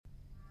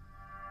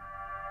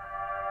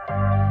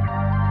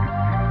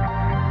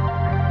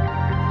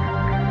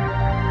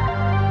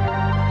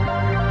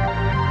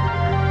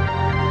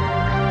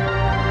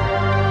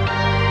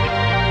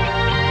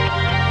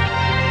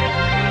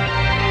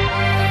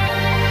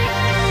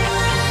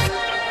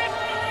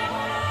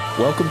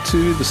Welcome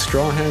to the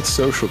Straw Hat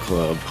Social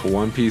Club, a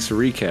One Piece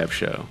recap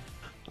show.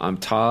 I'm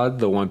Todd,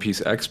 the One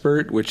Piece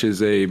expert, which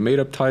is a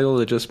made-up title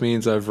that just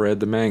means I've read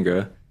the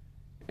manga.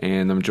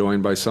 And I'm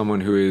joined by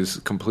someone who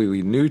is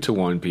completely new to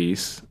One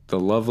Piece, the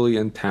lovely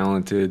and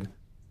talented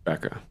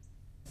Becca.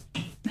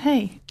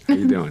 Hey. How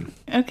you doing?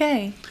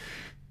 Okay.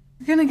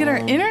 We're going to get our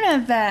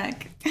internet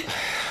back.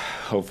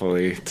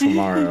 Hopefully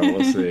tomorrow,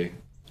 we'll see.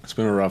 It's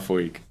been a rough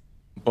week.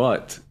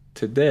 But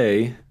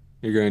today,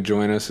 you're going to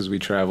join us as we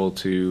travel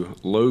to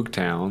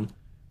Loguetown,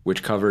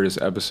 which covers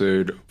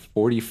episode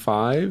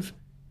 45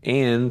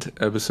 and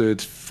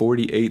episodes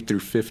 48 through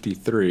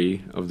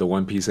 53 of the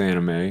One Piece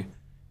anime,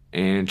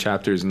 and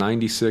chapters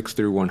 96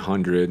 through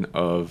 100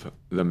 of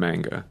the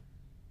manga.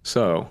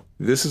 So,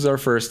 this is our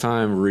first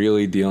time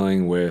really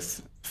dealing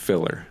with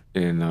filler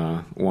in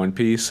One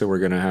Piece, so we're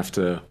going to have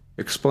to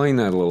explain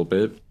that a little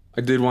bit.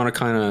 I did want to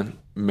kind of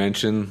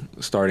mention,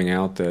 starting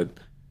out, that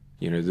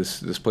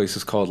this place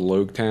is called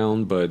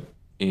Loguetown, but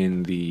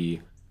in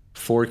the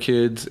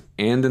 4Kids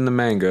and in the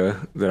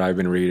manga that I've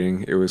been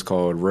reading, it was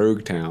called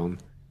Roguetown,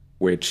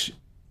 which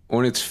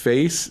on its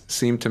face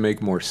seemed to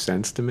make more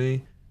sense to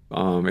me.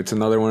 It's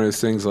another one of those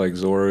things like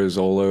Zoro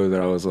Zolo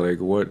that I was like,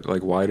 what?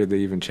 Like, why did they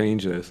even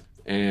change this?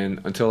 And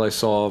until I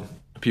saw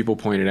people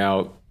pointed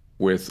out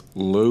with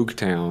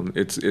Loguetown,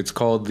 it's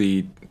called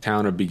the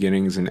town of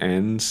beginnings and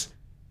ends.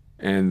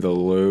 And the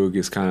Logue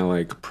is kind of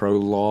like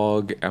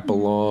prologue,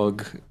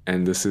 epilogue,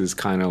 and this is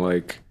kind of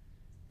like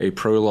a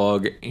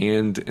prologue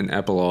and an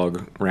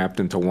epilogue wrapped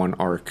into one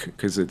arc,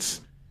 because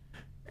it's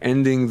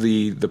ending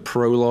the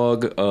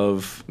prologue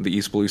of the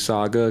East Blue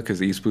Saga, because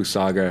the East Blue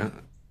Saga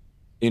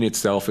in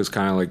itself is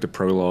kind of like the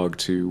prologue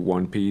to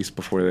One Piece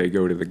before they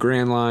go to the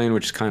Grand Line,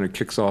 which kind of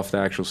kicks off the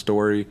actual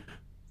story.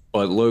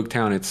 But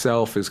Loguetown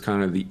itself is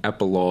kind of the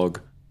epilogue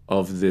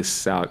of this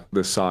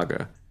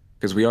saga.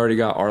 Because we already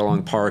got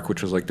Arlong Park,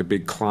 which was like the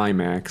big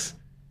climax,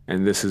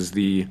 and this is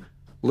the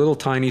little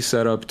tiny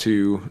setup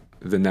to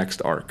the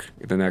next arc,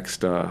 the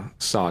next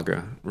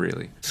saga,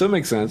 really. So it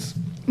makes sense.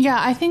 Yeah,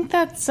 I think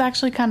that's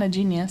actually kind of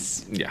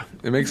genius. Yeah,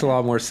 it makes a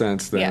lot more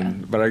sense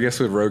than... But I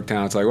guess with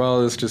Roguetown, it's like,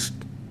 well, it's just...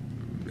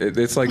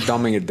 It's like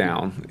dumbing it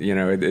down.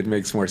 It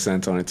makes more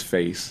sense on its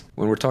face.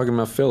 When we're talking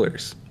about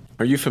fillers,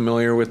 are you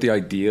familiar with the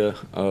idea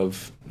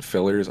of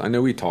fillers? I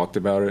know we talked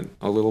about it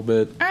a little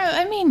bit.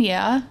 I mean,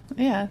 yeah.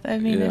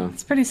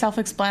 It's pretty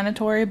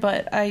self-explanatory,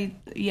 but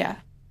yeah.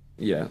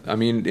 I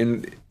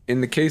mean,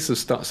 in the case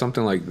of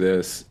something like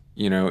this,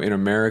 in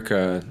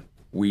America,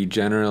 we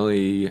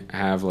generally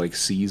have like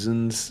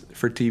seasons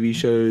for TV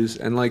shows,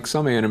 and like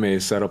some anime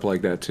is set up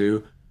like that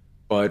too.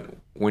 But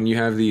when you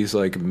have these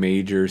like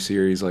major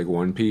series like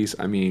One Piece,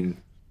 I mean,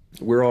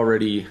 we're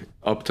already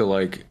up to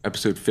like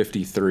episode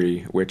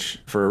 53, which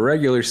for a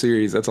regular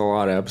series, that's a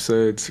lot of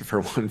episodes.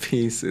 For One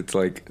Piece, it's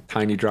like a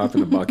tiny drop in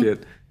the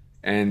bucket.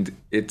 And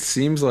it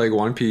seems like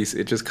One Piece,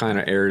 it just kind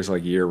of airs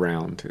like year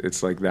round.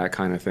 It's like that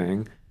kind of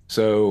thing.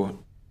 So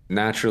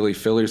naturally,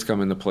 fillers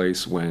come into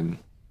place when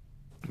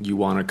you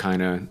want to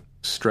kind of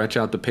stretch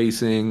out the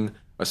pacing,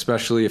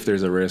 especially if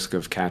there's a risk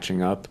of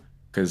catching up.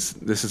 Because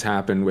this has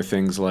happened with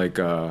things like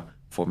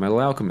Full Metal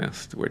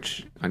Alchemist,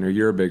 which I know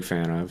you're a big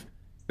fan of.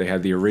 They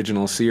had the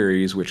original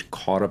series, which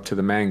caught up to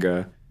the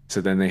manga,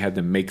 so then they had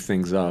to make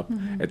things up.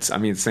 Mm-hmm. It's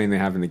the same they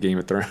have in the Game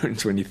of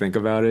Thrones when you think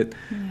about it.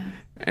 Yeah.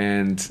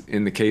 And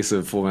in the case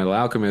of Full Metal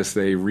Alchemist,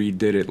 they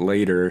redid it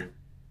later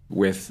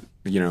with,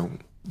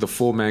 the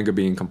full manga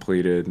being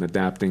completed and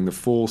adapting the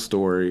full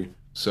story.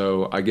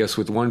 So I guess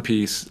with One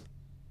Piece,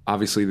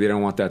 obviously they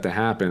don't want that to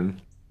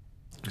happen.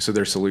 So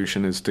their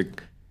solution is to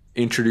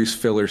introduce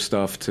filler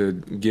stuff to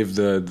give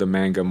the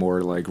manga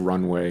more like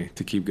runway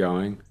to keep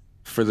going.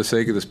 For the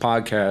sake of this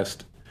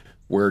podcast,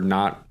 we're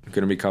not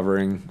going to be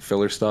covering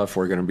filler stuff.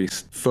 We're going to be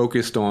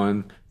focused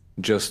on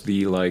just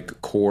the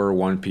like core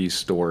One Piece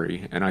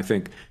story. And I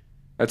think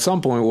at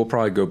some point we'll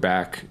probably go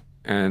back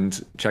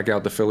and check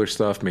out the filler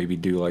stuff, maybe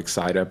do like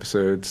side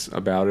episodes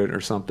about it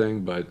or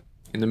something. But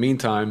in the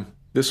meantime,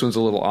 this one's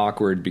a little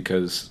awkward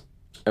because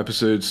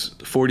episodes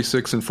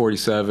 46 and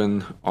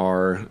 47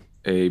 are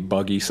a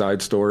Buggy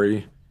side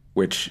story,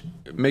 which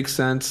makes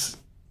sense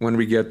when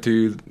we get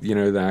to,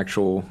 the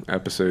actual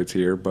episodes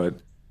here, but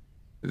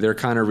they're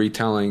kind of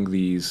retelling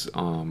these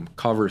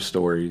cover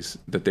stories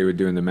that they would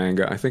do in the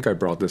manga. I think I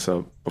brought this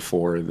up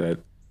before, that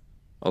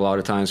a lot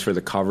of times for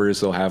the covers,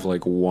 they'll have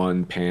like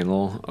one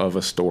panel of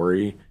a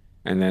story,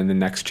 and then the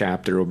next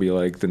chapter will be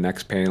like the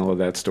next panel of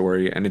that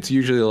story. And it's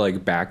usually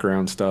like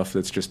background stuff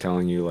that's just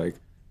telling you like,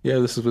 yeah,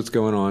 this is what's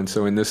going on.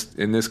 So in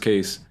this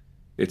case,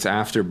 it's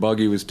after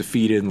Buggy was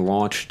defeated and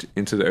launched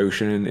into the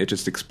ocean. It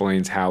just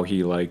explains how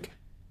he like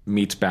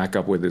meets back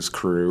up with his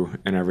crew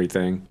and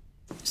everything.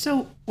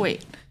 So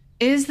wait,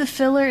 is the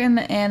filler in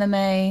the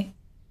anime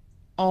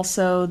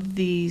also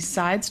the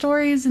side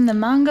stories in the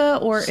manga,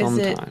 or Sometimes.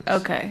 Is it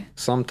okay?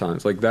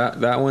 Sometimes, like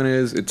that one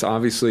is. It's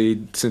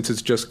obviously, since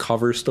it's just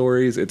cover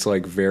stories, it's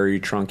like very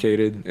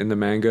truncated in the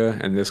manga,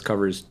 and this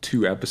covers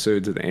 2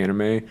 episodes of the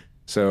anime.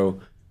 So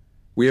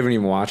we haven't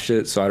even watched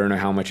it, so I don't know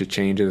how much it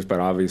changes, but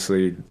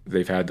obviously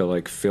they've had to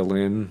like fill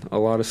in a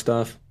lot of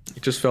stuff.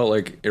 It just felt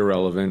like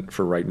irrelevant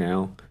for right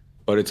now.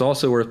 But it's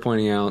also worth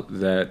pointing out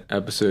that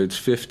episodes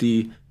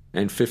 50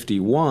 and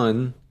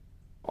 51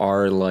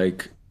 are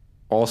like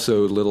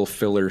also little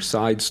filler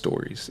side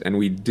stories. And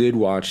we did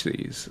watch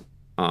these.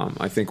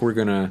 I think we're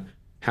going to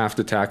have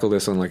to tackle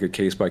this on like a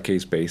case by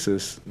case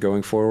basis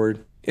going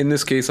forward. In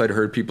this case, I'd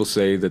heard people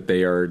say that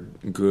they are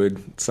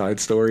good side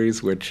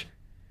stories, which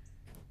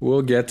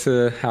we'll get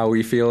to how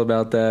we feel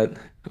about that.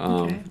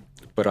 Okay.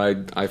 But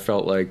I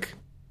felt like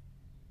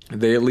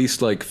they at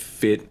least like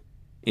fit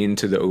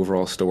into the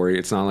overall story.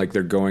 It's not like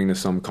they're going to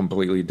some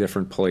completely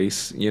different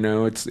place, you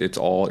know. It's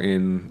all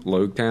in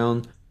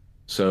Loguetown.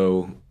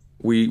 So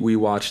we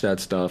watch that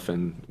stuff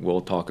and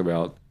we'll talk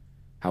about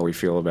how we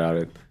feel about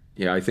it.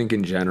 Yeah, I think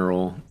in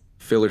general,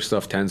 filler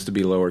stuff tends to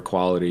be lower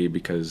quality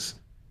because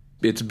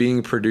it's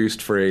being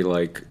produced for a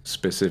like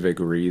specific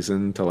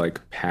reason to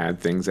like pad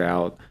things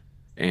out.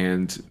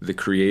 And the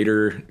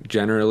creator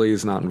generally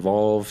is not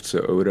involved, so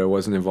Oda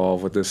wasn't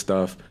involved with this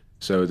stuff.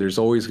 So there's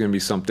always going to be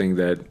something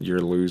that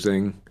you're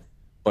losing.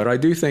 But I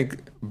do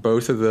think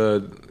both of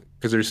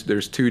because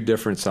there's two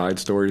different side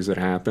stories that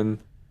happen.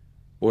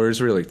 Well,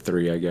 there's really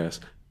three, I guess.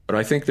 But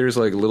I think there's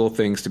like little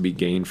things to be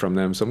gained from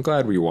them. So I'm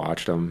glad we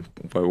watched them.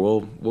 But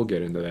we'll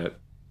get into that.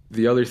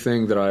 The other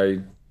thing that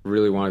I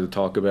really wanted to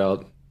talk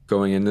about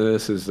going into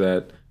this is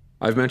that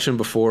I've mentioned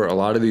before, a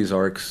lot of these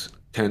arcs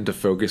tend to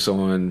focus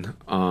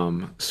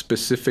on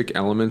specific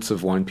elements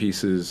of One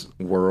Piece's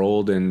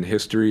world and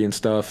history and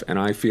stuff. And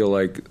I feel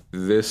like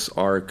this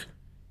arc,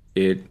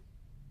 it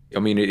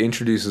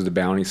introduces the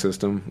bounty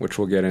system, which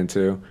we'll get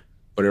into,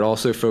 but it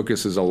also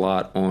focuses a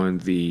lot on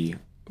the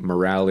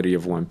morality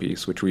of One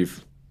Piece, which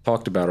we've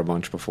talked about a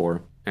bunch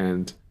before,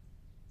 and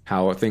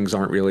how things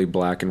aren't really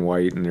black and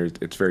white, and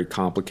it's very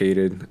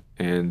complicated.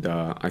 And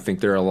I think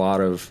there are a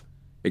lot of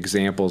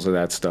examples of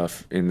that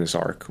stuff in this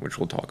arc, which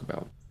we'll talk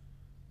about.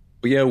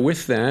 But yeah,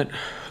 with that,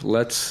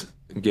 let's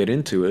get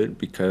into it,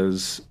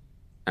 because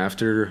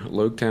after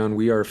Loguetown,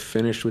 we are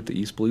finished with the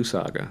East Blue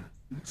Saga.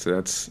 So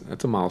that's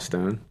a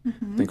milestone,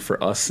 I think,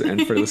 for us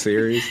and for the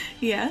series.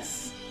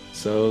 Yes.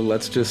 So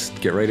let's just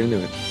get right into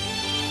it.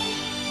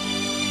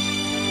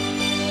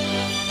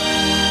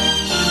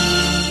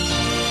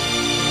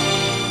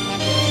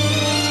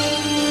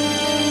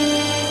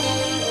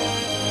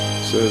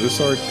 So this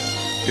arc,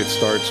 it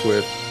starts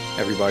with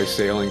everybody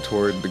sailing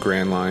toward the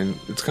Grand Line.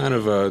 It's kind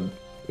of a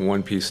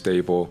One Piece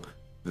staple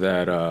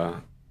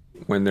that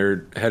when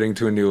they're heading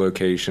to a new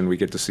location, we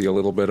get to see a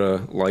little bit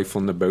of life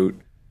on the boat,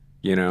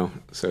 you know?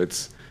 So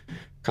it's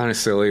kind of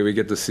silly. We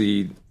get to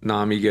see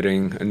Nami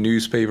getting a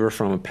newspaper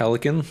from a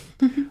pelican,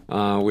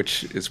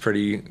 which is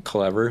pretty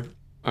clever.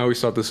 I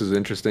always thought this was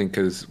interesting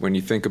because when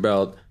you think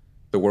about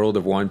the world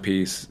of One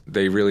Piece,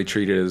 they really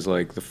treat it as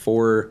like the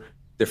 4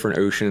 different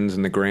oceans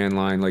and the Grand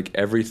Line. Like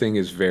everything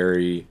is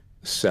very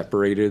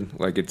separated.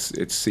 Like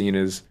it's seen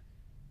as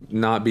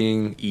not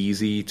being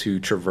easy to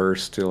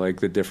traverse to like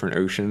the different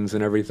oceans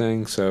and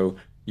everything. So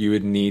you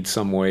would need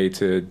some way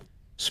to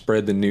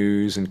spread the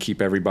news and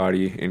keep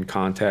everybody in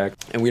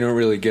contact. And we don't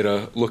really get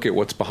a look at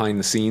what's behind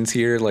the scenes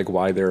here, like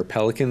why there are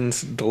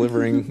pelicans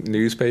delivering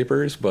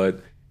newspapers,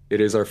 but it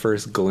is our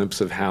first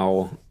glimpse of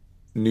how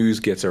news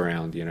gets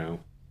around, you know.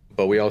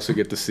 But we also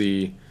get to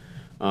see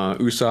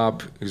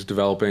Usopp, who's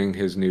developing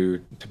his new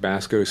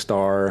Tabasco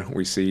star.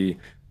 We see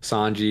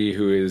Sanji,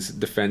 who is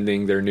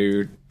defending their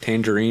new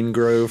tangerine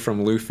grove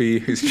from Luffy,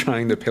 who's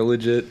trying to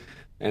pillage it.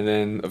 And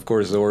then, of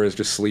course, Zoro is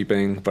just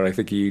sleeping, but I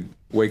think he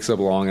wakes up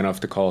long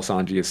enough to call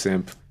Sanji a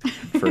simp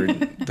for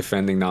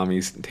defending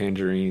Nami's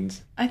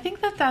tangerines. I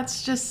think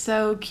that's just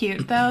so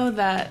cute, though,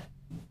 that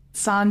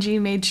Sanji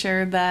made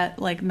sure that,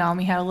 like,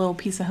 Nami had a little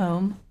piece of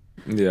home.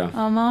 Yeah.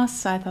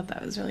 Almost. So I thought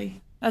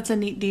that's a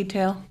neat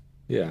detail.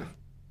 Yeah.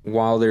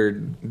 While they're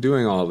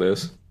doing all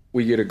this,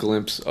 we get a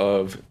glimpse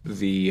of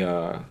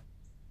the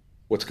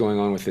what's going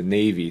on with the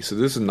Navy. So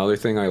this is another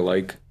thing I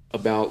like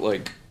about,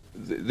 like,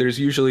 there's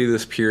usually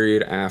this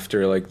period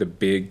after like the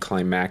big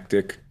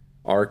climactic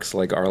arcs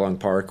like Arlong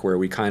Park where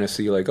we kind of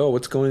see like, oh,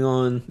 what's going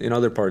on in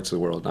other parts of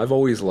the world. I've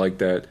always liked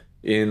that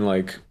in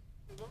like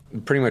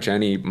pretty much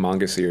any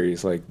manga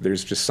series. Like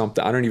there's just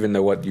something, I don't even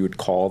know what you would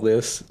call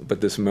this,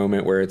 but this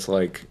moment where it's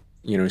like,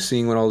 you know,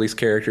 seeing what all these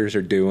characters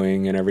are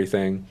doing and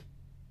everything.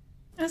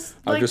 It's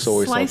I've just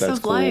always thought that's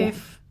cool.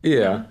 Life.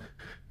 Yeah.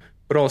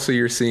 But also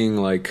you're seeing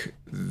like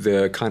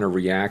the kind of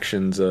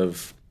reactions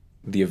of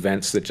the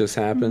events that just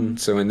happened.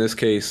 So in this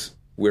case,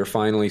 we're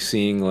finally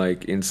seeing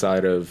like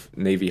inside of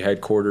Navy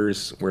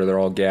headquarters where they're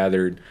all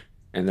gathered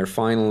and they're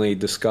finally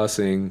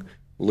discussing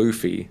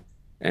Luffy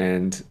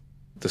and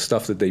the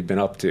stuff that they've been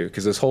up to.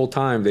 Because this whole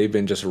time they've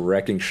been just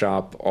wrecking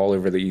shop all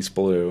over the East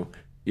Blue,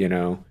 you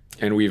know?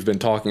 And we've been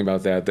talking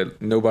about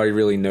that nobody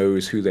really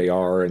knows who they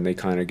are and they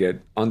kind of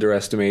get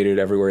underestimated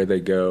everywhere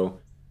they go.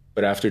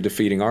 But after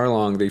defeating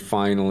Arlong, they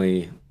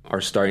finally are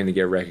starting to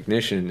get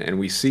recognition, and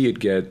we see it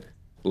get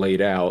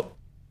laid out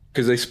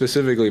because they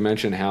specifically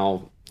mention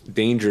how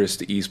dangerous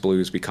the East Blue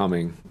is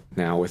becoming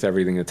now with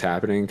everything that's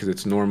happening, because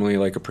it's normally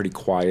like a pretty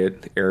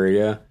quiet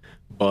area,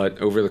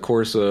 But over the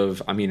course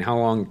of, I mean, how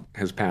long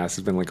has passed?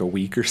 It's been like a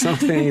week or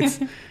something.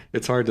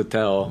 It's hard to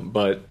tell.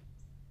 But,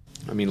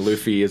 I mean,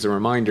 Luffy, as a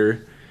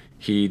reminder,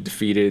 he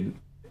defeated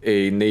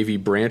a Navy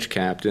branch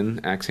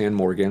captain, Axan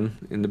Morgan,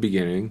 in the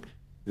beginning.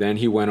 Then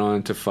he went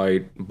on to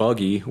fight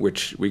Buggy,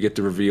 which we get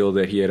to reveal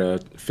that he had a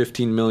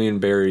 15 million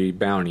berry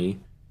bounty.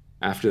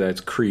 After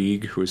that's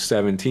Krieg, who is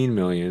 17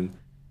 million.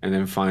 And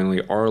then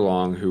finally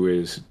Arlong, who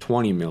is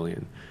 20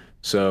 million.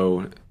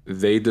 So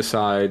they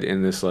decide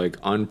in this like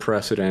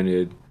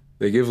unprecedented,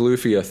 they give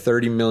Luffy a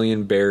 30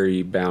 million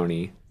berry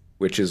bounty,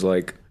 which is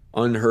like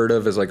unheard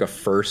of as like a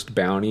first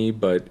bounty,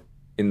 but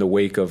in the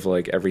wake of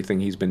like everything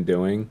he's been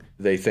doing,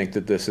 they think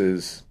that this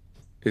is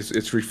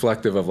it's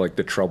reflective of like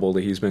the trouble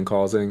that he's been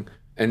causing.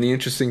 And the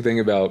interesting thing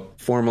about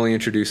formally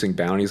introducing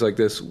bounties like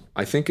this,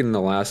 I think in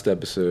the last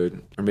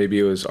episode, or maybe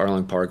it was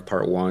Arlong Park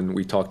Part 1,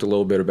 we talked a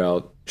little bit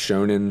about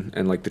shonen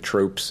and like the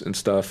tropes and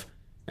stuff.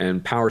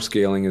 And power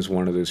scaling is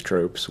one of those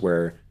tropes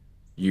where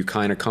you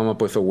kind of come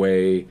up with a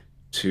way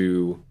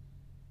to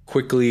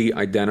quickly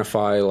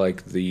identify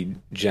like the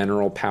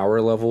general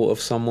power level of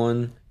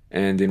someone.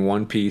 And in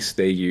One Piece,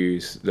 they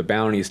use the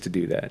bounties to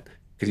do that.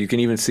 Because you can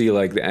even see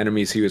like the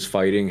enemies he was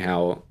fighting,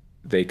 how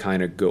they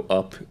kind of go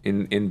up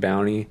in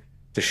bounty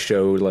to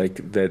show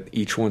like that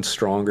each one's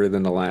stronger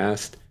than the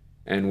last.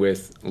 And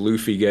with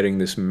Luffy getting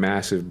this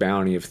massive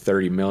bounty of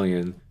 30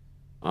 million,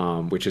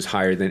 which is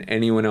higher than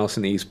anyone else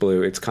in the East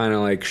Blue, it's kind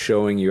of like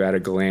showing you at a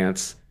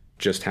glance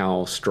just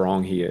how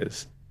strong he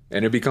is.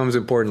 And it becomes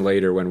important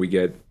later when we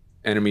get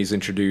enemies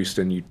introduced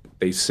and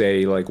they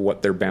say like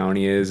what their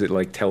bounty is. It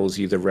like tells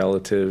you the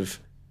relative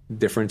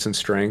difference in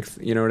strength.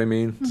 You know what I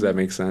mean? Does that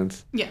make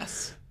sense?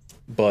 Yes.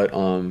 But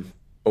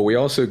we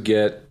also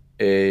get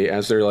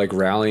as they're like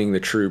rallying the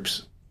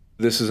troops,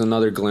 this is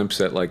another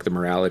glimpse at like the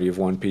morality of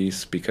One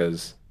Piece,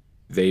 because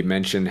they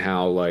mention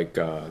how like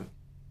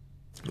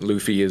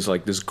Luffy is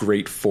like this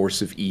great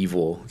force of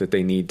evil that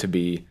they need to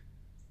be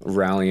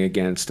rallying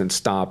against and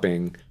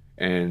stopping.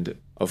 And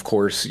of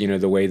course, you know,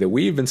 the way that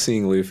we've been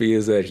seeing Luffy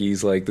is that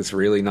he's like this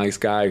really nice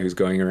guy who's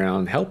going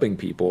around helping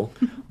people,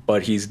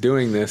 but he's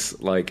doing this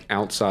like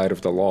outside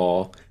of the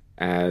law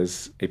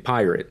as a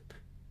pirate.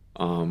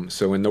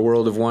 So in the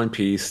world of One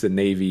Piece, the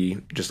Navy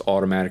just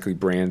automatically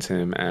brands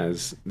him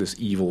as this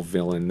evil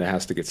villain that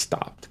has to get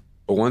stopped.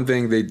 But one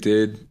thing they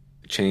did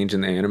change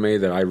in the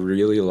anime that I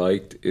really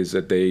liked is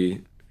that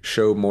they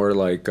show more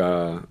like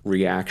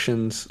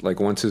reactions. Like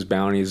once his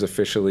bounty is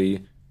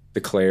officially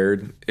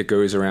declared, it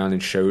goes around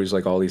and shows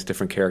like all these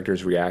different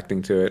characters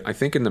reacting to it. I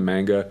think in the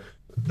manga,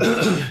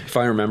 if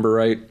I remember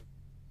right,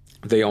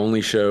 they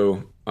only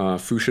show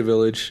Fuchsia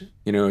Village,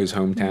 you know, his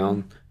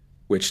hometown,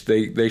 which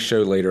they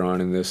show later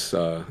on in this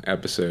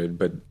episode.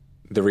 But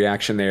the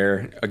reaction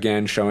there,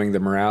 again, showing the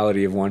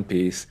morality of One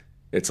Piece,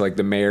 it's like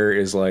the mayor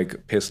is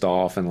like pissed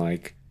off and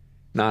like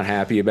not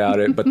happy about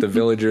it, but the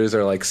villagers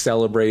are like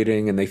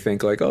celebrating and they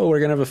think like, oh,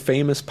 we're gonna have a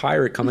famous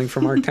pirate coming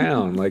from our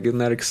town. Like, isn't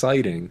that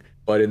exciting?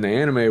 But in the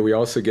anime, we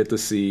also get to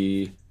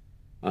see,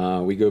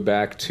 we go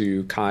back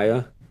to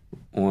Kaya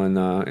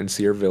in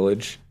Seer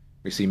Village.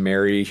 We see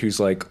Mary, who's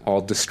like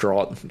all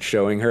distraught,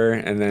 showing her.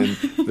 And then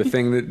the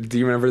thing that, do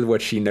you remember what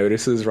she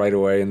notices right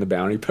away in the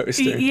bounty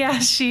poster? Yeah,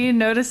 she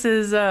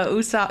notices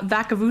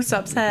back of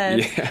Usopp's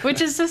head,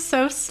 which is just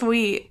so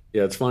sweet.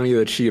 Yeah, it's funny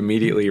that she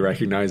immediately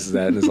recognizes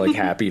that and is like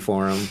happy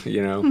for him,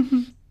 you know?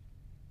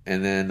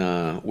 And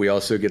then we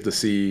also get to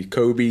see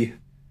Kobe,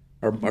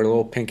 our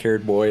little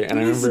pink-haired boy. And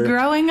He's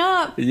growing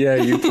up. Yeah,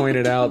 you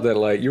pointed out that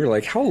like you were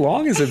like, how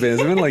long has it been?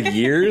 Has it been like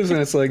years? And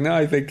it's like, no,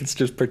 I think it's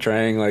just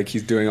portraying like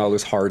he's doing all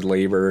this hard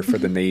labor for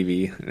the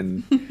Navy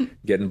and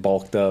getting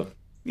bulked up.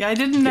 Yeah, I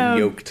didn't know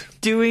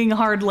yoked. Doing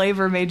hard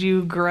labor made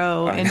you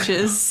grow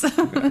inches.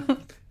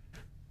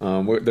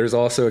 There's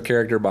also a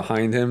character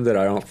behind him that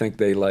I don't think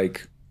they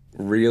like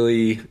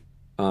really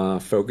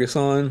focus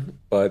on,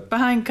 but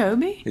behind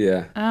Kobe?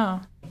 Yeah. Oh.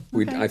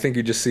 Okay. I think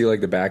you just see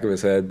like the back of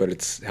his head, but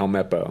it's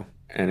Helmeppo,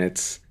 and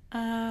it's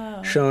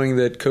showing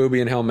that Kobe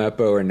and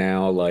Helmeppo are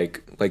now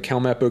like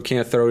Helmeppo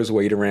can't throw his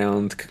weight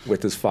around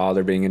with his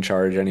father being in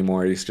charge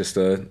anymore. He's just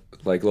a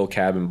like little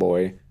cabin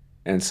boy,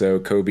 and so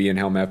Kobe and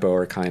Helmeppo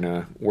are kind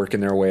of working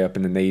their way up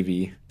in the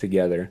Navy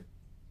together,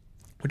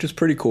 which is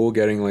pretty cool.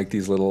 Getting like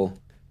these little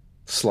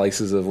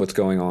slices of what's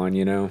going on,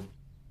 you know.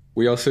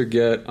 We also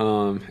get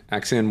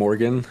Axan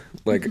Morgan.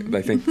 Like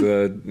I think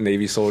the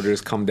Navy soldiers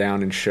come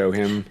down and show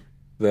him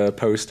the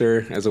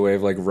poster as a way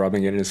of like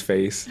rubbing it in his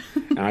face,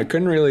 and I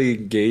couldn't really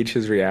gauge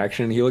his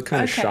reaction. He looked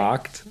kind of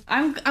shocked.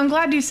 I'm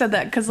glad you said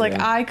that, because like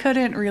I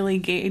couldn't really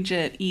gauge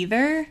it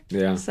either.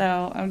 Yeah.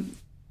 So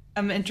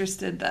I'm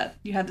interested that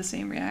you had the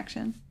same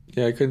reaction.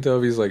 Yeah, I couldn't tell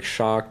if he's like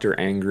shocked or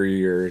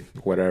angry or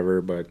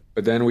whatever. But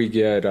then we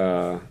get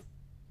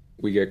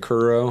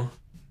Kuro,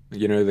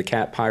 you know, the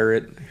cat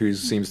pirate who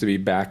seems to be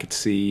back at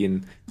sea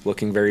and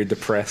looking very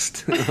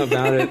depressed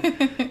about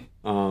it.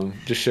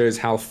 Just shows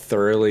how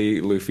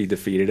thoroughly Luffy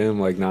defeated him,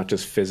 like not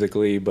just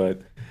physically,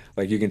 but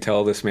like you can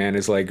tell this man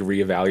is like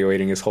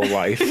reevaluating his whole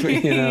life.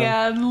 You know?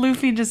 Yeah,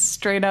 Luffy just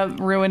straight up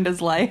ruined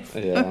his life.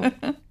 Yeah.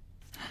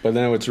 But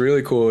then what's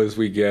really cool is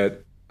we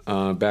get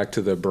back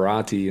to the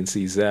Barati and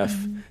see Zeph.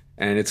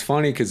 And it's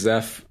funny because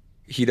Zeph,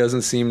 he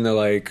doesn't seem to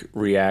like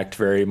react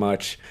very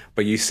much,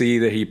 but you see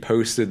that he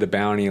posted the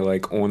bounty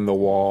like on the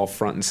wall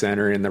front and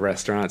center in the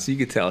restaurant, so you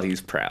could tell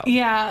he's proud.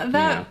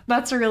 Yeah,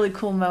 that's a really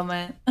cool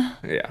moment.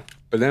 Yeah.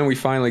 But then we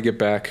finally get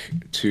back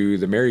to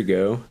the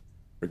merry-go.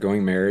 We're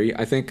going merry.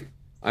 I think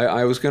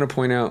I was going to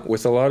point out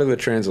with a lot of the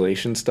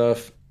translation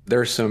stuff, there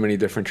are so many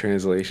different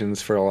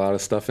translations for a lot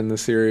of stuff in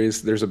this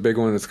series. There's a big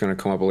one that's going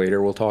to come up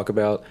later we'll talk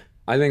about.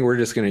 I think we're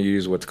just going to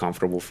use what's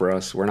comfortable for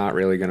us. We're not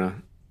really going to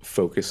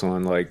focus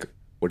on like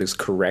what is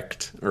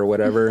correct or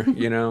whatever,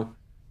 you know?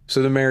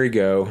 So the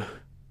merry-go,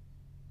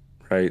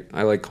 right?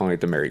 I like calling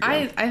it the merry-go.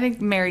 I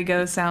think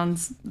merry-go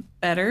sounds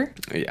better.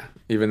 Yeah.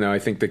 Even though I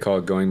think they call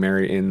it Going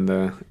Merry in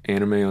the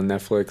anime on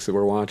Netflix that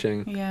we're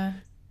watching. Yeah.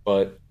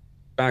 But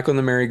back on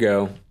the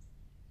merry-go,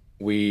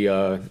 we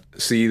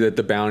see that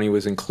the bounty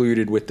was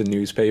included with the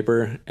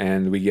newspaper,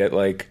 and we get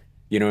like,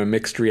 you know, a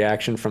mixed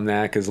reaction from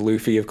that because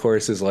Luffy, of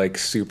course, is like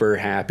super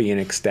happy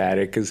and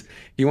ecstatic because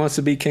he wants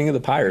to be king of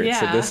the pirates. Yeah.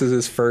 So this is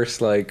his first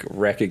like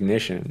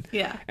recognition.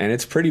 Yeah. And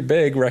it's pretty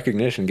big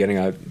recognition, getting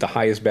the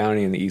highest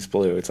bounty in the East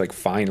Blue. It's like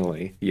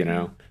finally, you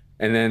know.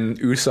 And then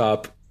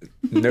Usopp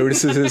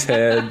notices his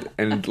head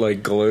and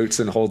like gloats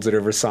and holds it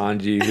over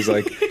Sanji, who's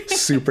like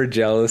super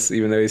jealous,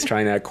 even though he's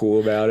trying to act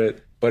cool about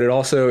it. But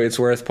it's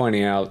worth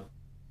pointing out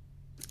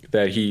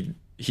that he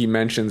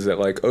mentions that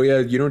like, oh yeah,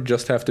 you don't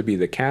just have to be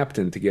the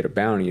captain to get a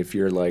bounty if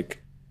you're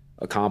like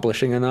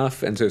accomplishing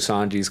enough. And so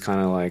Sanji's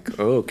kind of like,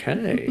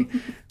 okay,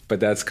 but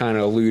that's kind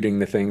of alluding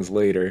to things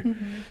later.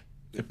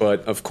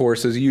 But of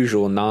course, as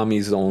usual,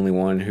 Nami's the only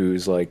one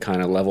who's like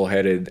kind of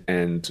level-headed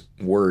and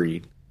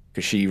worried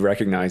because she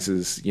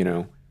recognizes, you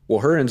know, well,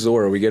 her and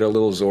Zoro, we get a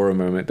little Zoro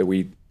moment that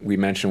we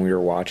mentioned we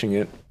were watching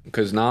it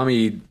because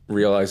Nami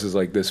realizes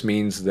like this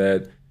means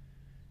that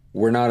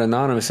we're not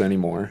anonymous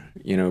anymore.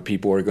 You know,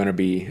 people are going to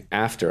be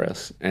after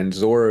us. And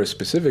Zoro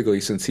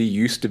specifically, since he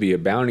used to be a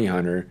bounty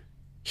hunter,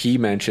 he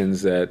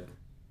mentions that,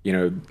 you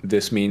know,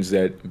 this means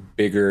that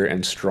bigger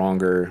and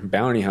stronger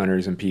bounty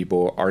hunters and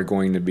people are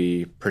going to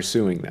be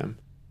pursuing them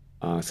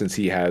since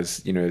he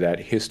has, you know,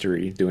 that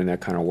history doing that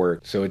kind of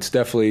work. So it's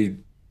definitely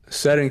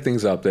setting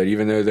things up that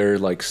even though they're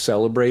like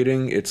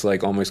celebrating, it's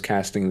like almost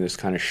casting this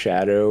kind of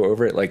shadow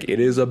over it. Like it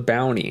is a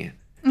bounty,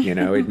 you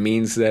know, it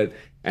means that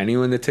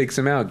anyone that takes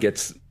him out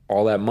gets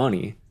all that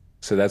money,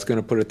 so that's going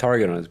to put a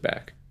target on his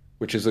back,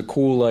 which is a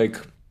cool, like,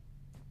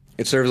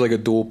 it serves like a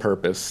dual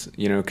purpose,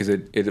 you know, because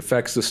it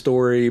affects the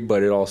story,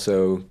 but it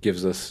also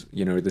gives us,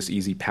 you know, this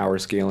easy power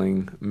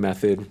scaling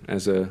method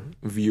as a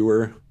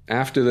viewer.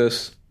 After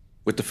this,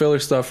 with the filler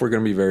stuff, we're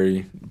going to be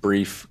very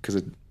brief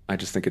because I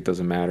just think it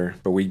doesn't matter,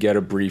 but we get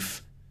a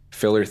brief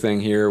filler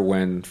thing here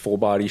when Full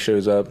Body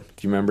shows up. Do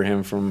you remember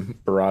him from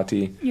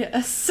Barati?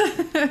 Yes.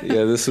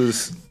 Yeah, this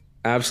was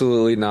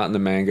absolutely not in the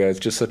manga. It's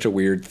just such a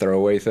weird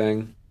throwaway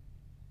thing.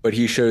 But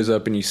he shows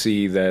up and you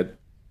see that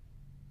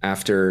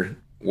after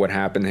what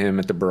happened to him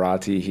at the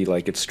Barati, he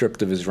like gets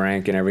stripped of his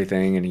rank and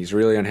everything, and he's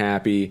really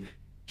unhappy.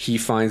 He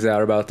finds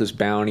out about this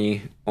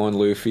bounty on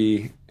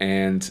Luffy,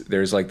 and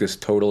there's like this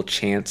total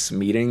chance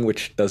meeting,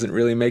 which doesn't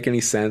really make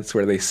any sense,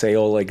 where they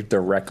sail like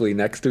directly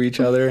next to each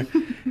other,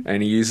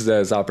 and he uses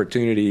that as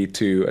opportunity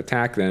to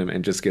attack them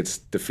and just gets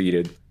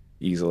defeated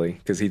easily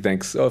because he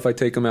thinks, oh, if I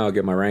take him out, I'll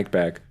get my rank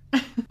back.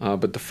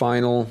 But the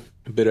final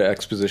bit of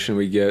exposition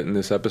we get in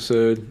this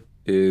episode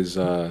is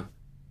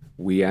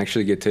we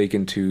actually get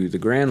taken to the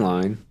Grand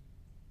Line,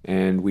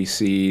 and we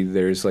see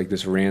there's like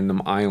this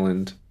random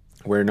island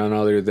where none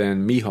other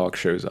than Mihawk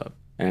shows up.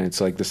 And it's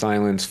like this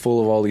island's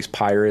full of all these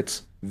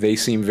pirates. They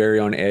seem very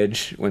on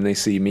edge when they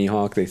see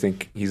Mihawk. They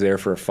think he's there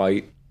for a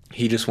fight.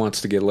 He just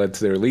wants to get led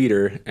to their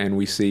leader, and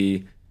we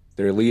see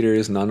their leader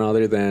is none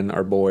other than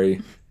our boy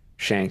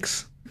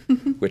Shanks,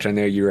 which I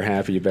know you were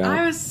happy about.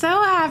 I was so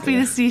happy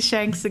to see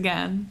Shanks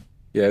again.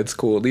 Yeah, it's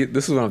cool.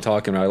 This is what I'm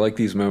talking about. I like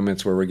these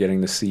moments where we're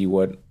getting to see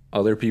what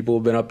other people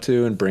have been up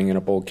to and bringing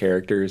up old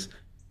characters.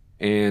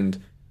 And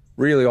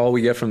really all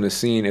we get from this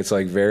scene, it's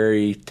like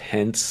very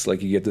tense.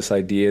 Like you get this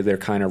idea they're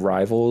kind of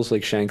rivals,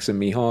 like Shanks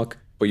and Mihawk.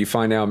 But you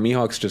find out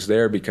Mihawk's just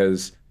there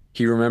because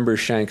he remembers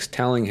Shanks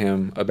telling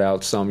him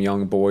about some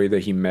young boy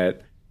that he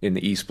met in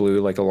the East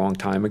Blue like a long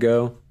time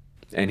ago.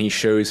 And he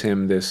shows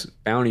him this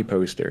bounty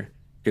poster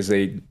because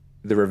the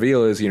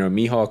reveal is, you know,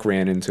 Mihawk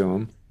ran into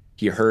him.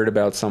 He heard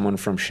about someone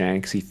from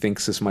Shanks. He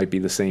thinks this might be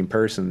the same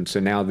person. So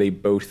now they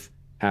both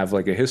have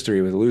like a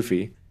history with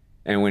Luffy.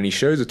 And when he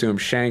shows it to him,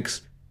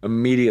 Shanks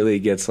immediately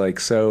gets like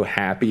so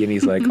happy and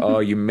he's like, oh,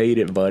 you made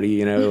it, buddy.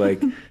 You know,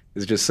 like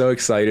is just so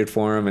excited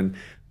for him. And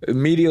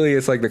immediately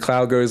it's like the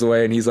cloud goes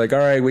away and he's like, all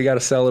right, we got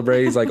to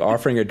celebrate. He's like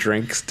offering a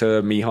drinks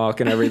to Mihawk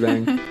and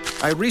everything.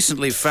 I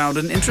recently found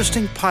an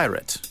interesting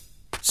pirate.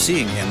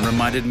 Seeing him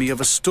reminded me of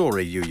a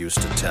story you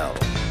used to tell.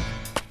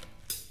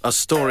 A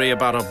story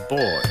about a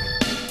boy.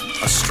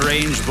 A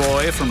strange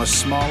boy from a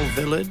small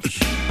village.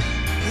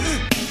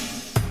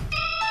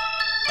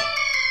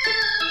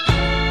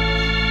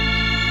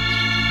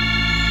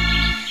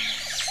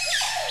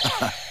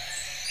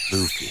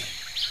 Luffy,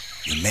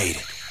 you made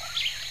it.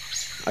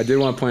 I did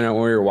want to point out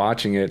when we were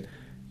watching it,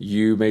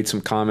 you made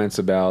some comments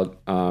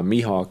about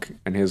Mihawk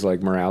and his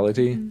like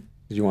morality.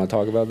 Did you want to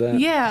talk about that?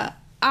 Yeah,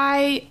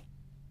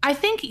 I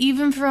think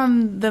even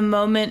from the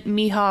moment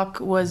Mihawk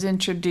was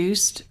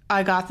introduced,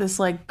 I got this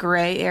like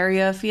gray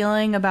area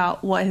feeling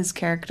about what his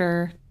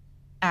character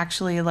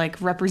actually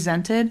like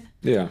represented.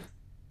 Yeah.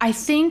 I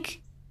think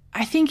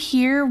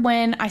here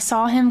when I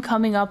saw him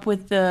coming up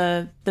with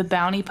the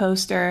bounty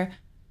poster,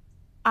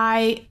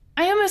 I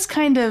almost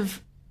kind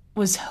of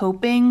was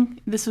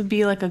hoping this would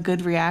be like a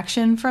good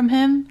reaction from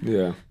him.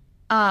 Yeah.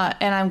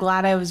 And I'm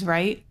glad I was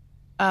right.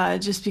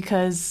 Just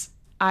because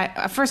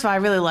first of all, I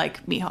really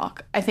like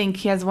Mihawk. I think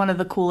he has one of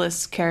the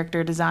coolest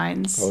character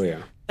designs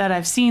that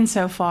I've seen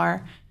so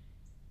far.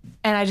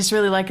 And I just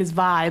really like his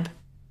vibe.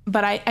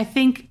 But I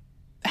think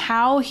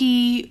how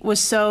he was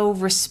so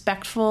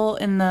respectful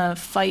in the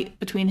fight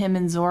between him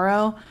and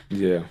Zoro.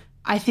 Yeah.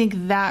 I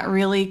think that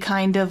really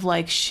kind of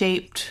like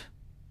shaped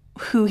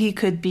who he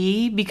could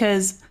be,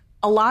 because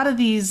a lot of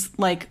these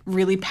like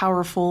really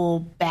powerful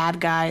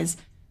bad guys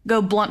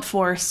go blunt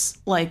force,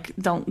 like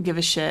don't give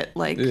a shit.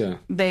 Like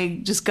they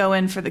just go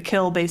in for the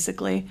kill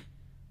basically.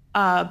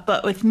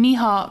 But with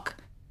Mihawk,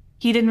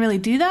 he didn't really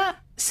do that.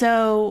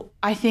 So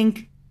I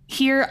think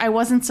here I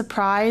wasn't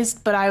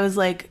surprised, but I was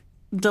like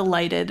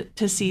delighted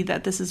to see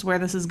that this is where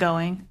this is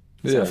going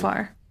so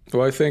far.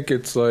 Well, I think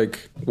it's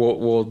like,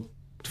 well,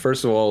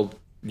 first of all,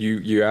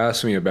 you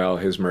asked me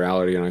about his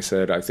morality, and I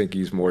said I think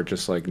he's more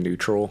just like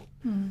neutral.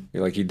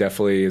 Like he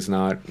definitely is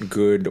not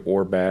good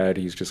or bad.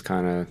 He's just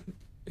kind of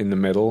in the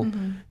middle.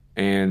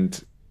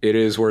 And it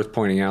is worth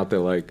pointing out that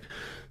like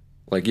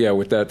yeah,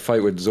 with that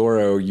fight with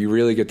Zoro, you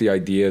really get the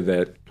idea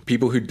that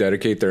people who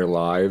dedicate their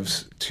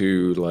lives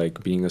to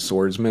like being a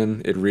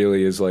swordsman, it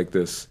really is like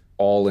this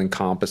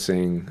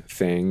all-encompassing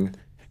thing.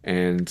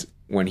 And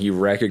when he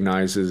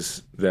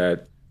recognizes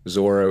that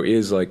Zoro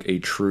is like a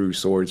true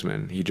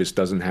swordsman, he just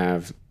doesn't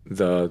have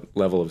the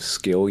level of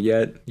skill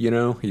yet, you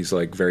know? He's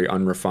like very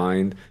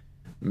unrefined.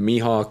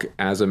 Mihawk,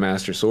 as a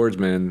master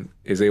swordsman,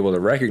 is able to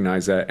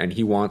recognize that, and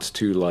he wants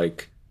to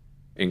like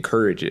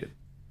encourage it.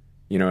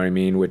 You know what I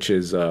mean? Which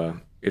is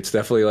it's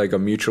definitely like a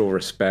mutual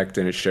respect,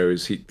 and it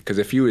shows because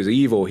if he was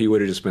evil, he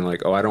would have just been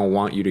like, oh, I don't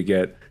want you to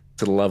get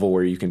to the level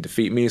where you can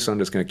defeat me, so I'm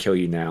just going to kill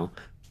you now.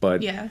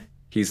 But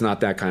he's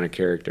not that kind of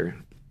character.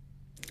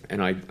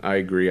 And I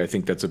agree. I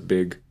think that's a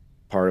big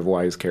part of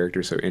why his character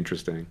is so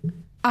interesting.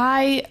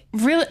 I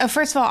really,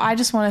 first of all, I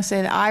just want to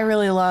say that I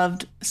really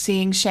loved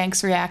seeing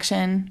Shank's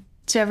reaction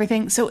to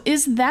everything. So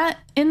is that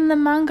in the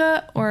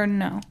manga or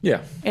no?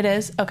 Yeah. It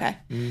is? Okay.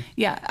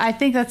 Yeah, I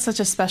think that's such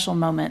a special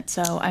moment,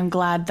 so I'm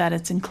glad that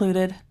it's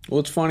included. Well,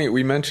 it's funny.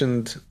 We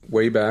mentioned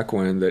way back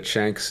when that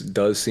Shanks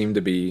does seem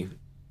to be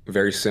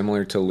very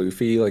similar to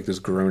Luffy, like this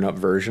grown-up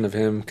version of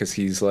him, because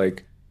he's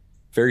like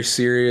very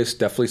serious,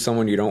 definitely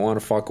someone you don't want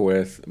to fuck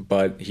with,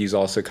 but he's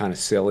also kind of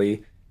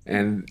silly.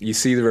 And you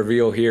see the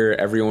reveal here,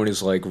 everyone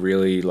is like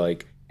really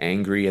like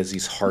angry as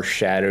these harsh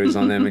shadows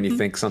on them, and you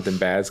think something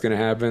bad's gonna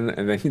happen,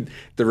 and then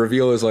the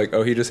reveal is like,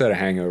 oh, he just had a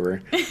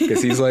hangover,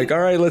 because he's like, all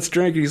right, let's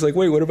drink, and he's like,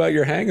 wait, what about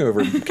your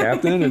hangover,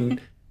 Captain?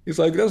 And he's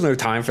like, there's no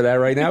time for that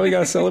right now, we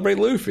gotta celebrate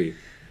Luffy.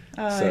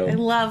 So, I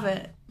love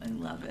it.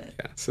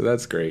 Yeah, so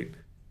that's great.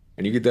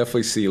 And you could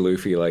definitely see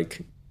Luffy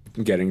like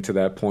getting to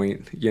that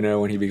point, you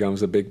know, when he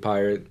becomes a big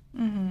pirate.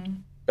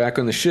 Back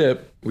on the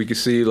ship, we could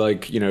see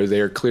like, you know,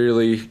 they're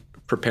clearly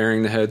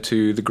preparing to head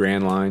to the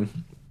Grand Line,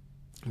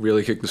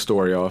 really kick the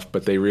story off,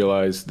 but they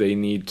realize they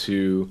need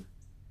to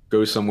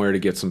go somewhere to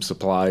get some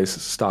supplies,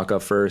 stock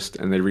up first,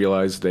 and they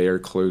realize they are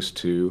close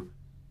to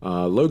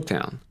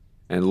Loguetown.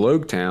 And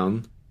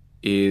Loguetown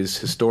is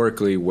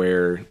historically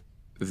where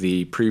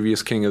the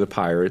previous king of the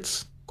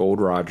pirates,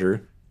 Gold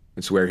Roger,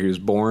 it's where he was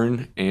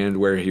born and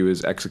where he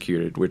was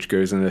executed, which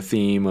goes in the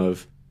theme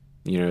of,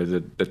 you know,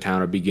 the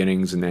town of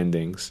beginnings and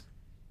endings.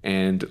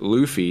 And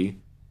Luffy,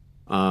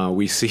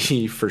 we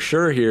see for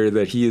sure here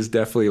that he is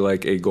definitely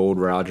like a Gold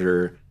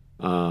Roger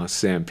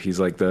simp. He's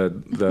like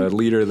the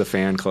leader of the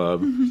fan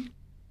club,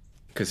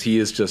 because he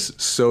is just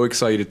so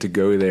excited to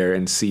go there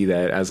and see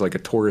that as like a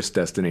tourist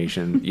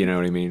destination. You know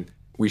what I mean?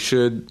 We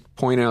should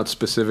point out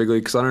specifically,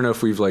 because I don't know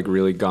if we've like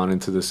really gone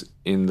into this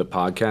in the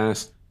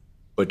podcast,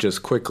 but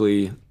just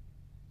quickly,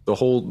 the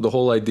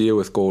whole idea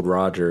with Gold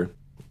Roger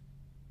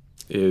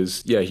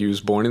is, yeah, he was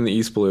born in the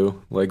East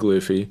Blue like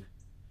Luffy.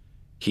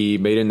 He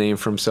made a name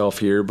for himself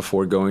here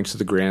before going to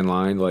the Grand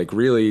Line, like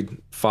really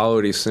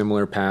followed a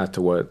similar path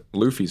to what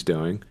Luffy's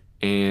doing.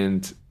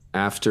 And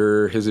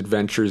after his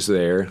adventures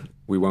there,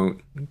 we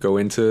won't go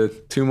into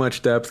too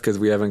much depth because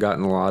we haven't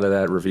gotten a lot of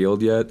that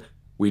revealed yet.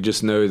 We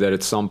just know that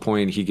at some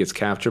point he gets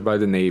captured by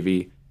the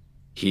Navy.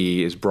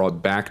 He is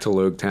brought back to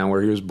Loguetown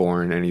where he was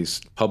born, and he's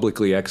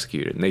publicly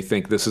executed. And they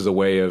think this is a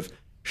way of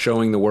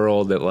showing the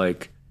world that,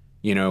 like,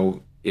 you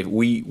know, if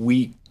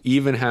we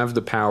even have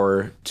the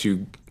power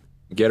to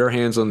get our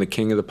hands on the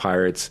king of the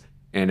pirates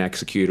and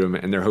execute him,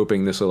 and they're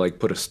hoping this will like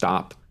put a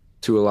stop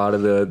to a lot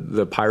of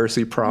the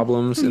piracy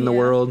problems in the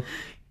world.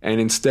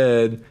 And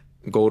instead,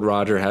 Gold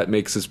Roger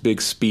makes this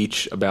big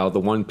speech about the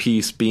One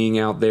Piece being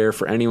out there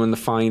for anyone to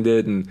find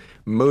it, and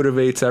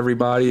motivates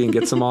everybody and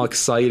gets them all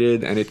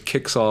excited, and it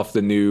kicks off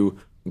the new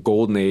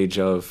golden age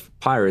of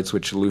pirates,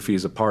 which Luffy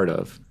is a part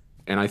of.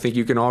 And I think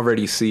you can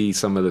already see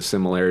some of the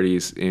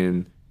similarities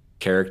in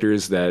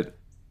characters, that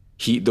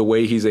the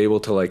way he's able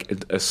to like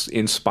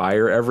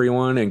inspire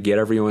everyone and get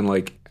everyone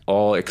like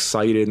all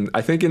excited. And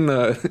I think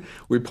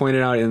we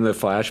pointed out in the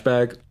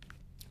flashback,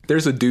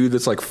 there's a dude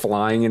that's like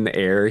flying in the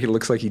air. He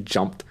looks like he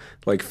jumped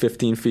like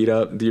 15 feet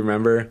up. Do you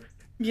remember?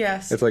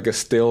 Yes. It's like a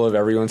still of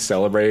everyone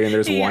celebrating, and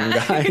there's one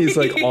guy, he's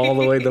like all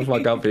the way the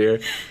fuck up here.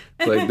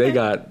 It's like they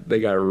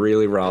got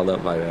really riled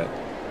up by that.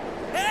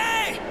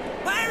 Hey!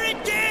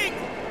 Pirate King!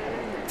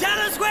 Tell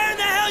us where in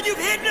the hell you've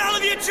hidden all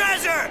of your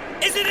treasure!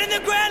 Is it in the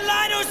Grand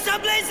Line or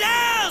someplace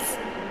else?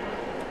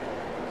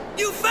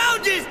 You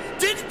found it,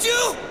 didn't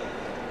you?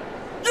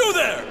 You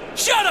there!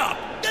 Shut up!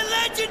 The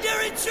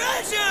legendary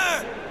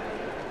treasure!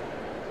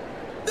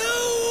 The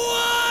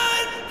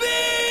One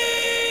Piece!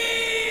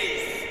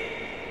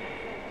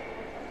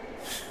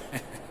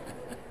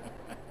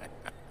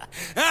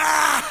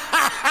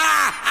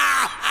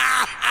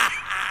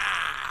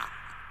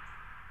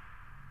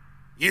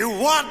 You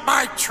want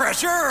my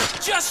treasure?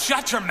 Just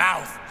shut your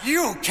mouth!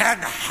 You can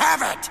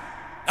have it!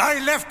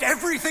 I left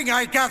everything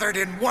I gathered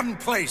in one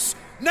place.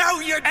 Now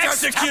you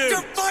just have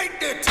to find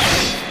it!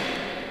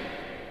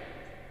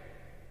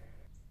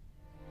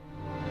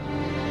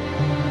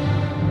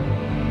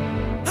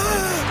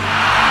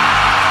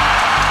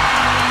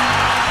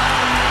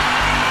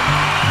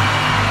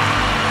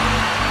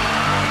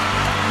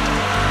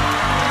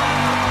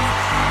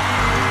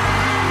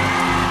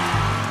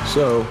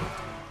 So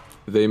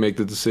they make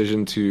the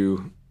decision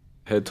to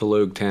head to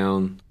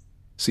Loguetown,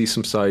 see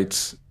some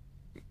sights,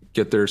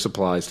 get their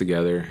supplies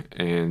together,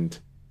 and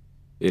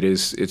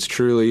it's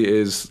truly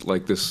is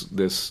like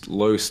this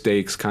low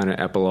stakes kind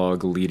of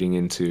epilogue leading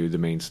into the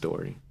main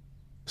story.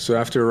 So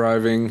after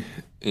arriving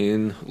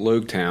in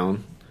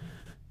Loguetown,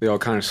 they all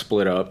kind of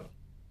split up.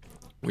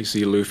 We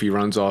see Luffy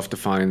runs off to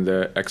find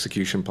the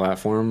execution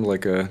platform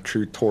like a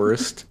true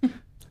tourist.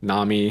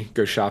 Nami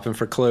goes shopping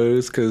for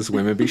clothes because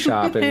women be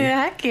shopping.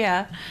 Heck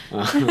yeah.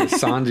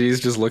 Sanji's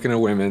just looking at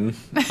women.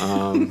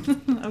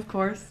 Of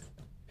course.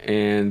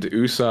 And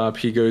Usopp,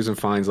 he goes and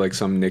finds like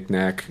some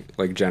knick-knack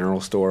like general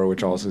store,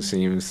 which also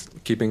seems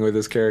keeping with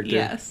his character.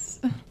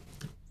 Yes.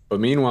 But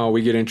meanwhile,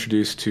 we get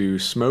introduced to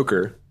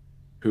Smoker,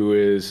 who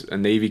is a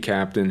Navy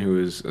captain who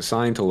is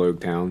assigned to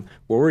Loguetown.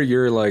 What were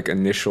your like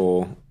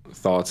initial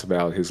thoughts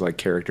about his like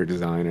character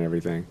design and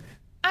everything?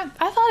 I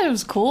thought it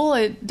was cool.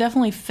 It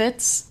definitely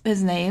fits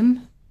his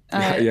name. He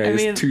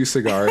has 2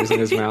 cigars in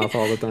his mouth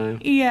all the time.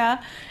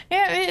 Yeah,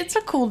 it's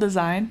a cool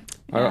design.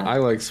 Yeah. I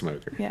like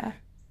Smoker. Yeah.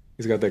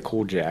 He's got that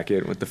cool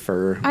jacket with the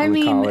fur on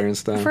the collar and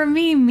stuff. For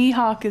me,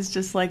 Mihawk is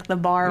just like the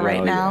bar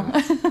right now.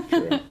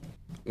 True.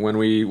 When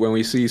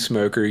we see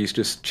Smoker, he's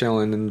just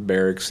chilling in the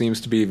barracks.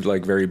 Seems to be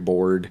like very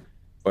bored,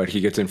 but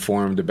he gets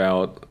informed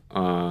about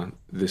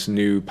this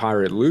new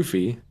pirate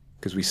Luffy,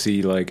 because we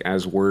see like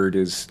as word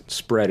is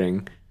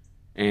spreading,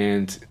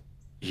 and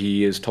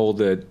he is told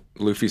that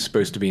Luffy's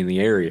supposed to be in the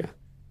area,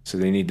 so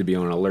they need to be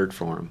on alert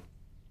for him.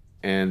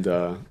 And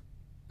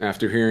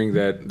after hearing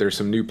that there's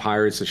some new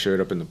pirates that showed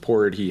up in the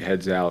port, he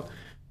heads out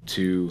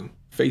to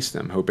face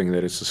them, hoping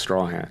that it's the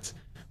Straw Hats.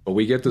 But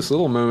we get this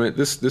little moment.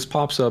 This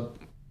pops up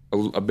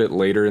a bit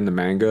later in the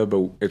manga,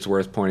 but it's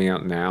worth pointing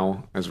out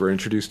now as we're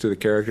introduced to the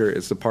character.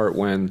 It's the part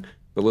when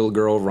the little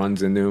girl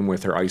runs into him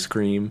with her ice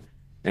cream,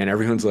 and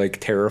everyone's like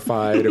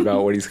terrified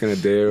about what he's gonna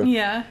do.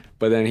 Yeah.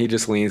 But then he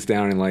just leans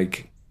down and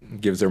like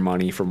gives her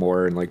money for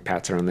more and like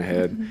pats her on the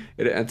head. Mm-hmm.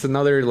 It's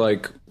another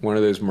like one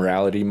of those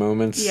morality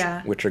moments,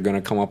 which are going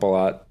to come up a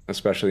lot,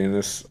 especially in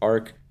this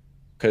arc,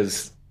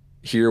 because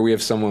here we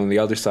have someone on the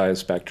other side of the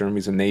spectrum.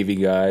 He's a Navy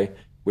guy,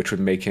 which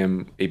would make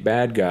him a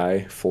bad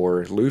guy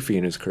for Luffy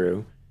and his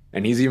crew,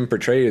 and he's even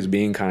portrayed as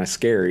being kind of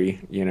scary,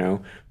 you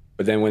know.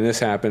 But then when this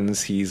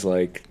happens, he's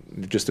like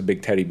just a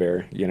big teddy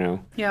bear, you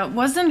know. Yeah,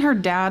 wasn't her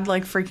dad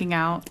like freaking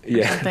out?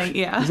 Or something?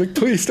 Yeah. He's like,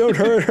 please don't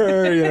hurt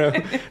her, you know.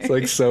 It's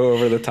like so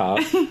over the top.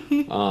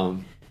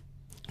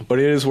 But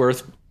it is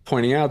worth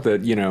pointing out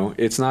that, you know,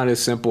 it's not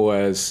as simple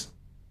as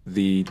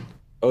the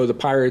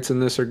pirates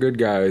in this are good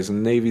guys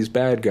and the Navy's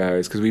bad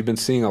guys, because we've been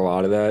seeing a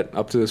lot of that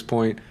up to this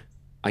point.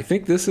 I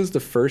think this is the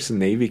first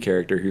Navy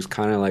character who's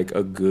kind of like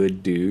a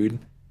good dude.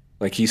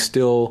 Like he's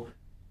still,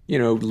 you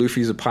know,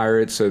 Luffy's a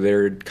pirate, so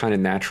they're kind of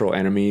natural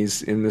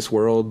enemies in this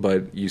world,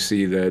 but you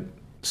see that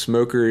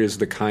Smoker is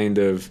the kind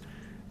of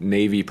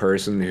Navy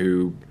person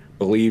who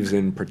believes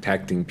in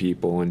protecting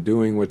people and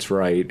doing what's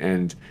right,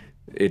 and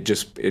it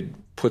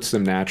puts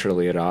them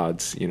naturally at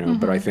odds, you know. Mm-hmm.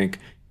 But I think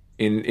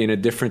in a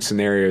different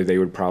scenario, they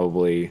would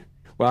probably,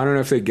 well, I don't know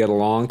if they'd get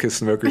along, because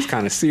Smoker's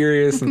kind of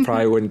serious and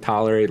probably wouldn't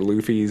tolerate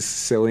Luffy's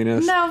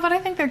silliness. No, but I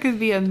think there could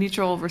be a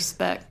mutual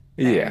respect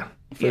there. Yeah,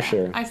 for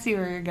sure. I see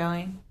where you're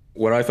going.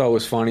 What I thought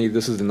was funny,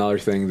 this is another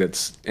thing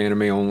that's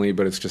anime only,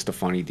 but it's just a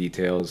funny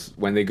detail, is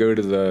when they go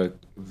to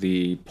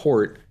the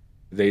port,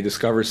 they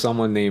discover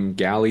someone named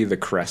Galley the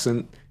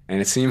Crescent, And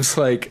it seems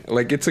like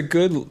it's a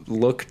good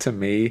look to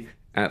me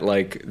at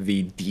like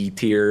the D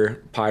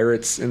tier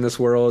pirates in this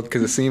world,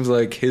 because it seems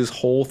like his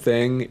whole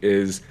thing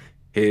is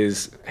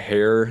his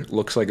hair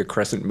looks like a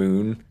crescent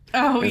moon.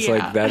 Oh, it's yeah.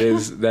 like that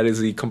is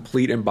the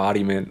complete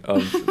embodiment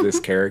of this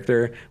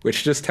character,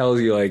 which just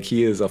tells you like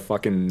he is a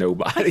fucking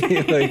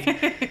nobody.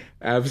 Like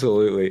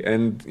absolutely.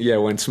 And yeah,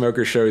 when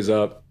Smoker shows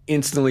up,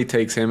 instantly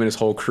takes him and his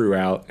whole crew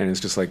out, and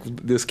it's just like,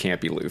 this can't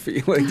be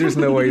Luffy. Like there's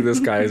no way this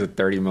guy has a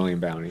 30 million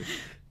bounty.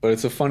 But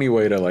it's a funny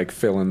way to like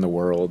fill in the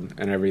world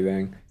and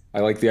everything. I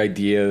like the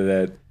idea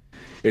that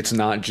it's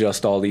not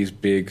just all these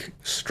big,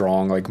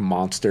 strong, like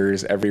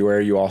monsters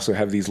everywhere. You also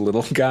have these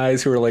little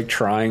guys who are like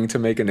trying to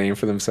make a name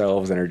for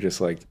themselves and are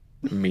just like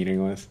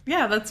meaningless.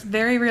 Yeah, that's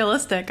very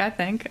realistic, I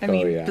think. I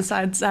mean,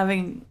 besides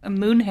having a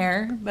moon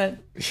hair, but...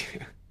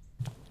 Yeah.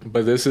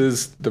 But this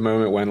is the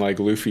moment when like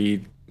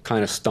Luffy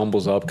kind of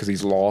stumbles up because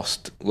he's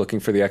lost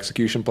looking for the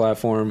execution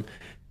platform,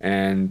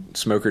 and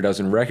Smoker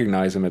doesn't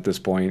recognize him at this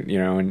point, you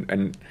know,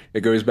 and it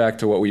goes back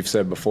to what we've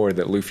said before,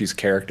 that Luffy's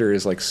character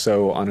is like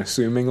so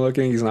unassuming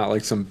looking. He's not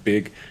like some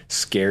big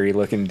scary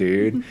looking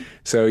dude.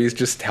 So he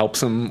just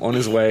helps him on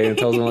his way and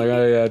tells him like,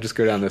 oh yeah, just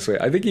go down this way.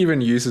 I think he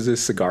even uses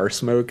his cigar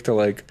smoke to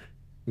like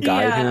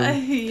guide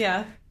him.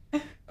 Yeah.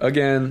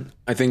 Again,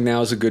 I think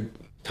now is a good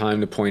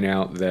time to point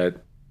out that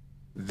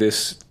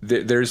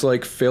there's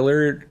like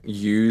filler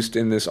used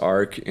in this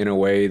arc in a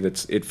way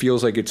it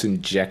feels like it's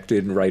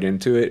injected right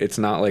into it. It's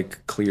not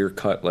like clear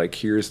cut, like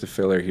here's the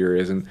filler, here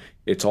isn't.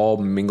 It's all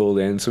mingled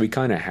in, so we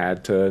kind of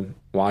had to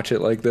watch it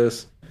like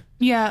this.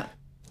 Yeah,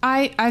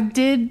 I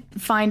did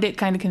find it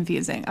kind of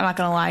confusing, I'm not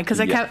gonna lie,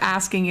 because I kept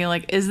asking you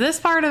like, is this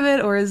part of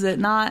it or is it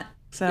not?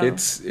 So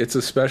it's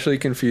especially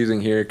confusing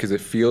here because it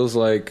feels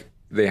like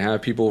they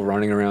have people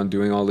running around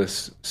doing all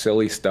this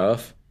silly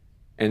stuff.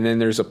 And then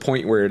there's a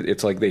point where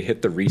it's like they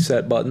hit the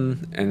reset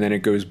button and then it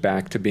goes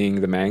back to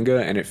being the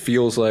manga, and it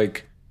feels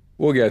like,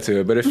 we'll get to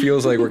it, but it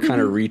feels like we're kind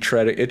of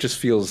retreading. It just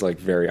feels like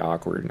very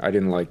awkward. I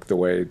didn't like the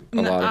way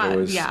a lot of it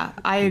was. Yeah,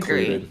 I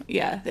agree.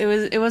 Yeah,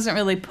 it wasn't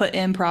really put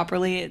in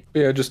properly.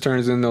 Yeah, it just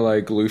turns into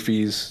like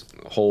Luffy's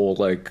whole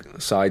like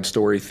side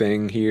story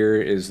thing here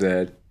is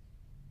that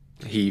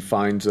he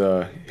finds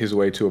his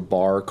way to a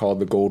bar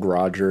called the Gold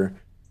Roger,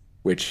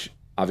 which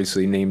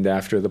obviously named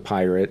after the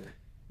pirate.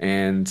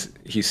 And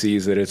he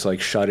sees that it's like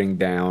shutting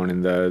down,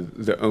 and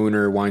the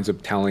owner winds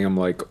up telling him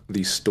like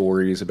these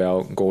stories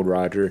about Gold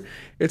Roger.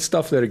 It's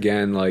stuff that,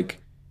 again,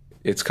 like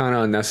it's kind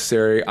of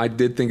unnecessary. I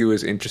did think it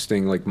was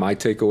interesting. Like my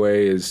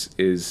takeaway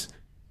is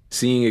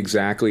seeing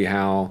exactly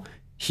how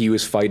he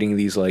was fighting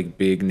these like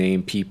big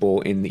name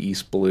people in the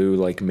East Blue,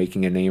 like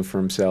making a name for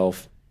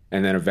himself,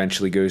 and then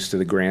eventually goes to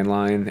the Grand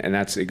Line, and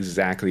that's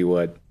exactly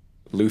what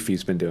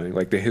Luffy's been doing.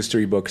 Like the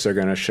history books are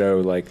going to show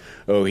like,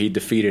 oh, he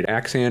defeated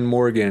Axan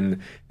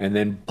Morgan and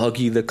then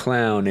Buggy the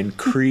Clown and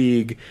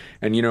Krieg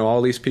and, you know,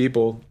 all these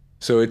people.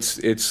 So it's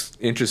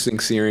interesting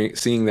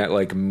seeing that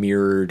like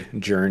mirrored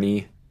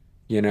journey,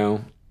 you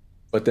know.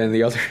 But then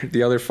the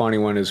other funny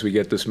one is we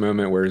get this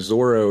moment where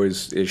Zoro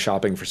is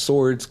shopping for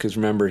swords, because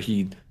remember,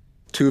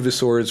 two of his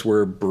swords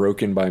were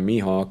broken by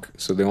Mihawk,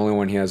 so the only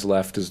one he has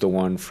left is the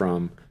one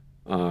from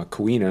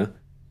Kuina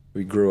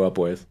we grew up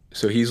with.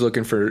 So he's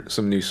looking for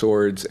some new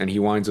swords, and he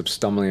winds up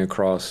stumbling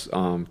across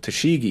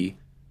Tashigi,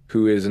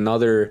 who is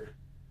another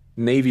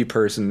Navy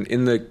person.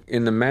 In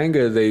the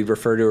manga, they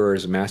refer to her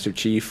as Master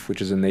Chief,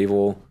 which is a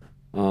naval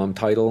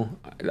title.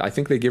 I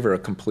think they give her a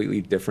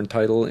completely different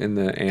title in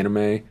the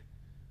anime.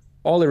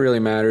 All that really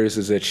matters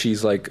is that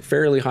she's like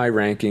fairly high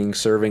ranking,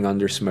 serving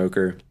under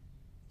Smoker,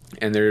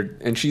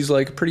 and she's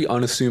like pretty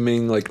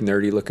unassuming, like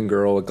nerdy looking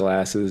girl with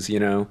glasses, you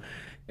know.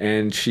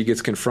 And she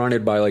gets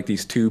confronted by like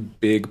these two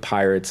big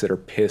pirates that are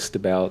pissed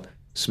about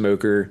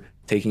Smoker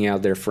taking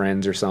out their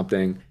friends or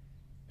something.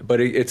 But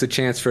it's a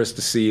chance for us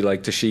to see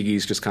like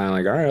Tashigi's just kind of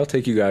like, all right, I'll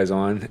take you guys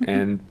on,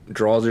 and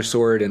draws her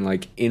sword and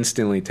like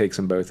instantly takes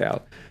them both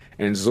out.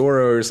 And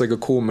Zoro is like a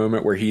cool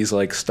moment where he's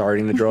like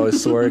starting to draw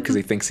his sword because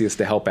he thinks he has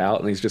to help out,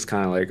 and he's just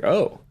kind of like,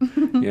 oh,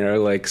 you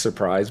know, like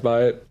surprised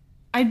by it.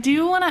 I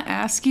do want to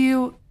ask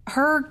you,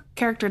 her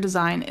character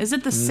design, is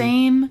it the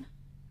same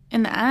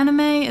in the anime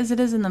as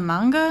it is in the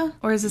manga,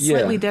 or is it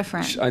slightly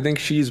different? I think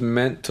she's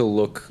meant to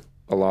look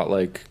a lot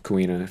like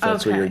Kuina, if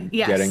that's what you're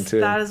getting to.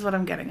 That is what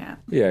I'm getting at.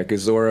 Yeah,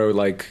 because Zoro,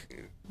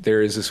 like,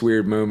 there is this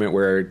weird moment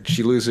where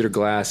she loses her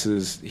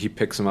glasses, he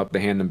picks them up to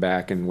hand them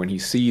back, and when he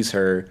sees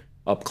her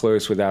up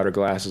close without her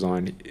glasses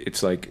on,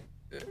 it's like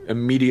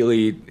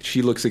immediately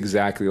she looks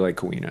exactly like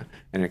Kuina,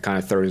 and it kind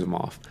of throws him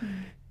off.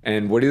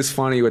 And what is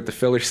funny with the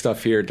filler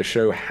stuff here, to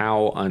show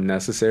how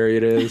unnecessary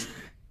it is,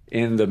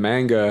 in the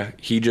manga,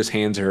 he just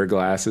hands her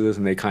glasses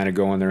and they kind of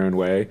go on their own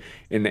way.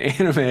 In the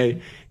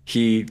anime,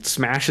 he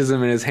smashes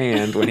them in his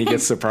hand when he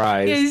gets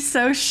surprised. Yeah, he's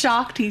so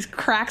shocked he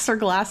cracks her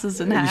glasses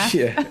in half.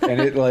 Yeah,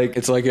 and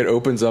it's like it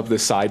opens up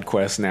this side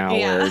quest now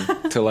where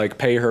to like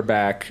pay her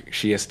back,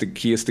 he has to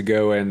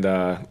go and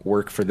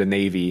work for the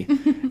Navy.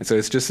 And so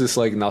it's just this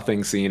like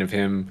nothing scene of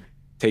him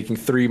taking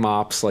 3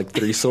 mops, like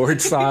 3 sword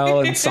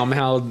style, and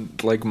somehow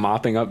like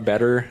mopping up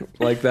better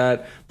like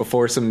that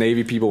before some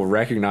Navy people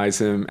recognize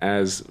him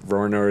as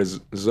Roanora's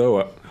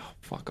Zoa. Oh,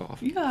 fuck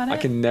off. You got it. I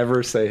can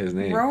never say his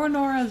name.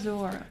 Roanora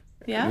Zora.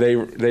 Yeah?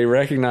 They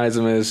recognize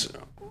him as...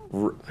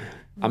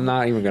 I'm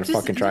not even going to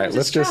fucking try it.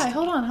 Let's just...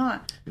 Hold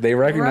on. They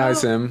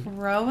recognize him.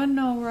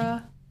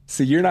 Roanora.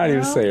 See, you're not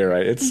even saying it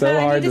right. It's so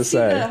hard to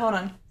say. Hold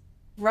on.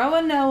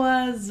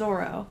 Roanoa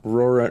Zorro.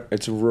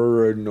 It's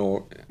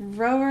Roanoa.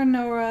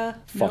 Roanora.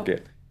 Fuck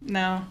it.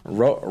 No.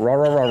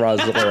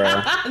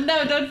 Zorro.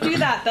 No, don't do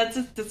that. That's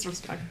just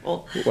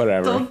disrespectful.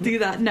 Whatever. Don't do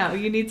that. No,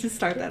 you need to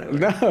start that over.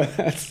 No,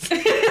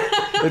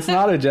 it's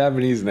not a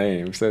Japanese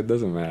name, so it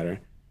doesn't matter.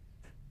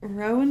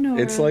 Roanora.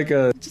 It's like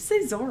a... Just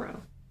say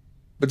Zorro.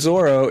 But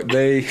Zorro,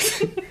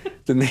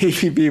 the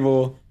Navy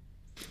people,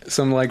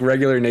 some like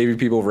regular Navy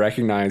people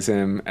recognize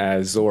him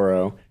as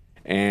Zorro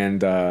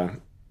and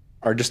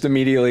are just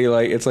immediately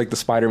like, it's like the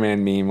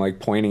Spider-Man meme, like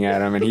pointing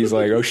at him and he's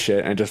like, oh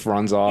shit, and just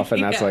runs off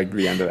and that's like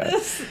the end of that.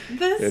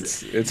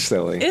 It's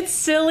silly. It's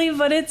silly,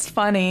 but it's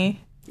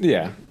funny.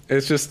 Yeah,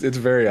 it's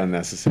very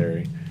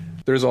unnecessary.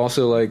 There's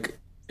also like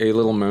a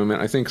little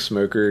moment, I think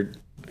Smoker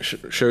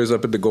shows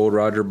up at the Gold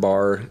Roger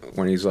bar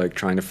when he's like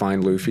trying to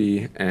find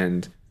Luffy,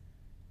 and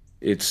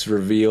it's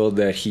revealed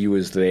that he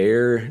was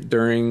there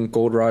during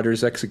Gold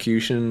Roger's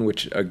execution,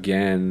 which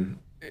again,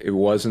 it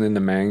wasn't in the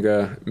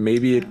manga.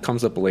 Maybe it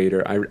comes up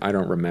later. I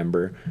don't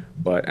remember.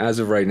 But as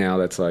of right now,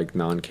 that's like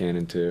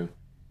non-canon too.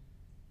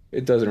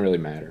 It doesn't really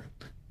matter.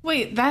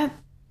 Wait, that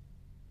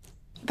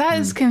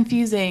is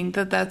confusing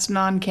that's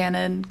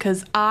non-canon,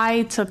 because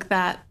I took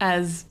that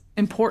as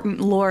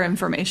important lore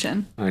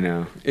information. I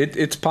know.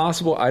 It's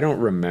possible. I don't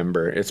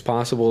remember. It's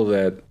possible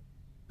that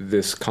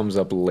this comes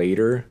up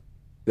later,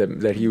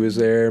 that he was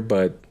there,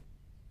 but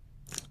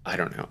I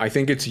don't know. I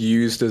think it's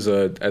used as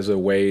a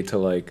way to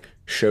like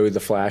show the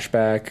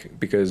flashback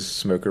because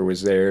Smoker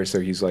was there,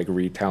 so he's like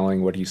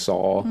retelling what he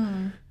saw.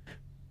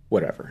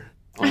 Whatever.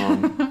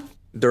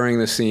 During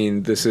the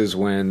scene, this is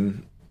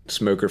when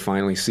Smoker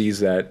finally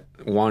sees that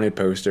wanted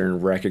poster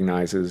and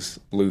recognizes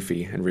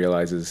Luffy and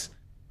realizes,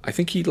 I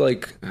think he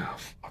like,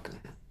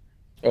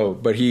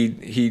 but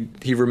he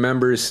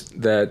remembers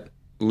that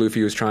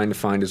Luffy was trying to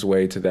find his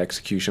way to the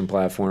execution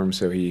platform,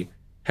 so he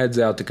heads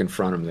out to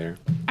confront him there.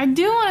 I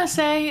do want to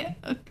say,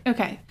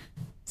 okay,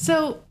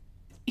 so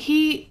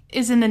he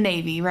is in the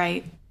Navy,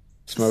 right?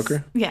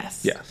 Smoker?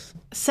 Yes. Yes.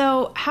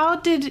 So how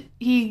did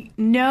he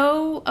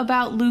know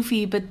about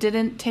Luffy but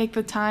didn't take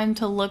the time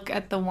to look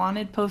at the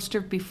wanted poster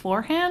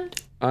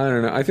beforehand? I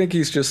don't know. I think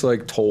he's just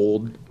like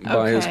told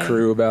by his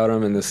crew about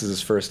him, and this is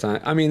his first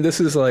time. I mean, this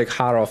is like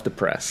hot off the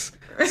press,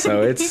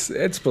 so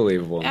it's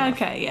believable enough.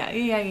 Okay,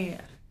 yeah.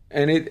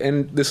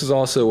 And this is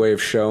also a way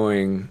of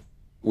showing.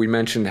 We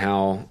mentioned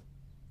how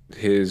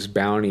his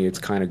bounty, it's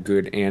kind of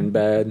good and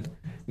bad.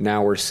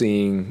 Now we're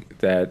seeing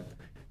that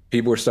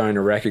people are starting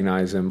to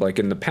recognize him. Like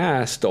in the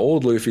past, the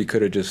old Luffy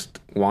could have just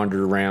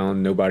wandered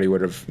around. Nobody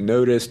would have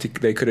noticed.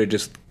 They could have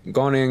just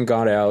gone in,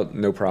 got out,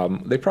 no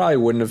problem. They probably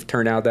wouldn't have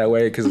turned out that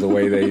way because of the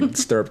way they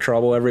stir up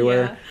trouble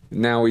everywhere. Yeah.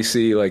 Now we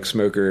see like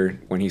Smoker,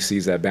 when he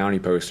sees that bounty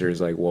poster,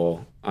 is like,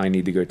 well, I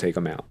need to go take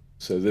him out.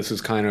 So this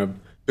is kind of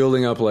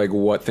building up like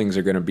what things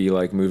are going to be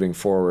like moving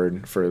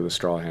forward for the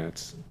Straw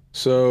Hats.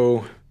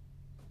 So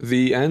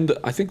the end,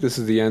 I think this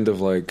is the end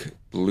of like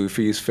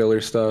Luffy's filler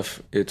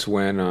stuff. It's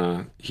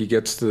when he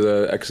gets to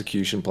the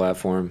execution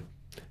platform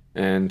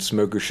and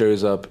Smoker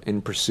shows up in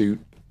pursuit,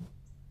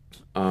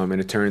 and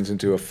it turns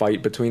into a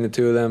fight between the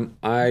two of them.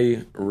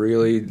 I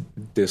really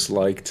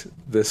disliked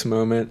this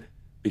moment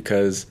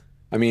because,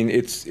 I mean,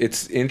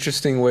 it's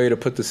interesting way to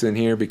put this in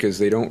here because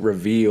they don't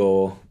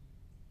reveal,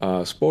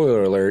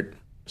 spoiler alert,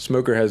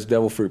 Smoker has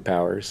devil fruit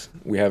powers.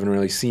 We haven't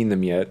really seen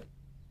them yet.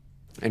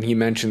 And he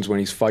mentions when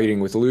he's fighting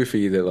with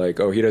Luffy that, like,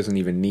 oh, he doesn't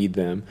even need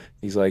them.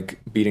 He's, like,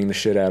 beating the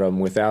shit out of him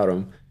without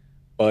him.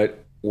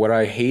 But what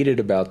I hated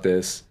about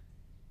this,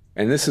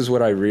 and this is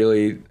what I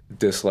really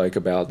dislike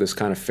about this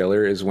kind of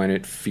filler, is when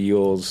it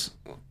feels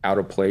out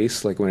of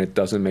place, like when it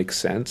doesn't make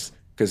sense.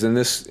 Because in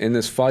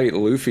this fight,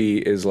 Luffy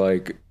is,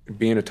 like,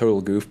 being a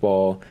total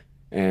goofball,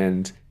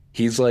 and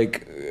he's,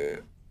 like...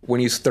 when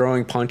he's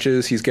throwing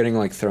punches, he's getting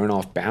like thrown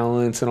off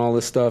balance and all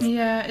this stuff.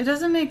 Yeah, it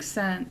doesn't make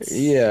sense.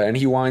 Yeah, and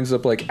he winds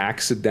up like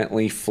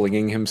accidentally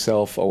flinging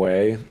himself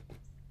away.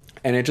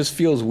 And it just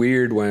feels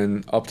weird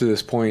when up to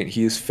this point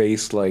he's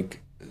faced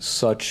like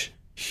such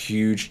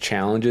huge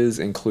challenges,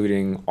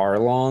 including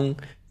Arlong,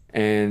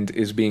 and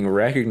is being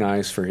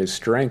recognized for his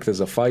strength as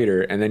a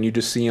fighter, and then you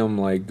just see him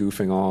like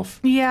goofing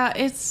off. Yeah,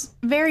 it's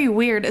very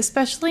weird,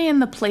 especially in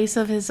the place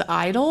of his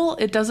idol.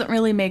 It doesn't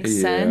really make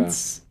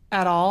sense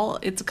at all.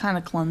 It's kind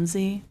of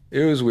clumsy.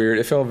 It was weird.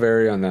 It felt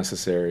very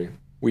unnecessary.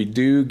 We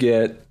do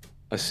get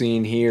a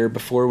scene here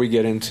before we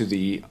get into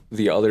the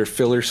other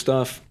filler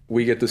stuff.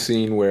 We get the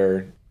scene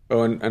where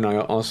and I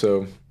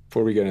also,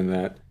 before we get into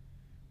that,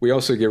 we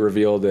also get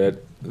revealed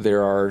that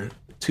there are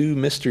 2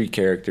 mystery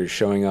characters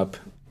showing up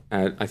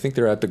I think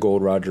they're at the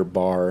Gold Roger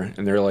bar,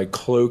 and they're like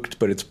cloaked,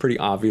 but it's pretty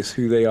obvious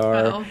who they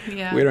are. Oh,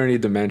 yeah. We don't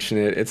need to mention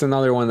it. It's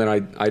another one that I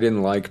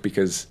didn't like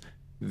because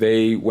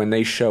when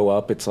they show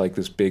up, it's like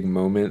this big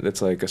moment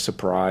that's like a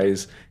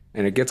surprise,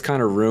 and it gets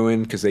kind of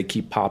ruined because they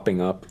keep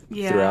popping up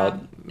throughout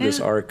this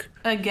arc.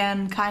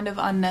 Again, kind of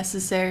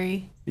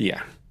unnecessary.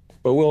 Yeah,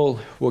 but we'll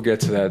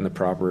get to that in the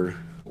proper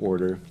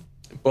order.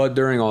 But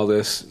during all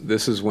this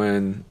is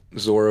when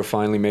Zoro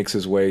finally makes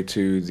his way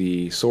to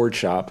the sword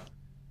shop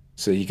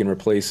so he can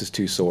replace his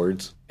 2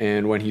 swords.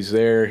 And when he's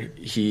there,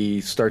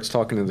 he starts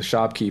talking to the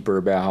shopkeeper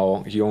about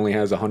how he only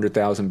has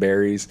 100,000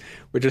 berries,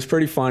 which is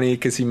pretty funny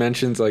because he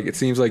mentions, like, it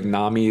seems like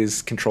Nami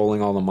is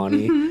controlling all the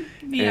money.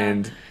 Yeah.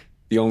 And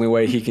the only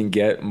way he can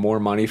get more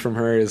money from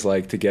her is,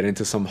 like, to get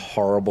into some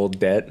horrible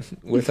debt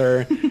with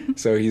her.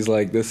 So he's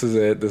like, this is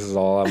it. This is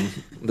all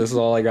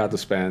I got to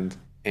spend.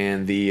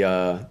 And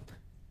the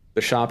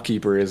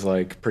shopkeeper is,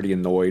 like, pretty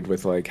annoyed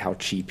with, like, how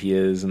cheap he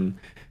is and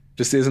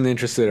just isn't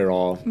interested at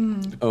all.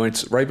 Oh,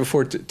 it's right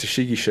before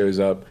Tashigi shows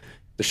up.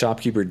 The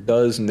shopkeeper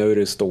does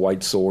notice the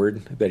white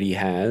sword that he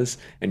has,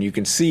 and you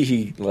can see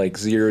he like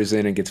zeroes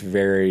in and gets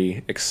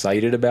very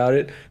excited about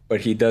it.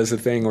 But he does the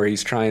thing where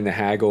he's trying to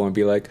haggle and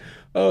be like,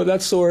 "Oh,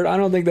 that sword! I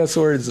don't think that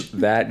sword is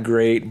that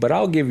great, but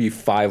I'll give you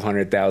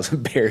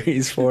 500,000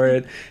 berries for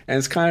it." And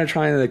it's kind of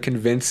trying to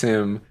convince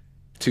him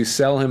to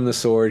sell him the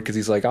sword because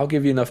he's like, "I'll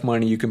give you enough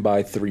money, you can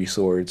buy 3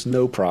 swords,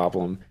 no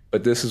problem."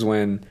 But this is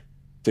when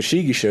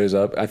Tashigi shows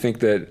up. I think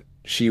that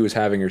she was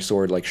having her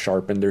sword like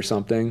sharpened or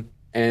something,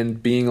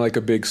 and being like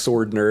a big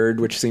sword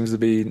nerd, which seems to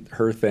be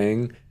her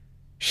thing,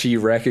 she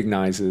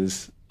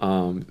recognizes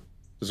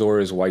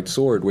Zoro's white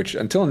sword, which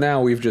until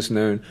now we've just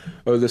known,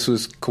 oh, this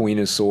was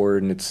Kuina's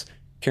sword and it's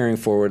carrying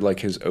forward like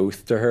his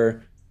oath to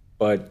her.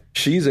 But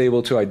she's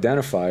able to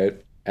identify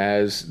it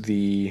as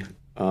the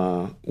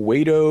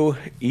Wado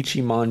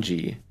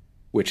Ichimonji,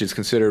 which is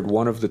considered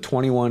one of the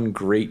 21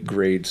 great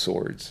grade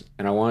swords.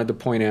 And I wanted to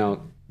point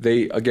out,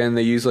 they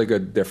use like a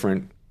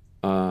different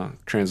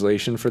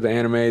translation for the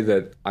anime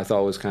that I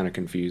thought was kind of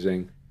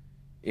confusing.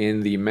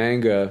 In the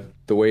manga,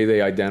 the way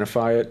they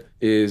identify it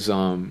is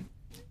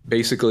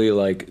basically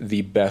like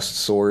the best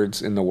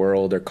swords in the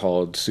world are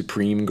called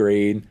supreme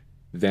grade,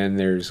 then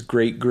there's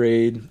great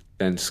grade,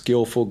 then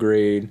skillful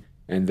grade,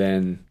 and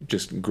then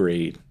just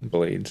grade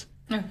blades.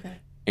 Okay.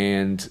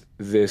 And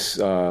this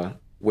Wado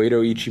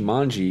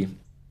Ichimonji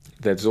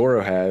that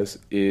Zoro has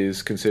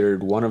is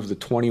considered one of the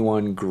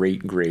 21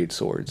 great grade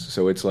swords.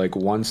 So it's like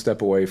one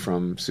step away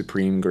from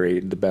supreme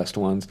grade, the best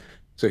ones.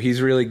 So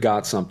he's really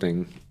got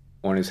something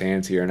on his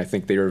hands here, and I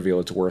think they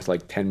reveal it's worth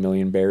like 10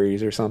 million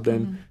berries or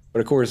something. Mm-hmm. But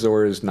of course,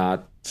 Zoro is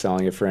not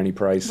selling it for any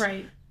price.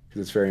 Right.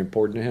 Because it's very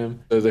important to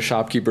him. So the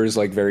shopkeeper is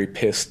like very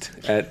pissed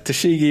at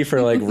Tashigi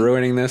for like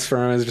ruining this for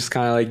him. It's just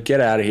kind of like, get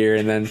out of here.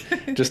 And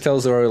then just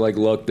tells Zoro, like,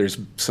 look, there's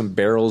some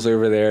barrels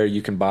over there.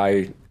 You can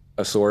buy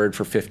a sword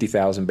for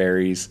 50,000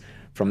 berries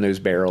from those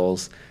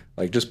barrels.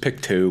 Like, just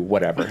pick 2,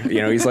 whatever.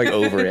 You know, he's like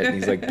over it. And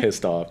he's like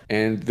pissed off.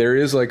 And there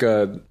is like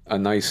a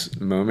nice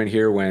moment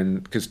here when,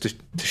 because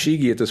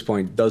Tashigi at this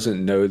point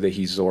doesn't know that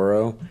he's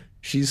Zoro.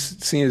 She's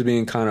seen as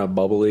being kind of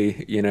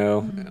bubbly, you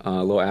know,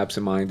 a little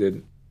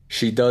absent-minded.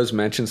 She does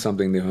mention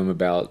something to him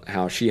about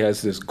how she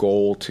has this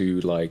goal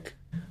to like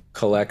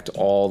collect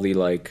all the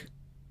like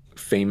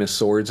famous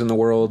swords in the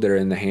world that are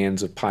in the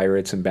hands of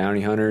pirates and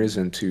bounty hunters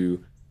and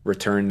to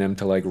return them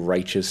to like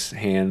righteous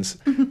hands.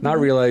 Not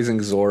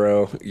realizing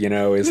Zoro, you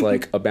know, is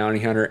like a bounty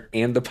hunter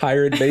and a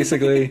pirate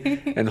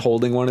basically and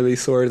holding one of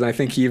these swords. And I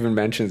think he even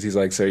mentions, he's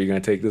like, so you're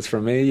going to take this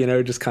from me? You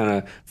know, just kind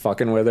of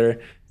fucking with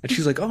her. And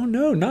she's like, oh,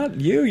 no,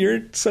 not you.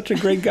 You're such a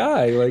great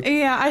guy. Like,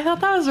 yeah, I thought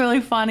that was really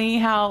funny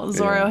how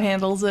Zoro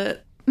handles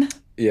it.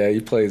 Yeah, he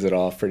plays it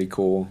off pretty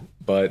cool.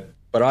 But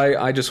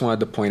I just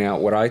wanted to point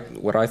out what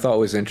I thought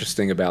was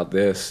interesting about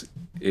this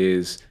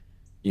is,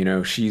 you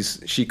know,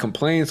 she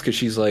complains because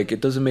she's like,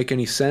 it doesn't make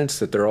any sense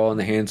that they're all in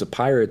the hands of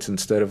pirates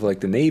instead of like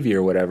the Navy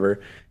or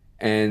whatever.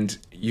 And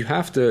you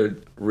have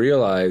to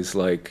realize,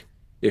 like,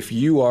 if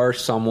you are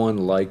someone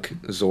like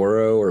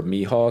Zoro or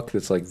Mihawk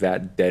that's like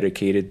that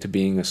dedicated to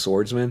being a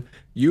swordsman,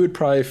 you would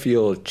probably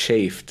feel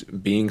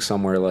chafed being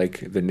somewhere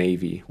like the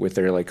Navy with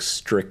their like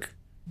strict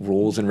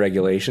rules and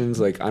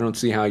regulations. Like, I don't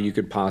see how you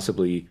could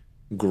possibly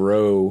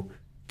grow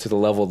to the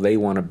level they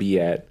want to be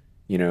at,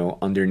 you know,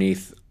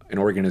 underneath an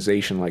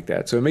organization like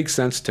that. So it makes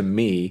sense to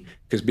me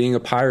because being a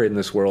pirate in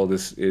this world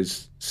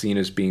is seen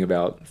as being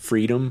about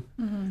freedom,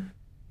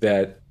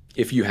 that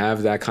if you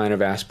have that kind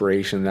of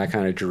aspiration, that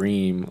kind of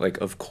dream,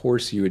 like, of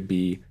course you would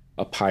be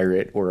a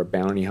pirate or a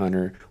bounty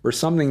hunter or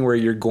something where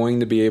you're going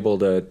to be able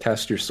to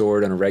test your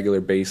sword on a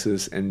regular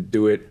basis and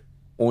do it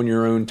on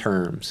your own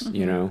terms,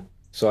 you know?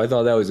 So I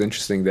thought that was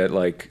interesting that,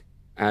 like,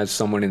 as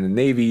someone in the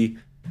Navy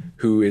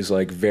who is,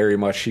 like, very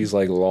much, she's,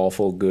 like,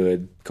 lawful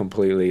good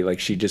completely, like,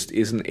 she just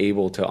isn't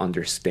able to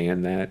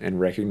understand that and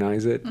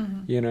recognize it,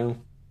 you know?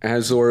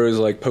 As Zoro is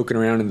like poking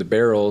around in the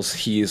barrels,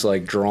 he's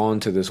like drawn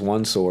to this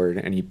one sword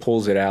and he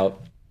pulls it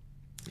out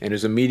and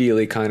is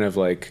immediately kind of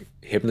like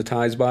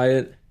hypnotized by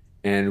it.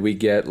 And we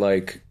get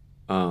like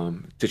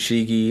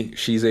Tashigi,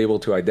 she's able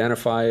to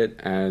identify it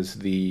as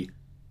the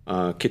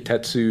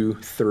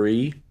Kitetsu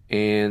 3,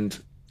 and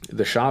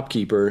the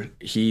shopkeeper,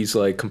 he's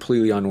like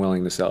completely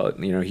unwilling to sell it.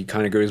 You know, he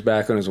kind of goes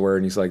back on his word,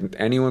 and he's like,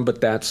 anyone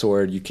but that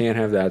sword, you can't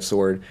have that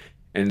sword.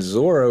 And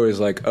Zoro is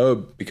like, oh,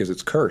 because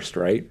it's cursed,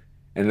 right?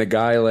 And the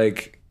guy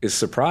like is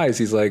surprised.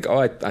 He's like, oh,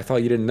 I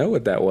thought you didn't know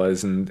what that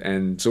was.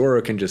 And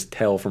Zoro can just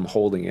tell from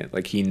holding it,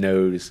 like he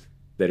knows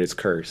that it's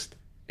cursed.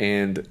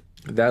 And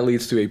that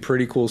leads to a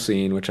pretty cool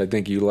scene, which I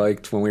think you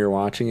liked when we were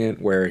watching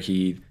it, where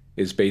he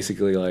is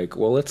basically like,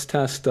 well, let's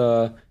test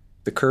the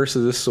curse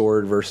of this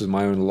sword versus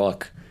my own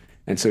luck.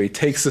 And so he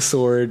takes the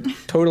sword,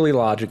 totally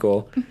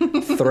logical,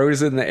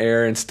 throws it in the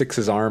air and sticks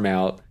his arm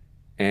out.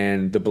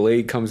 And the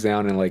blade comes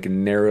down and like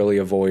narrowly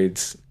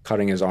avoids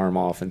cutting his arm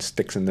off and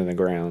sticks into the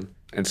ground.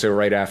 And so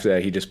right after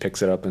that, he just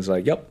picks it up and is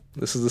like, yep,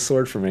 this is the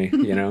sword for me,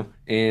 you know?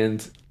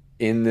 And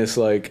in this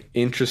like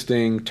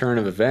interesting turn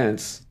of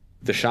events,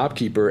 the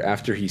shopkeeper,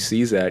 after he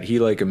sees that, he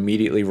like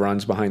immediately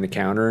runs behind the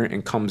counter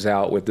and comes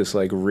out with this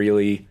like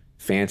really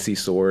fancy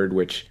sword,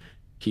 which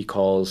he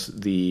calls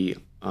the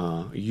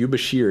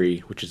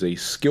Yubashiri, which is a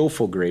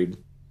skillful grade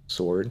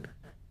sword.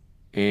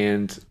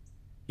 And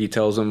he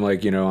tells him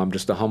like, you know, I'm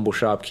just a humble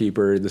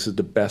shopkeeper. This is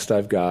the best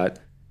I've got,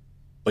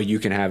 but you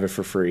can have it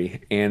for free,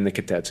 and the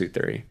Kitetsu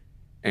 3.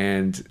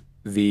 And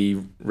the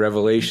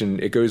revelation,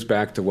 it goes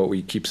back to what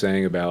we keep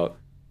saying about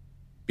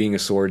being a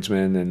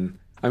swordsman. And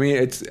I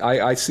mean,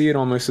 I see it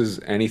almost as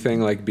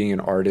anything like being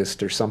an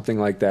artist or something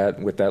like that,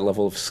 with that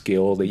level of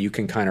skill that you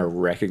can kind of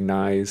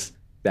recognize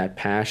that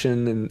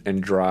passion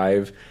and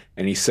drive.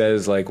 And he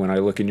says, like, when I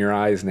look in your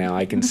eyes now,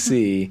 I can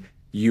see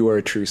you are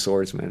a true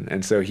swordsman.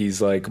 And so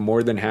he's like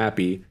more than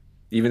happy,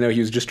 even though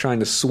he was just trying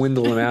to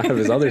swindle him out of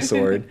his other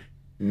sword.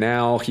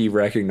 Now he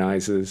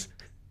recognizes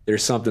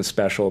there's something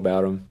special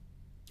about him.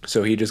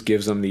 So he just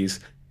gives him these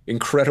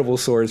incredible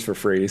swords for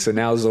free. So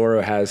now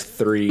Zoro has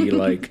 3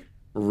 like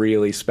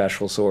really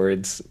special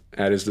swords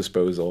at his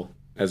disposal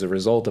as a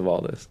result of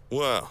all this.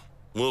 Well,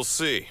 we'll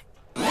see.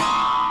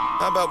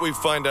 How about we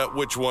find out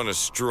which one is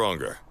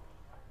stronger?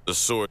 The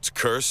sword's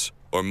curse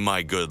or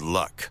my good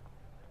luck?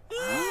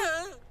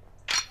 No!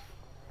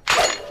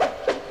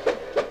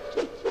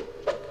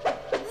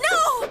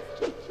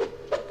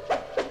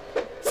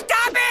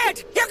 Stop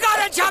it! You're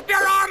gonna chop your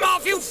arm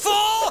off, you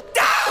fool!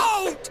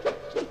 Don't!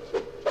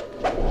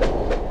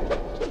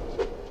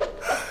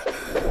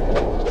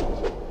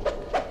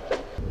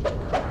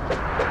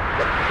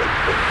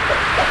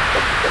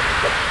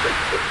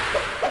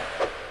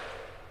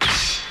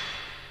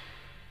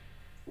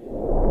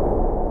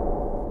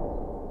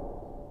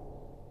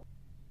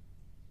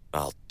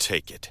 I'll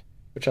take it.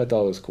 Which I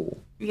thought was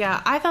cool.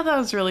 Yeah, I thought that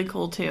was really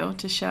cool too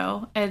to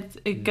show.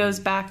 It goes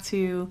back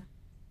to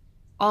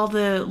all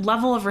the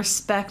level of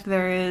respect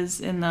there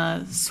is in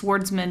the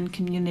swordsman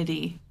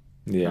community.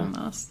 Yeah.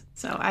 Almost.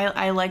 So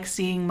I like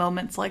seeing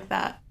moments like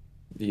that.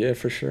 Yeah,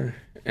 for sure.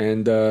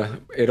 And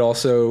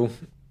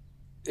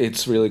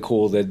it's really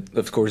cool that,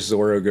 of course,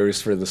 Zoro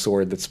goes for the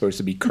sword that's supposed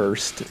to be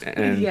cursed.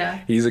 And Yeah.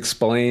 he's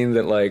explained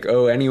that, like,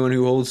 oh, anyone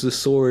who holds this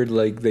sword,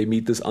 like, they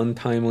meet this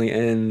untimely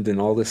end and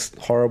all this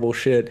horrible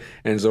shit.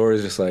 And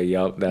Zoro's just like,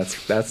 yup,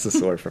 that's the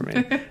sword for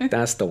me.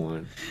 That's the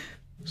one.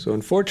 So,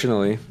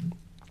 unfortunately,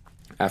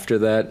 after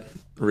that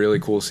really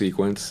cool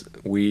sequence,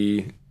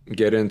 we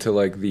get into,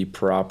 like, the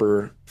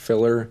proper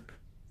filler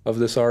of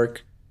this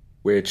arc,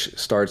 which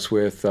starts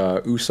with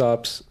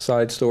Usopp's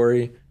side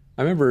story.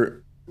 I remember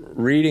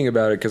reading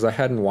about it because I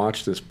hadn't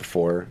watched this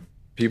before.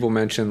 People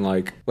mentioned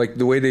like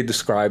the way they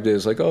described it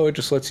is like, oh, it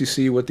just lets you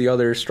see what the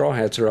other Straw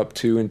Hats are up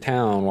to in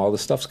town while the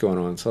stuff's going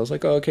on. So I was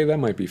like, oh, okay, that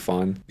might be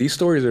fun. These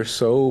stories are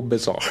so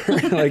bizarre,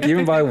 like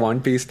even by One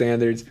Piece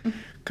standards,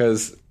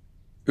 because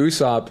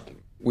Usopp,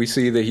 we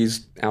see that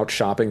he's out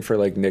shopping for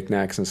like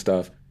knickknacks and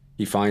stuff.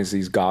 He finds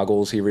these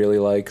goggles he really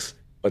likes,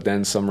 but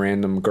then some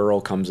random girl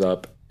comes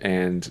up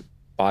and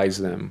buys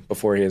them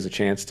before he has a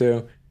chance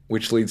to,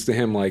 which leads to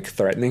him like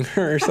threatening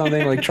her or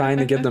something, like trying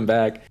to get them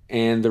back.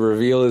 And the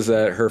reveal is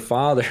that her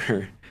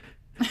father,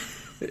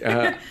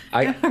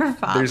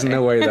 there's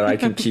no way that I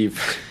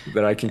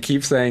can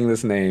keep saying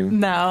this name.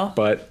 No.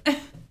 But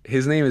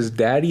his name is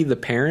Daddy the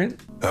Parent.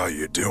 How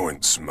you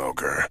doing,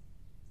 Smoker?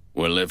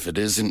 Well, if it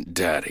isn't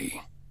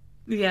Daddy.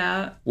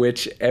 Yeah.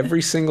 Which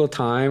every single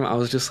time I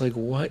was just like,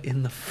 what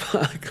in the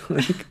fuck?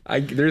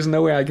 Like, there's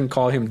no way I can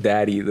call him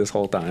Daddy this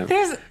whole time.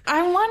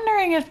 I'm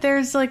wondering if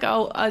there's like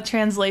a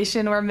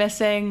translation we're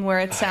missing where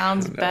it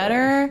sounds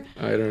better.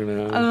 I don't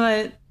know.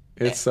 But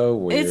it's so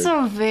weird. It's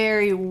a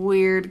very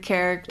weird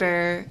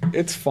character.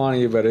 It's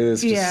funny, but it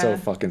is just so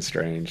fucking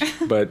strange.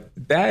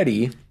 But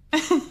Daddy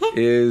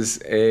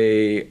is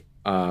a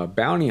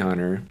bounty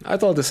hunter. I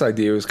thought this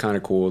idea was kind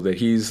of cool that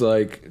he's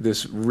like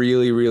this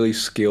really, really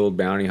skilled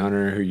bounty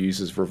hunter who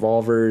uses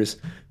revolvers,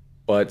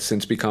 but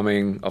since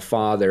becoming a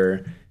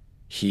father,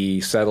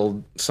 he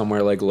settled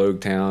somewhere like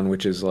Loguetown,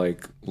 which is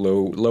like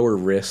lower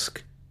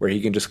risk, where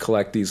he can just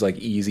collect these like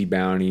easy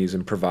bounties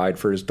and provide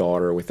for his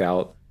daughter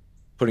without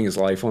putting his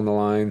life on the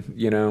line,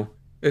 you know?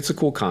 It's a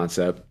cool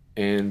concept.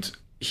 And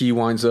he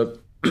winds up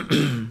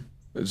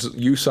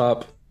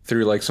Usopp,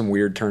 through like some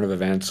weird turn of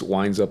events,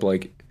 winds up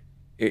like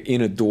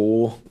in a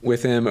duel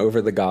with him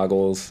over the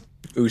goggles.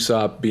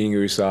 Usopp, being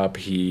Usopp,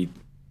 he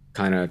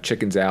kind of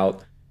chickens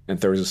out and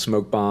throws a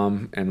smoke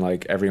bomb, and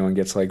like everyone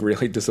gets like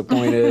really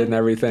disappointed and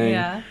everything.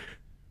 Yeah.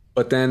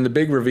 But then the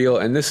big reveal,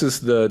 and this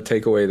is the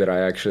takeaway that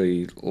I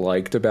actually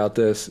liked about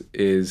this,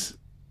 is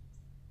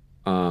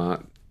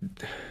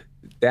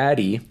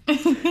Daddy,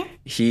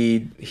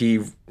 he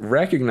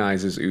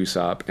recognizes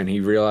Usopp, and he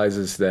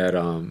realizes that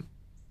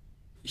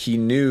he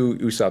knew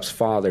Usopp's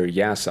father,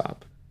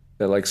 Yasopp,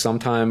 that like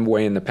sometime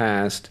way in the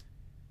past,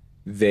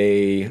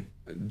 they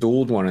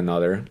dueled one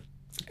another,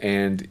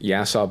 and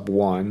Yasopp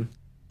won,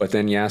 but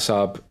then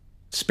Yasopp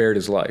spared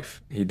his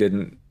life. He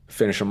didn't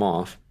finish him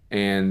off.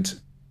 And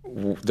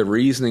the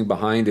reasoning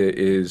behind it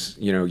is,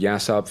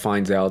 Yasopp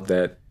finds out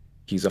that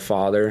he's a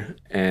father,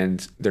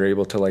 and they're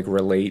able to like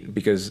relate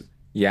because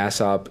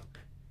Yasopp,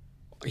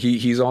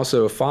 he's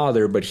also a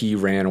father, but he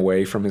ran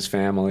away from his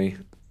family.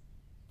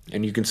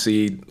 And you can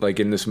see like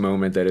in this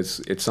moment that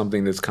it's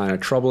something that's kind of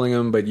troubling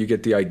him, but you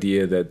get the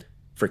idea that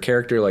for a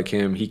character like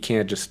him, he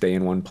can't just stay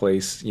in one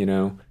place,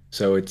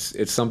 So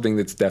it's something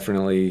that's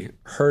definitely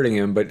hurting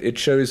him, but it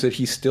shows that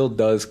he still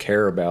does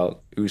care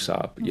about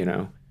Usopp,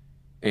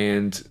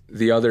 And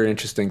the other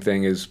interesting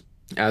thing is,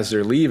 as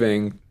they're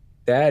leaving,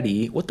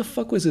 Daddy, what the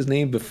fuck was his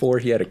name before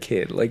he had a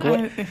kid? Like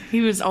what?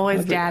 He was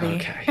always Daddy.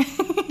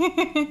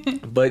 Okay.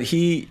 But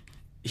he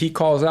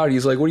calls out.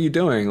 He's like, "What are you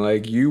doing?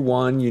 Like, you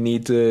won. You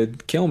need to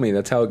kill me.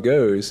 That's how it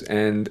goes."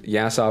 And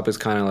Yasopp is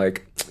kind of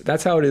like,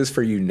 "That's how it is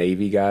for you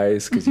Navy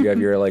guys, because you have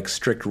your like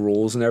strict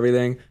rules and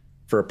everything.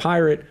 For a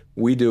pirate,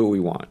 we do what we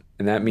want,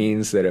 and that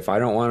means that if I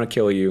don't want to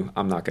kill you,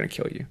 I'm not going to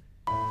kill you."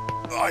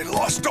 I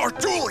lost our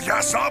duel,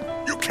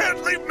 Yasopp! You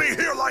can't leave me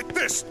here like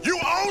this! You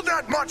owe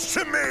that much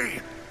to me!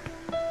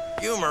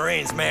 You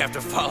Marines may have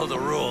to follow the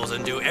rules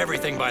and do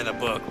everything by the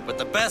book, but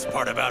the best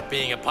part about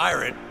being a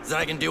pirate is that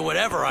I can do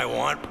whatever I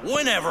want,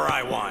 whenever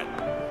I want.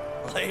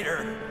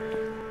 Later.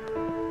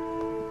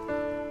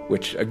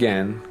 Which,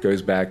 again,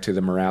 goes back to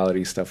the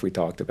morality stuff we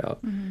talked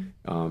about.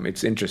 Mm-hmm.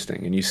 It's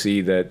interesting, and you see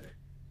that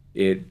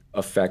it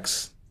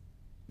affects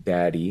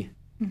Daddy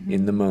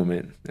in the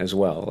moment as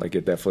well. Like,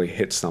 it definitely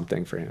hits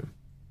something for him.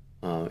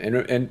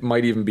 And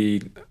might even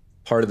be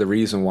part of the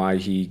reason why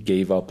he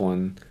gave up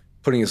on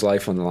putting his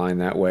life on the line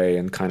that way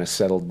and kind of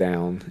settled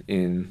down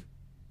in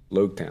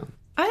Loguetown.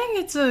 I think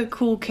it's a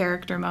cool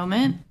character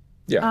moment.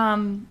 Yeah.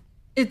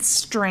 It's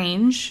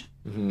strange,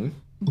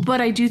 but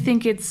I do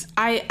think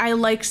I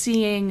like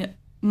seeing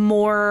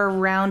more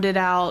rounded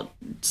out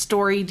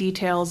story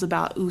details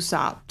about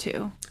Usopp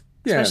too.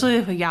 Yeah. Especially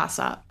with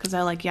Yasopp, because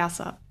I like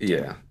Yasopp.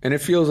 Yeah. And it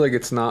feels like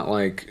it's not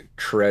like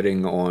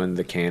treading on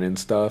the canon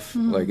stuff.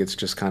 Like it's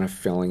just kind of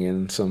filling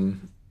in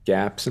some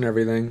gaps and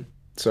everything.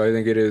 So I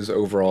think it is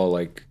overall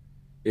like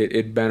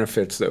it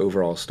benefits the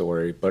overall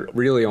story, but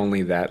really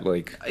only that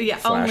like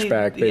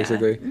flashback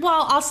basically. Yeah.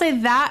 Well, I'll say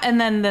that, and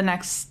then the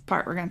next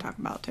part we're going to talk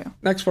about too.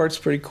 Next part's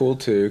pretty cool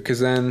too, because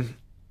then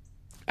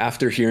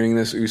after hearing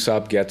this,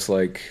 Usopp gets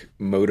like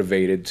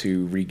motivated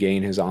to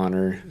regain his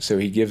honor. So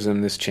he gives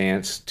him this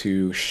chance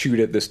to shoot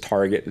at this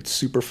target that's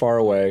super far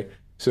away.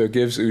 So it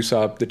gives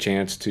Usopp the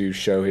chance to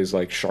show his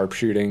like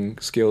sharpshooting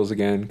skills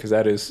again, because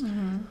that is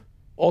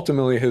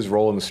ultimately his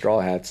role in the Straw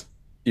Hats,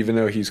 even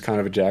though he's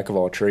kind of a jack of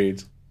all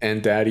trades.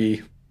 And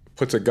Daddy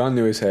puts a gun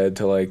to his head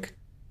to like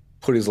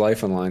put his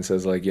life on the line,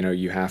 says like,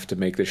 you have to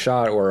make the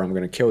shot or I'm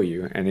going to kill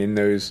you. And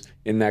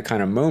in that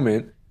kind of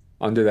moment,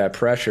 under that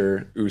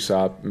pressure,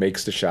 Usopp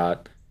makes the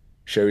shot,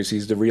 shows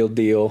he's the real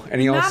deal. And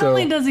he Not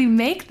only does he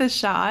make the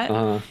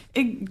shot,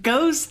 it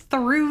goes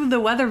through the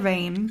weather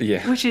vane,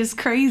 which is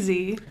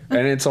crazy.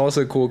 And it's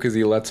also cool because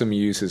he lets him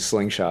use his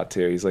slingshot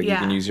too. He's like, you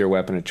can use your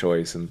weapon of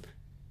choice, and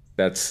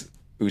that's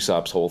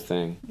Usopp's whole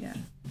thing. Yeah.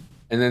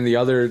 And then the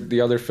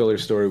other filler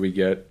story we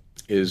get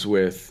is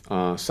with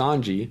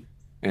Sanji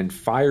and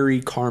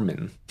Fiery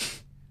Carmen.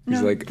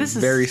 He's like, this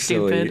very is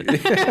silly.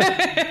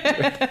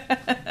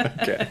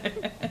 Okay.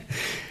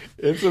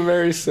 It's a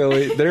very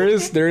silly. There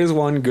is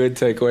one good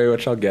takeaway,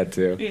 which I'll get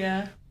to.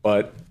 Yeah.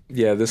 But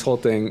yeah, this whole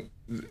thing.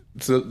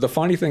 So the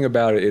funny thing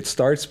about it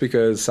starts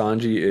because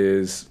Sanji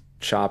is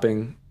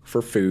shopping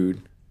for food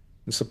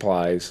and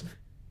supplies,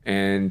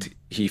 and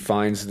he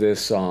finds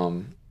this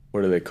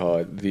what do they call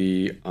it?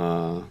 The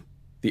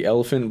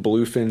elephant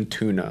bluefin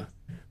tuna,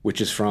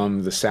 which is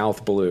from the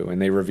South Blue,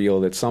 and they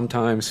reveal that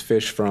sometimes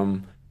fish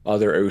from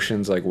other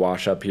oceans like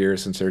wash up here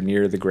since they're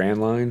near the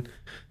Grand Line.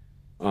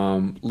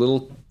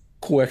 Little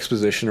cool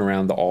exposition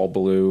around the all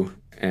blue,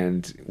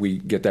 and we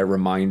get that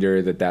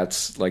reminder that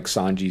that's like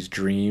Sanji's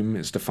dream,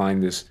 is to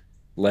find this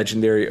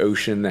legendary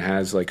ocean that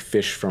has like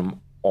fish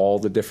from all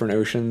the different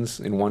oceans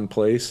in one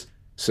place.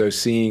 So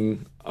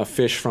seeing a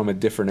fish from a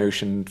different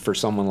ocean for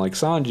someone like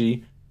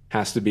Sanji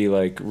has to be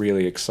like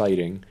really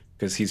exciting,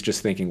 because he's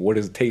just thinking, what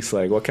does it taste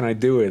like? What can I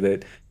do with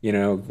it,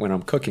 when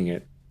I'm cooking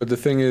it? But the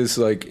thing is,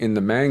 like in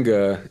the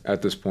manga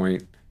at this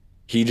point,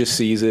 he just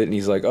sees it and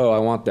he's like, oh, I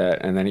want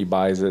that. And then he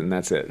buys it and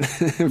that's it.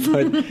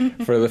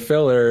 But for the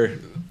filler,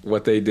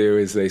 what they do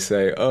is they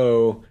say,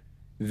 oh,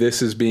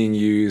 this is being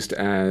used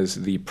as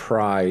the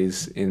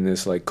prize in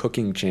this like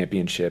cooking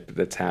championship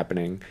that's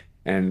happening.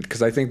 And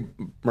because I think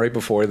right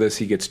before this,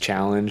 he gets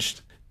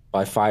challenged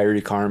by Fiery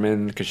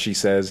Carmen because she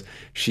says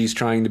she's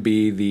trying to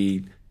be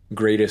the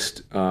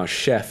greatest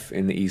chef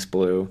in the East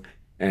Blue.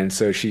 And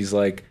so she's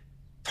like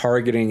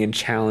targeting and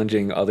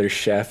challenging other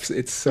chefs.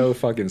 It's so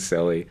fucking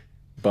silly.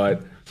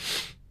 But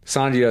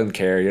Sanji doesn't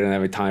care. He doesn't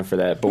have any time for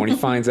that. But when he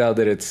finds out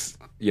that it's,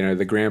 you know,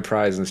 the grand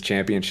prize in this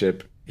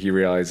championship, he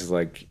realizes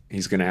like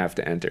he's going to have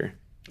to enter.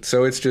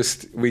 So it's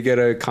just, we get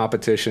a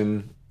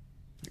competition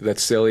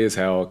that's silly as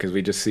hell because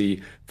we just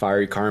see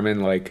Fiery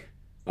Carmen like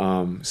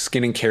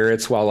skinning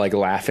carrots while like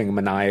laughing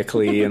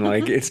maniacally. And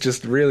like, it's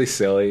just really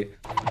silly.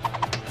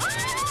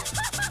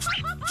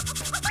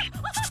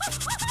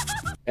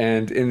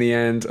 And in the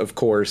end, of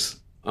course,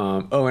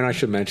 and I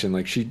should mention,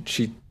 like,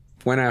 she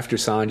went after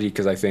Sanji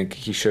because I think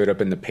he showed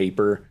up in the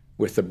paper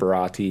with the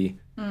Barati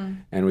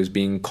and was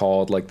being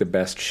called, like, the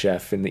best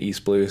chef in the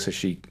East Blue, so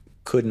she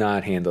could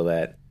not handle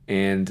that.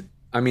 And,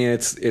 I mean,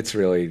 it's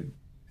really,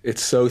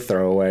 it's so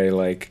throwaway.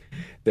 Like,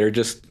 they're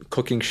just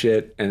cooking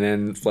shit, and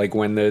then, like,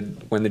 when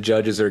the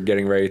judges are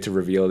getting ready to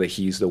reveal that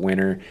he's the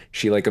winner,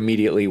 she, like,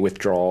 immediately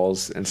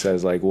withdraws and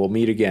says, like, we'll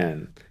meet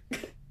again.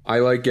 I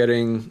like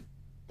getting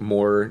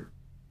more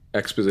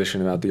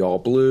exposition about the All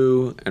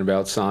Blue and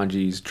about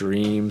Sanji's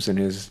dreams and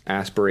his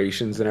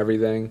aspirations and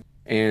everything.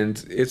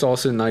 And it's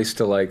also nice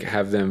to like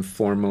have them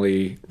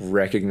formally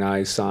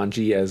recognize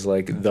Sanji as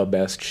like the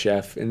best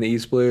chef in the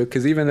East Blue,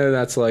 because even though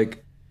that's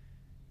like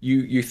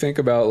you think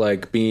about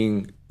like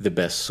being the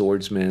best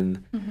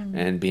swordsman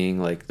and being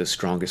like the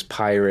strongest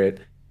pirate,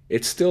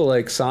 it's still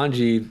like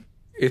Sanji,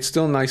 it's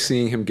still nice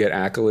seeing him get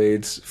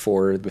accolades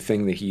for the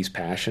thing that he's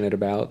passionate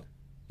about,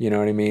 you know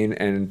what I mean?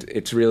 And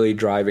it's really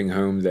driving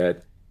home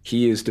that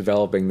he is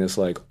developing this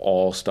like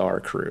all-star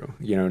crew.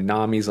 You know,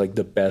 Nami's like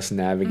the best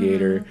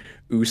navigator.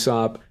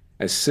 Usopp,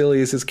 as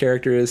silly as his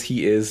character is,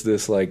 he is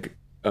this like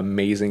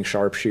amazing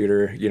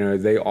sharpshooter. You know,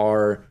 they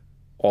are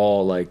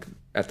all like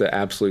at the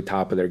absolute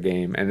top of their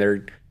game, and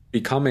they're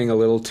becoming a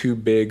little too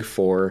big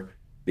for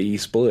the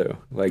East Blue.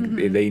 Like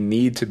they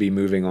need to be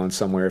moving on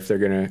somewhere if they're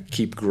going to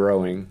keep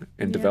growing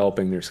and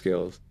developing their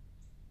skills.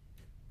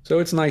 So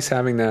it's nice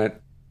having that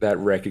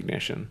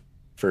recognition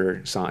for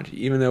Sanji,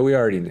 even though we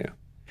already knew.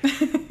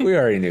 We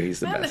already knew he's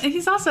the best.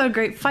 He's also a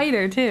great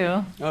fighter,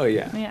 too. Oh,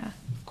 yeah. Yeah.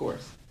 Of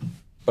course.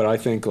 But I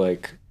think,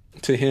 like,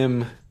 to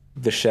him,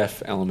 the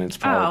chef element's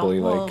probably,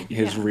 like,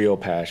 his real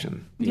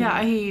passion. Yeah,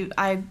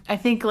 I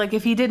think, like,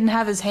 if he didn't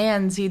have his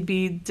hands, he'd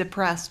be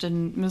depressed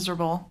and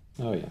miserable.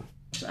 Oh, yeah.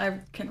 I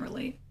can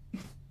relate.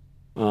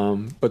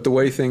 But the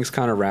way things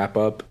kind of wrap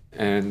up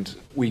and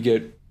we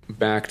get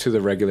back to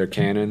the regular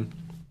canon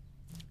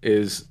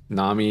is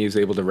Nami is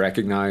able to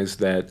recognize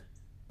that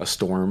a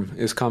storm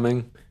is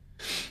coming.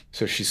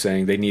 So she's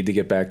saying they need to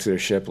get back to their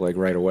ship like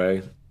right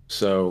away.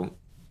 So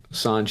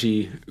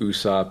Sanji,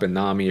 Usopp, and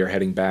Nami are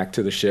heading back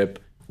to the ship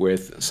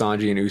with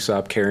Sanji and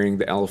Usopp carrying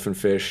the elephant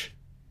fish.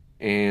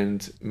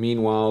 And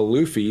meanwhile,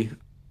 Luffy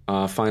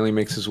finally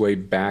makes his way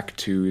back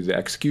to the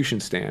execution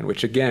stand,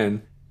 which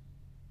again,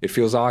 it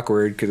feels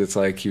awkward because it's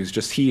like he was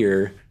just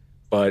here,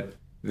 but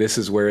this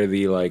is where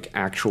the like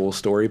actual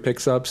story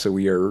picks up. So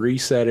we are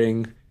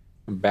resetting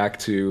back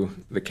to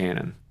the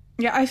canon.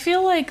 Yeah, I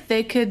feel like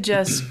they could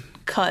just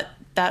cut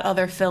that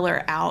other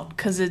filler out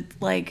because it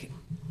like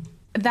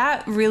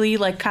that really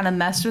like kind of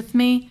messed with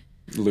me.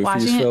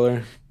 Luffy's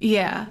filler?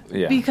 Yeah.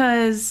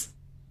 Because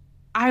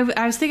I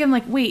was thinking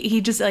like, wait,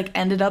 he just like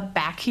ended up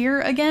back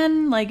here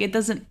again? Like it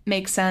doesn't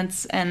make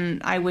sense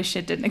and I wish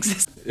it didn't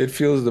exist. It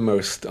feels the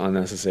most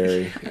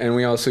unnecessary. And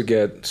we also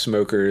get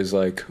Smokers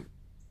like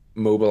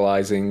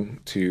mobilizing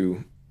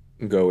to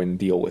go and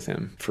deal with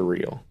him for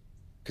real.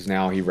 Because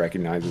now he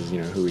recognizes,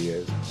 you know, who he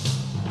is.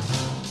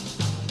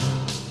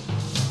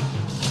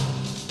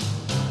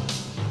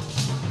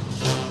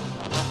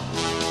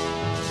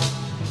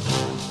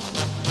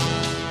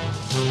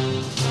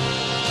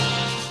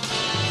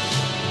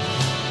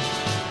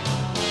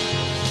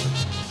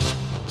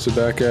 So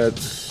back at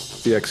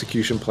the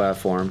execution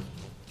platform,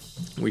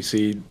 we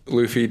see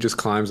Luffy just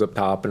climbs up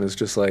top and is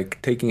just like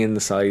taking in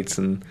the sights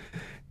and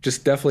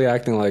just definitely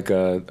acting like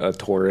a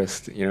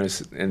tourist, you know,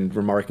 and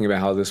remarking about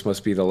how this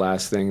must be the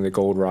last thing that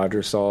Gold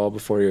Roger saw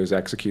before he was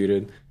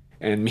executed.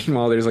 And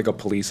meanwhile, there's like a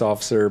police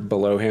officer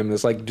below him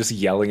that's like just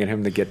yelling at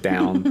him to get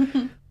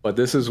down. But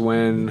this is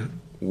when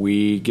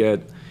we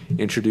get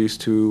introduced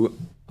to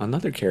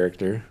another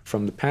character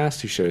from the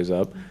past who shows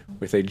up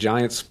with a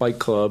giant spike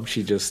club.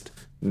 She just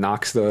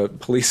knocks the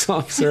police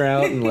officer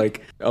out and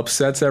like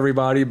upsets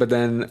everybody, but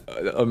then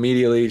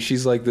immediately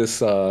she's like this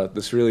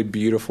really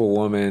beautiful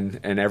woman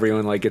and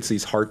everyone like gets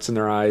these hearts in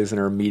their eyes and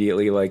are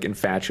immediately like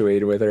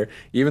infatuated with her.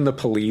 Even the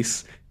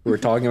police who were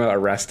talking about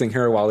arresting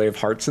her while they have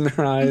hearts in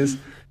their eyes.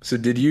 So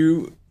did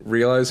you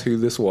realize who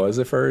this was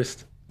at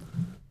first?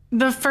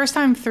 The first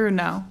time through,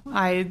 no.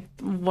 I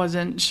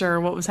wasn't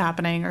sure what was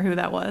happening or who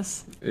that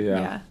was.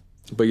 Yeah.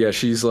 But yeah,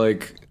 she's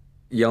like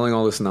yelling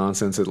all this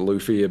nonsense at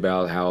Luffy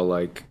about how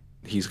like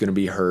he's going to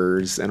be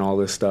hers and all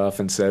this stuff,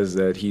 and says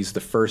that he's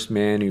the first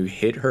man who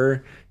hit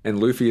her. And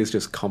Luffy is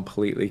just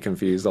completely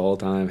confused the whole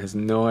time, has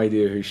no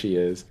idea who she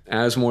is.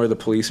 As more of the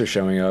police are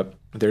showing up,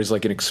 there's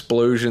like an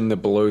explosion that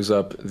blows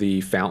up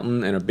the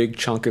fountain, and a big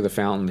chunk of the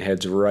fountain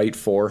heads right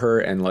for her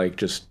and like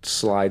just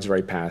slides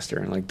right past her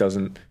and like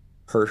doesn't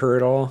hurt her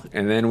at all.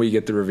 And then we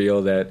get the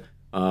reveal that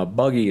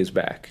Buggy is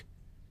back.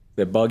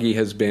 That Buggy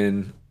has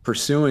been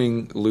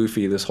pursuing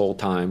Luffy this whole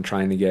time,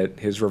 trying to get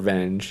his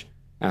revenge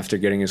after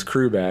getting his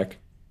crew back.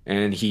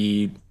 And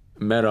he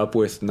met up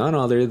with none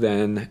other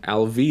than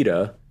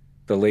Alvida,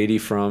 the lady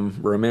from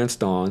Romance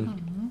Dawn.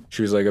 Mm-hmm.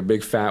 She was like a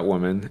big fat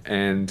woman,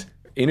 and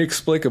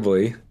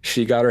inexplicably,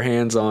 she got her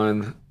hands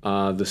on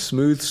the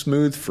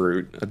smooth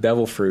fruit, a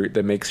devil fruit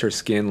that makes her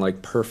skin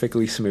like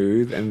perfectly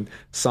smooth, and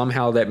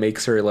somehow that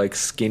makes her like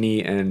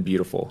skinny and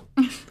beautiful,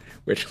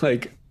 which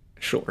like,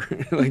 sure,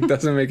 like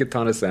doesn't make a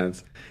ton of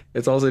sense.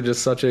 It's also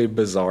just such a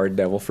bizarre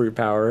devil fruit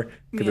power,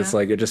 because it's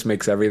like it just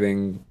makes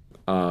everything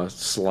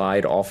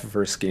slide off of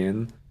her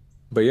skin.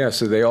 But yeah,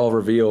 so they all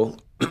reveal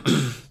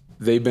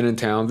they've been in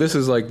town. This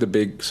is like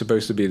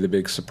supposed to be the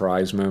big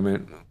surprise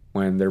moment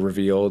when they're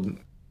revealed.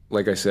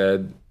 Like I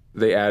said,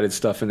 they added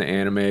stuff in the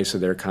anime, so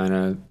they're kind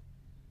of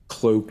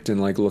cloaked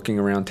and like looking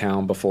around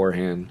town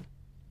beforehand.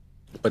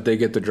 But they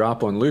get the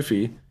drop on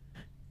Luffy,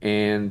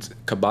 and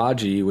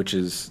Kabaji, which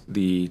is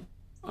the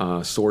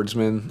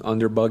swordsman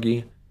under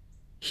Buggy,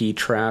 he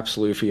traps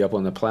Luffy up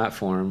on the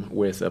platform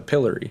with a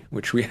pillory,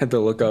 which we had to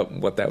look up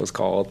what that was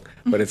called.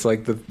 But it's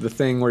like the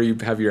thing where you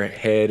have your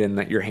head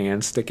and your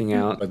hands sticking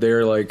out. But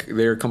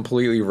they're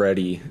completely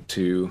ready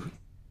to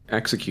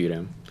execute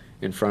him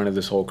in front of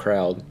this whole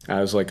crowd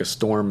as like a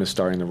storm is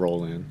starting to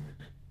roll in.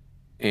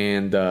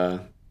 And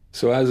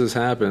so as this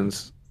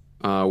happens,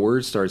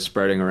 word starts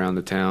spreading around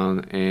the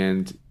town,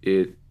 and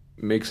it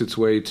makes its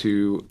way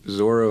to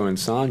Zoro and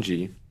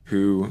Sanji,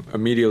 who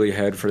immediately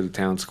head for the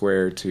town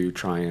square to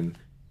try and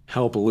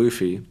help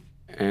Luffy.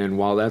 And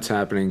while that's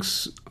happening,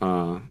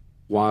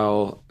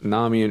 while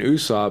Nami and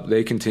Usopp,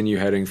 they continue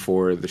heading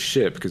for the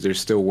ship because they're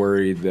still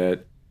worried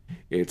that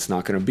it's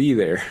not going to be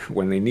there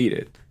when they need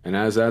it. And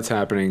as that's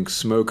happening,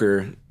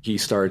 Smoker, he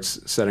starts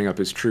setting up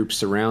his troops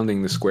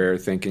surrounding the square,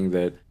 thinking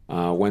that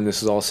when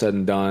this is all said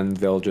and done,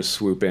 they'll just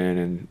swoop in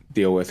and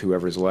deal with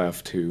whoever's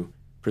left, who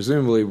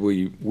presumably will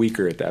be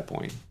weaker at that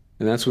point.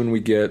 And that's when we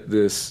get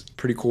this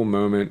pretty cool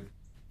moment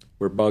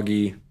where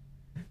Buggy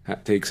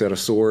takes out a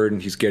sword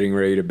and he's getting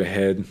ready to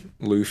behead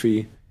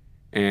Luffy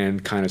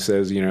and kind of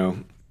says, you know,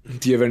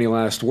 do you have any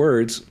last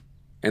words?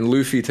 And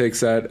Luffy takes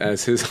that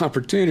as his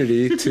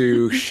opportunity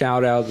to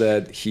shout out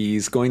that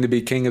he's going to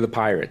be king of the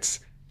pirates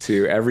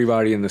to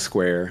everybody in the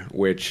square,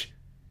 which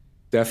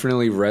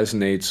definitely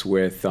resonates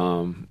with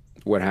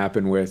what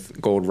happened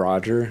with Gold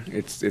Roger.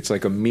 It's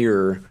like a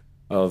mirror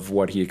of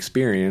what he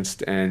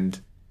experienced, and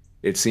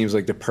it seems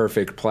like the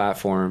perfect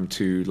platform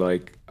to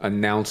like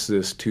announce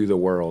this to the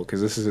world, because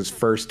this is his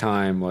first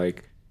time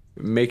like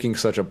making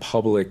such a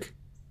public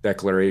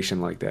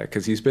declaration like that,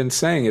 because he's been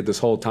saying it this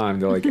whole time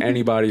to like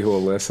anybody who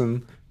will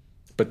listen,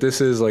 but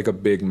this is like a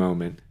big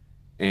moment.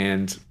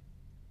 And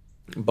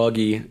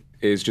Buggy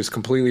is just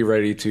completely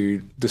ready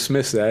to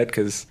dismiss that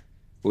because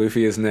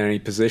Luffy isn't in any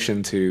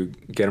position to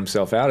get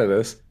himself out of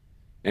this.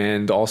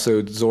 And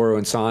also Zoro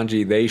and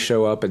Sanji, they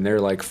show up and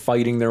they're like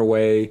fighting their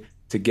way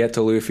to get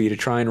to Luffy to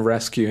try and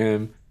rescue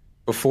him.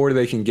 Before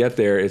they can get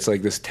there, it's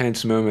like this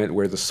tense moment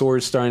where the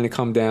sword's starting to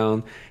come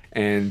down,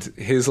 and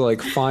his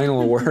like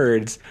final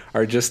words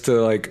are just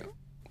to like,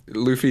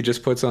 Luffy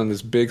just puts on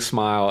this big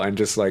smile and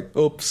just like,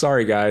 oh,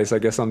 sorry guys, I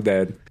guess I'm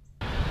dead.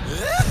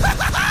 Zoro!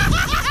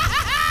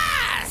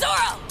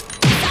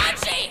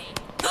 Sanji!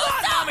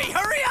 Nami,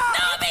 hurry up!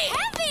 Nami!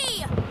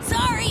 Heavy!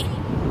 Sorry!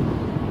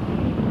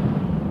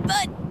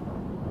 But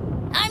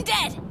I'm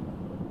dead.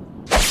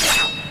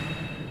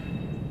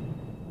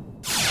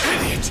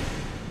 Idiot!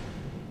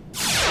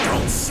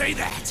 Don't say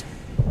that!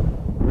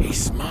 He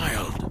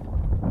smiled.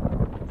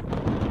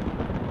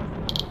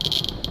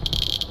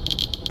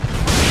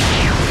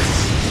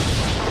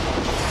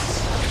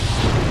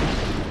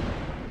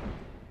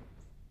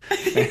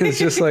 And it's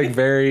just like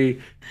very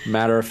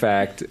matter of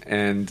fact,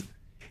 and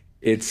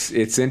it's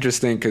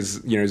interesting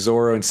because, you know,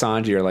 Zoro and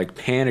Sanji are like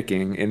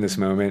panicking in this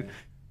moment,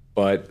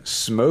 but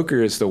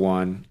Smoker is the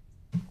one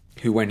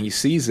who, when he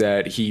sees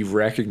that, he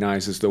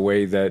recognizes the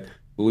way that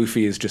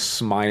Luffy is just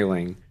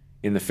smiling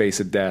in the face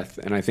of death.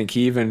 And I think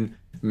he even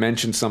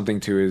mentioned something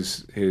to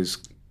his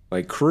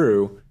like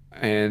crew,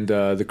 and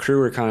the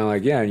crew are kind of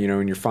like, yeah, you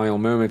know, in your final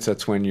moments,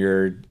 that's when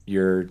your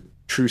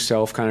true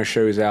self kind of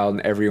shows out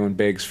and everyone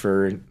begs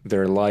for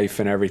their life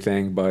and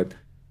everything. But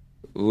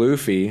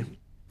Luffy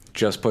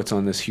just puts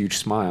on this huge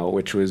smile,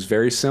 which was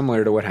very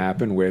similar to what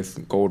happened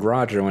with Gold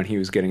Roger when he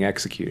was getting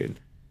executed.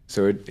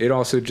 So it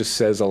also just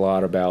says a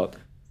lot about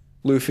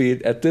Luffy.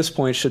 At this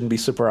point, shouldn't be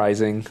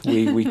surprising.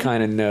 We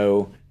kind of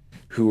know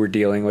who we're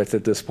dealing with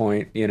at this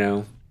point, you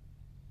know.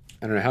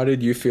 I don't know, how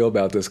did you feel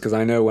about this? Because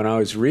I know when I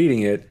was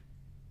reading it,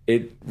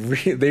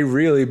 they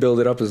really build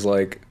it up as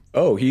like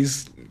oh,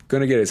 he's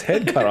going to get his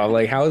head cut off.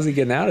 Like, how is he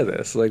getting out of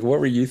this? Like, what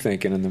were you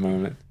thinking in the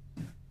moment?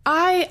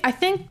 I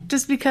think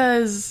just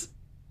because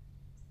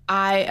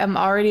I am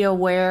already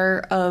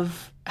aware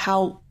of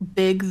how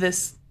big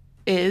this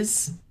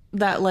is,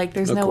 that, like,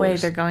 there's no way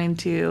they're going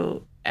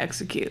to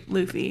execute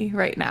Luffy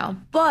right now.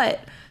 But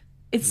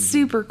it's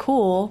super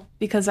cool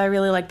because I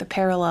really like the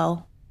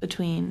parallel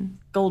between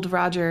Gold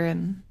Roger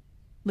and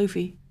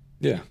Luffy.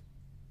 Yeah.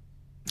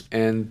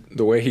 And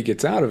the way he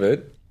gets out of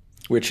it,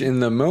 which in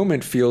the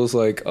moment feels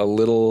like a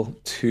little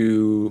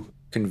too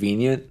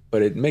convenient,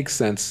 but it makes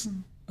sense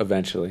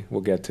eventually.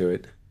 We'll get to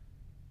it.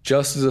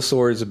 Just as the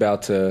sword is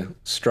about to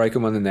strike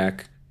him on the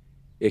neck,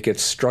 it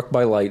gets struck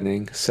by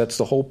lightning, sets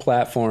the whole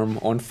platform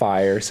on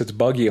fire, sets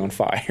Buggy on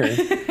fire,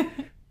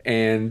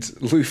 and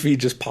Luffy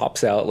just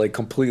pops out like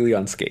completely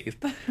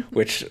unscathed,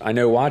 which I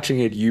know watching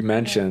it you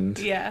mentioned.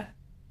 Yeah.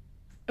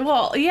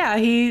 Well, yeah,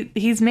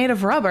 he's made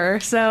of rubber,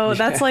 so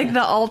that's like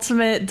the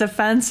ultimate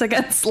defense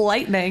against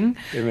lightning.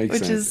 It makes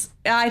which sense. Is,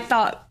 I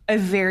thought, a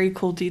very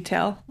cool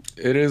detail.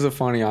 It is a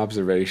funny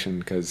observation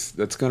because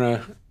that's going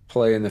to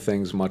play into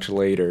things much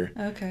later.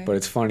 Okay. But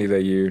it's funny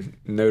that you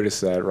notice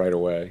that right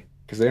away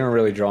because they don't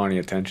really draw any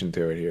attention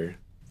to it here.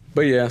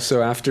 But yeah,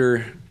 so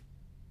after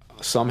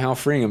somehow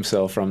freeing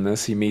himself from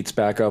this, he meets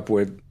back up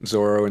with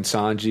Zoro and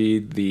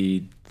Sanji.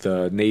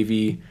 The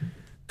Navy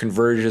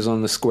converges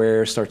on the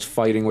square, starts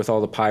fighting with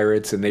all the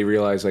pirates, and they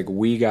realize, like,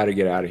 we got to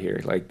get out of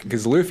here. Like,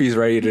 because Luffy's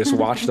ready to just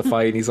watch the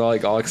fight, and he's all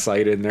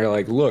excited, and they're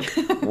like, look,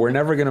 we're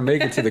never going to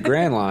make it to the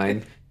Grand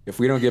Line if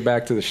we don't get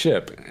back to the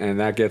ship.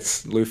 And that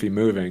gets Luffy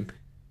moving.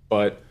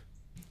 But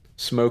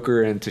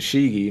Smoker and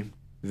Tashigi,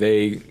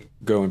 they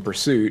go in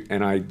pursuit,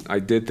 and I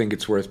did think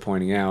it's worth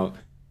pointing out,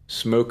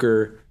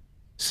 Smoker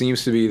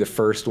seems to be the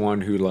first one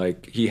who,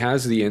 like, he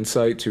has the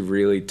insight to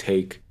really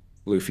take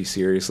Luffy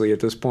seriously at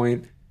this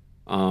point.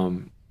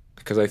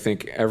 Because I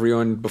think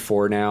everyone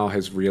before now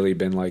has really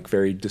been, like,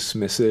 very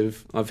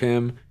dismissive of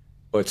him.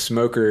 But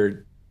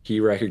Smoker, he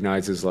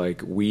recognizes,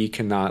 like, we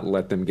cannot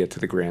let them get to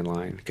the Grand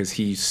Line because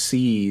he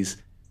sees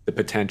the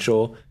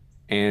potential,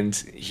 and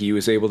he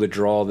was able to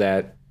draw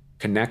that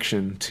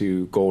connection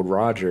to Gold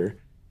Roger.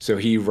 So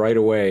he right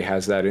away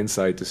has that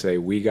insight to say,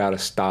 we got to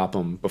stop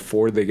them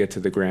before they get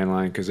to the Grand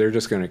Line because they're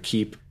just going to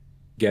keep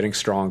getting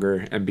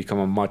stronger and become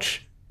a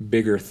much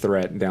bigger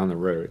threat down the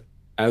road.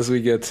 As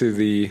we get to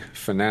the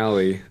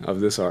finale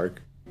of this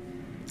arc,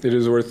 it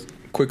is worth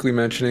quickly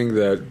mentioning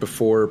that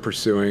before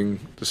pursuing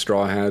the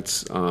Straw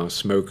Hats,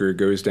 Smoker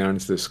goes down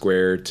into the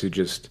square to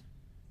just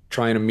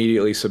try and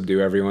immediately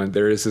subdue everyone.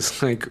 There is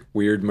this, like,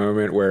 weird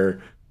moment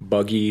where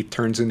Buggy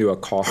turns into a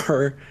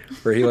car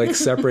where he, like,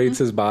 separates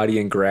his body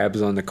and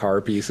grabs on the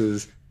car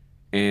pieces,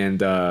 and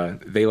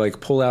they,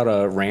 like, pull out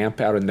a ramp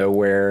out of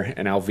nowhere,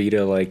 and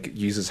Alvida, like,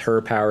 uses her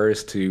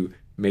powers to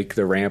make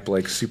the ramp,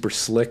 like, super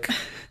slick.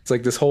 It's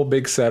like this whole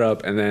big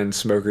setup, and then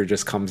Smoker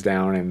just comes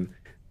down and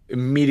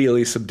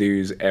immediately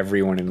subdues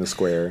everyone in the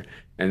square.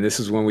 And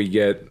this is when we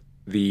get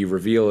the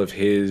reveal of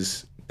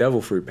his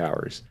devil fruit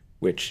powers,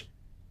 which,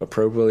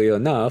 appropriately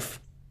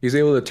enough, he's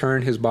able to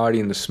turn his body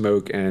into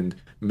smoke and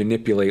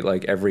manipulate,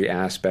 like, every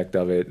aspect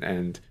of it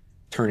and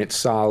turn it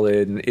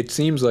solid. And it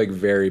seems, like,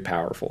 very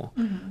powerful.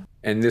 Mm-hmm.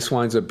 And this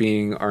winds up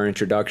being our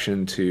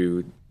introduction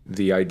to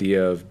the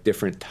idea of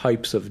different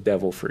types of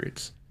devil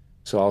fruits.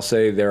 So I'll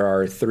say there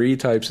are 3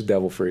 types of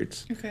devil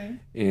fruits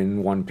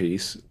in One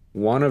Piece.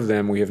 One of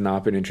them we have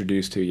not been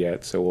introduced to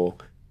yet, so we'll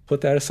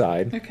put that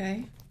aside.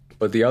 Okay.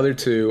 But the other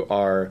 2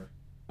 are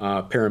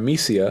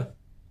paramecia,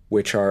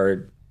 which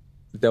are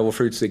devil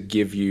fruits that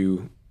give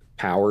you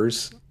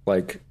powers,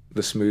 like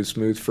the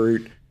smooth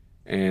fruit,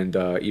 and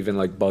even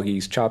like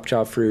Buggy's chop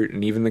fruit,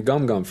 and even the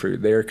gum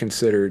fruit. They are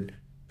considered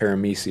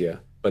paramecia.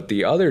 But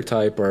the other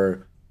type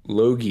are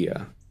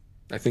Logia.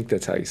 I think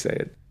that's how you say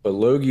it. But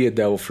Logia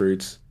devil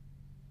fruits,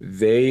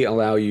 they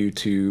allow you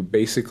to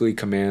basically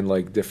command,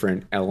 like,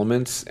 different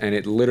elements, and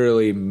it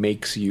literally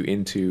makes you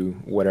into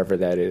whatever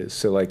that is.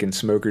 So, like, in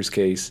Smoker's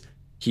case,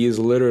 he is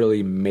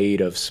literally made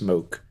of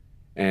smoke.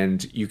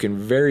 And you can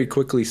very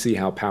quickly see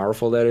how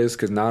powerful that is,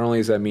 because not only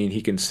does that mean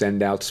he can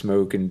send out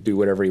smoke and do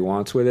whatever he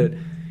wants with it,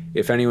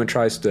 if anyone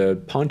tries to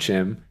punch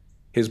him,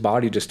 his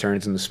body just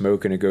turns into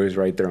smoke and it goes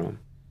right through him.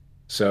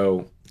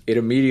 So it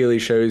immediately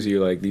shows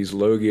you, like, these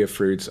Logia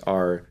fruits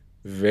are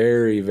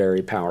very,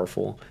 very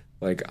powerful.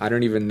 Like, I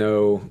don't even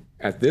know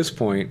at this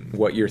point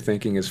what you're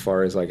thinking as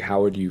far as, like,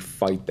 how would you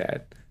fight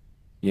that?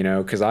 You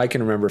know, because I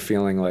can remember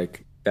feeling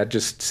like that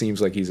just seems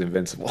like he's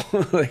invincible.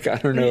 Like, I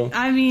don't know.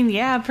 I mean,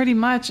 yeah, pretty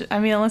much. I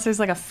mean, unless there's,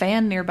 like, a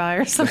fan nearby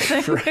or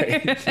something.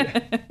 Right.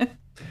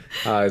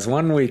 Yeah. His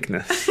one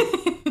weakness.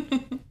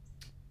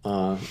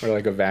 Or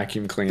like a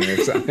vacuum cleaner or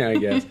something, I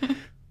guess.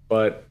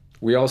 But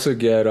we also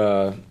get...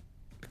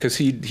 because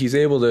he's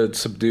able to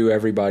subdue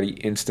everybody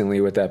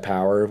instantly with that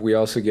power. We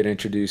also get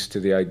introduced to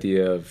the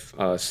idea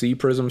of Sea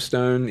Prism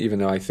Stone, even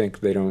though I think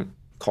they don't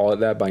call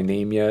it that by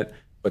name yet.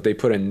 But they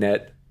put a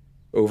net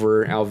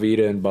over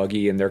Alvida and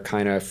Buggy, and they're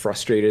kind of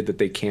frustrated that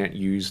they can't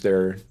use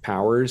their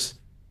powers.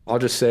 I'll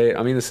just say,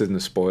 I mean, this isn't a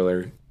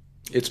spoiler.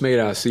 It's made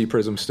out of Sea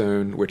Prism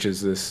Stone, which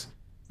is this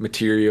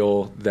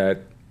material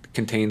that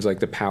contains like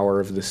the power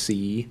of the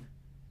sea,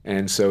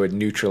 and so it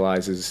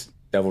neutralizes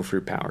devil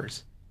fruit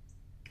powers.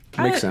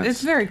 Makes sense.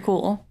 It's very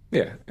cool.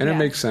 Yeah, and it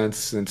makes sense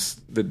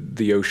since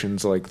the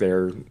ocean's like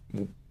their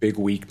big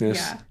weakness.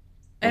 Yeah.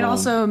 It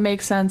also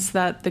makes sense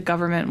that the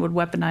government would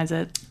weaponize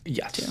it.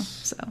 Yes. Too.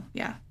 So,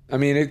 yeah. I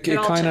mean, it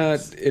kind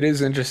of, it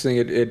is interesting.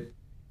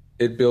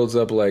 It builds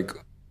up like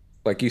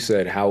you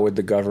said, how would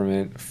the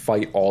government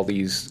fight all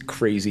these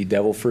crazy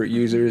devil fruit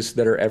users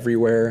that are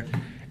everywhere?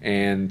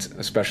 And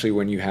especially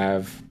when you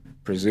have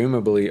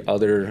presumably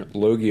other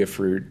Logia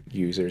fruit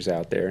users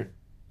out there,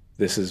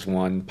 this is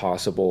one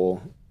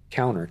possible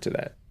counter to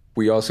that.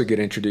 We also get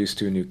introduced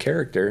to a new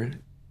character.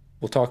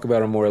 We'll talk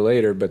about him more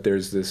later, but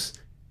there's this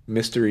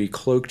mystery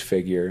cloaked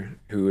figure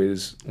who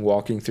is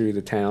walking through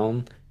the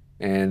town,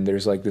 and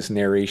there's like this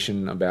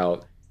narration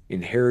about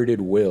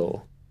inherited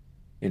will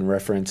in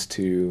reference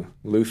to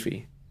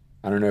Luffy.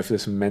 I don't know if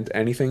this meant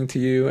anything to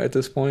you at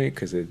this point,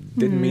 because it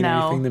didn't mean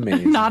anything to me.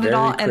 It's not at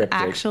all. cryptic. And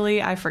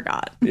actually, I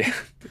forgot. Yeah,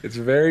 it's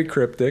very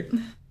cryptic,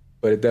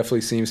 but it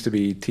definitely seems to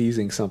be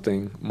teasing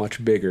something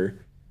much bigger.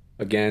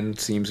 Again,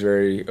 seems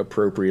very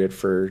appropriate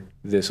for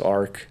this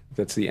arc.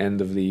 That's the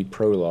end of the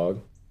prologue,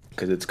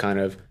 because it's kind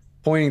of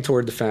pointing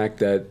toward the fact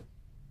that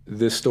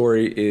this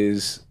story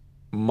is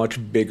much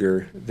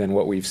bigger than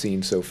what we've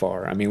seen so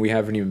far. I mean, we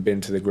haven't even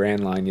been to the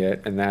Grand Line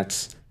yet, and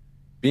that's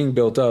being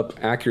built up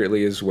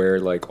accurately is where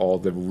like all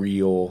the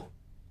real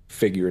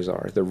figures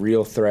are. The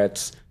real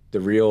threats,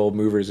 the real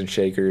movers and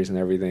shakers and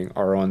everything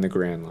are on the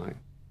Grand Line.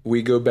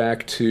 We go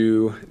back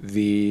to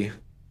the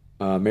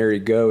Merry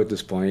Go at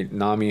this point.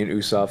 Nami and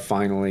Usopp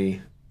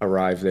finally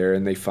arrive there,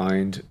 and they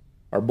find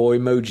our boy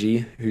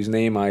Moji, whose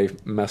name I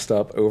messed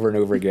up over and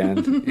over again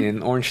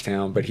in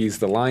Orangetown, but he's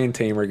the lion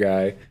tamer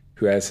guy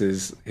who has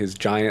his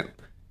giant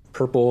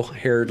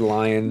purple-haired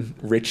lion,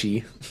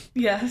 Richie.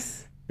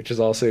 Yes. Which is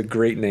also a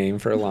great name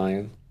for a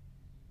lion.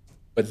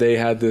 But they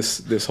had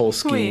this whole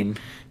scheme.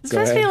 Wait, does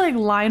this feel like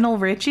Lionel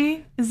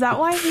Richie? Is that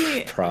why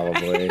he...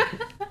 Probably.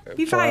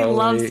 He probably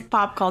loves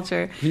pop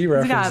culture. He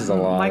references a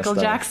lot Michael of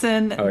stuff.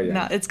 Jackson. Oh, yeah.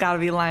 No, it's got to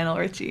be Lionel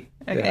Richie.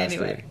 Okay,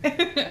 anyway.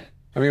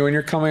 I mean, when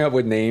you're coming up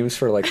with names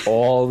for like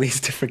all these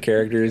different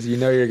characters, you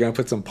know you're going to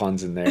put some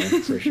puns in there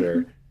for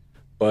sure.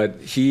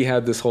 But he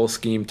had this whole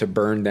scheme to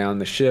burn down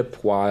the ship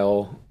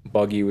while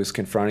Buggy was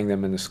confronting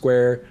them in the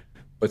square.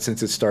 But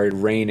since it started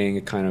raining,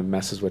 it kind of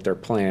messes with their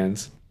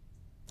plans.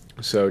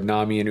 So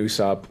Nami and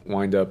Usopp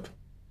wind up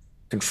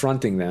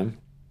confronting them.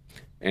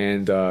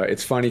 And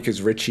it's funny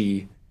because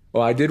Richie...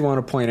 Well, I did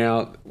want to point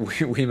out,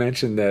 we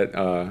mentioned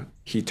that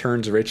he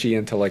turns Richie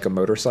into like a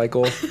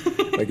motorcycle,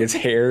 like his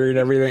hair and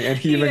everything, and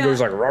he even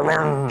goes like,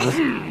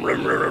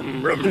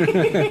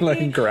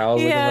 like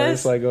growls like a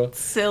motorcycle.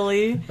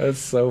 Silly. That's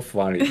so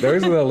funny.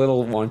 Those are the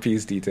little One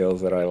Piece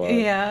details that I love.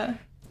 Yeah.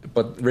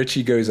 But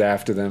Richie goes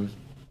after them,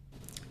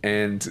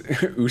 and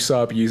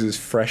Usopp uses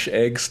Fresh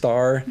Egg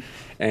Star,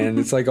 and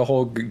it's like a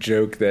whole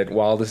joke that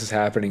while this is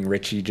happening,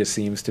 Richie just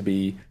seems to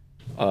be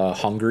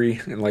hungry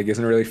and like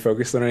isn't really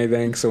focused on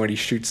anything. So when he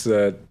shoots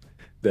the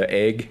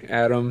egg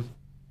at him,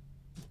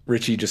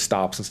 Richie just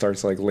stops and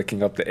starts like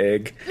licking up the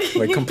egg,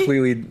 like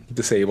completely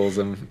disables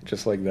him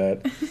just like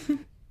that.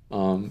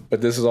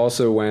 But this is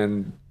also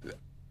when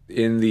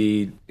in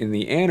the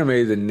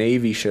anime the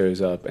Navy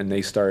shows up and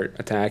they start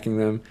attacking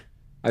them.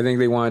 I think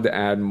they wanted to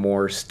add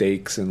more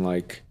stakes and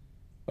like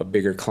a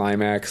bigger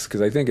climax,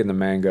 because I think in the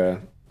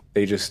manga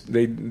they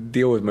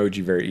deal with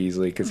Moji very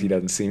easily because he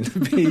doesn't seem to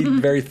be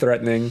very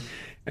threatening.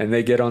 And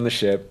they get on the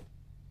ship.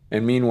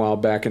 And meanwhile,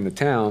 back in the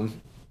town,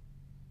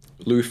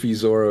 Luffy,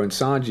 Zoro, and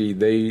Sanji,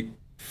 they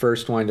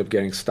first wind up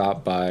getting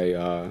stopped by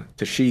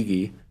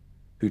Tashigi,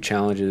 who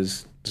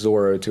challenges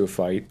Zoro to a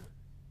fight.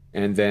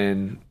 And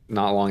then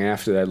not long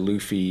after that,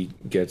 Luffy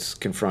gets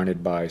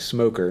confronted by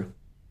Smoker.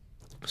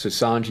 So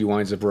Sanji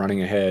winds up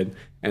running ahead.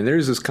 And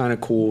there's this kind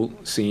of cool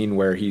scene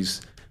where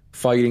he's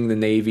fighting the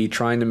Navy,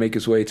 trying to make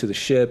his way to the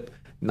ship.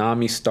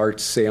 Nami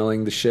starts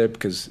sailing the ship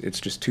because it's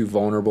just too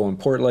vulnerable in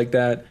port like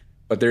that.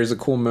 But there's a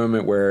cool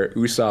moment where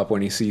Usopp,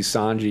 when he sees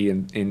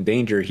Sanji in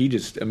danger, he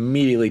just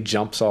immediately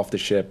jumps off the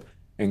ship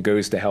and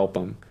goes to help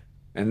him.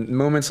 And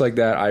moments like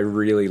that I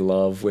really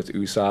love with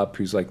Usopp,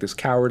 who's like this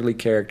cowardly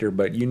character,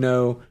 but you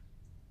know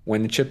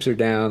when the chips are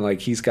down, like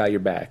he's got your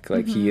back.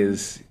 Like he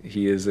is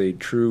a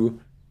true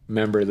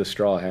member of the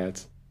Straw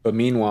Hats. But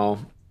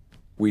meanwhile,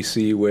 we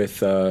see with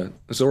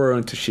Zoro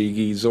and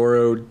Tashigi,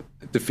 Zoro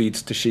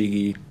defeats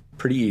Tashigi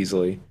pretty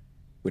easily,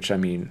 which, I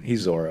mean,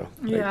 he's Zoro.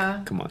 Like,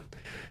 yeah. Come on.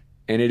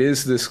 And it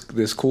is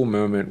this cool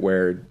moment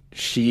where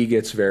she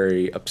gets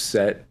very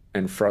upset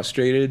and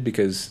frustrated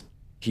because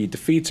he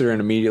defeats her and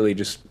immediately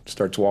just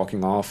starts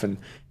walking off. And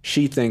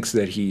she thinks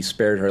that he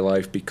spared her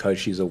life because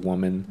she's a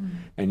woman. Mm-hmm.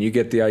 And you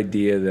get the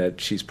idea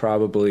that she's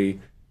probably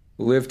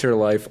lived her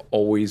life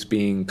always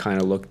being kind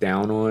of looked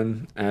down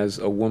on as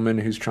a woman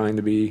who's trying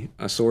to be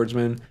a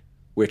swordsman,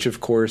 which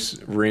of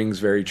course rings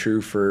very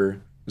true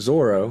for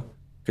Zoro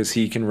because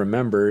he can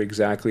remember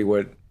exactly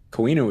what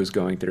Kuina was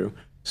going through.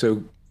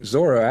 So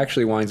Zoro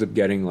actually winds up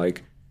getting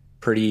like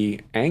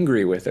pretty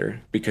angry with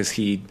her because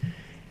he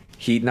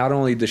he not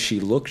only does she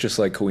look just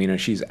like Kuina,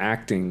 she's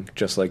acting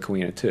just like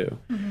Kuina too.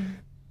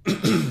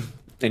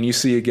 And you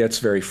see it gets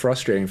very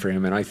frustrating for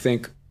him. And I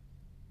think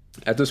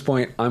at this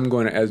point, I'm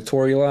going to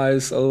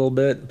editorialize a little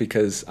bit,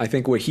 because I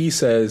think what he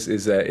says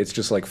is that it's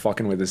just like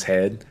fucking with his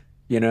head,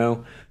 you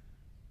know?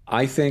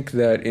 I think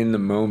that in the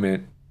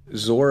moment,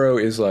 Zoro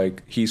is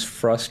like, he's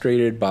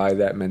frustrated by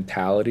that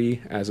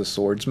mentality as a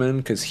swordsman,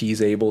 because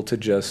he's able to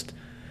just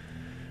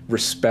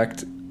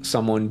respect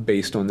someone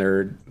based on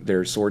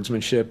their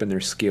swordsmanship and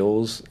their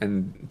skills,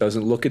 and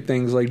doesn't look at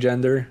things like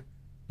gender,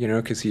 you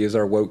know, because he is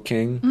our woke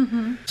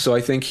king. So I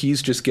think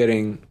he's just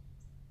getting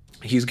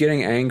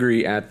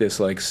angry at this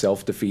like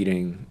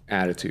self-defeating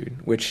attitude,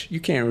 which you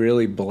can't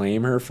really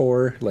blame her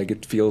for. Like,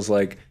 it feels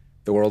like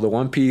the world of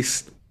One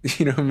Piece,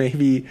 you know,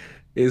 maybe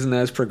isn't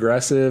as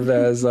progressive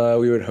as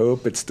we would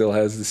hope. It still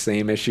has the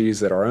same issues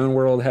that our own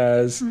world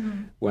has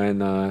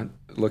when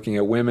looking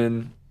at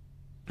women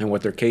and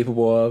what they're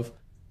capable of.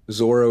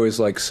 Zoro is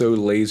like so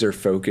laser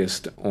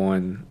focused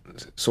on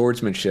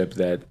swordsmanship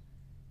that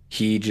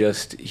he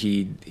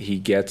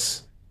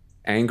gets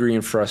angry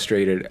and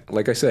frustrated,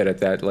 like I said, at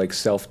that like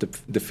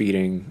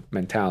self-defeating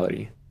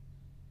mentality.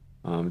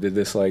 Did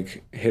this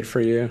like hit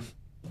for you?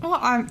 Well,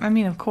 I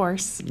mean, of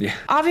course. Yeah.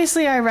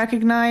 Obviously, I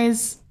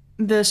recognize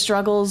the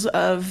struggles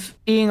of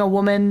being a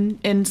woman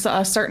in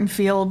a certain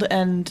field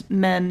and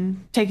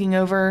men taking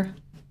over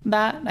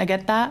that. I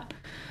get that.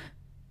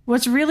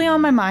 What's really on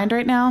my mind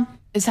right now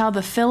is how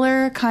the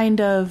filler kind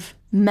of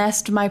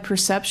messed my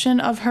perception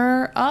of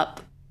her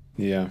up.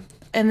 Yeah.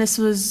 And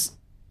this,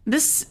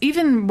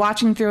 even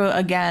watching through it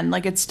again,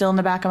 like, it's still in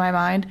the back of my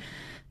mind.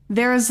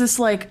 There is this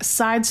like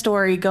side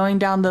story going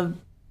down the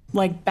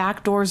like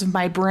back doors of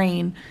my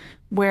brain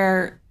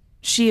where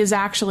she is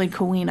actually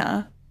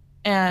Kuina.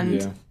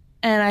 And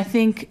I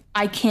think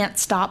I can't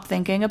stop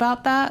thinking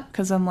about that,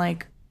 because I'm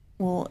like,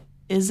 well,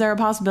 is there a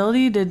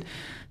possibility? Did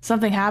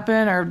something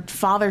happen, or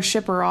father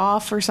ship her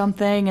off or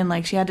something, and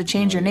like she had to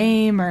change her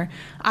name, or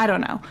I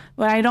don't know.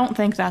 But I don't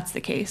think that's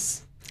the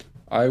case.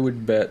 I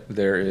would bet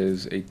there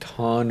is a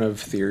ton of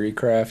theory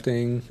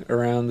crafting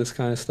around this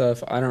kind of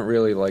stuff. I don't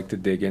really like to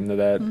dig into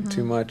that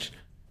too much.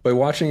 But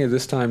watching it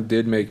this time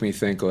did make me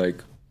think,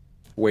 like,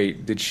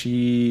 wait, did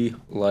she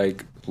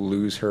like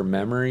lose her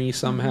memory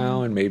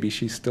somehow and maybe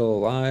she's still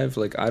alive?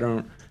 Like, I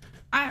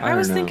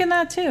was thinking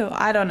that too.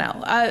 I don't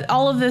know.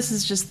 All of this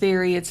is just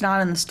theory. It's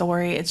not in the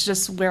story. It's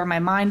just where my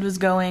mind was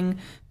going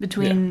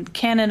between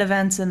canon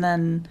events and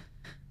then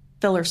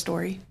filler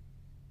story.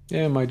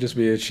 Yeah, it might just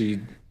be that she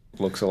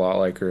looks a lot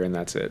like her and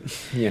that's it,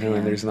 you know,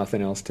 and there's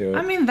nothing else to it.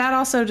 I mean, that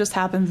also just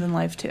happens in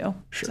life too.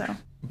 Sure. So.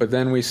 But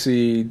then we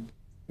see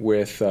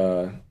with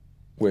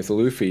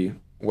Luffy,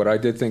 what I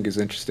did think is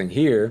interesting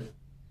here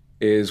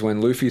is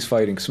when Luffy's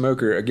fighting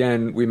Smoker.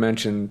 Again, we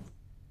mentioned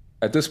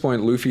at this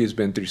point Luffy has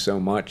been through so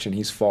much and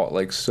he's fought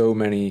like so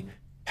many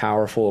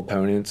powerful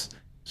opponents.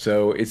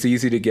 So it's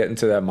easy to get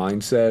into that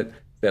mindset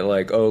that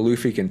like, oh,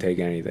 Luffy can take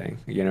anything.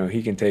 You know,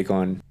 he can take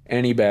on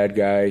any bad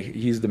guy.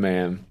 He's the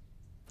man.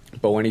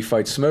 But when he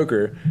fights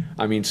Smoker,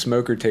 I mean,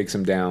 Smoker takes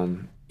him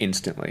down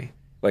instantly.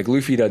 Like,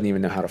 Luffy doesn't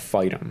even know how to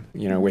fight him,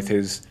 you know, with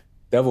his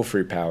devil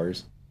fruit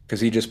powers, because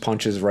he just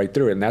punches right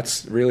through it. And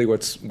that's really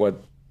what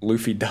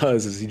Luffy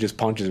does, is he just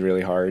punches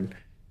really hard.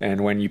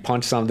 And when you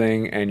punch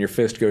something and your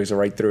fist goes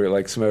right through it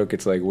like smoke,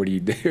 it's like, what do you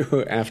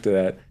do after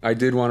that? I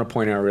did want to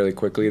point out really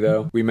quickly,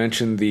 though, we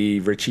mentioned the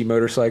Richie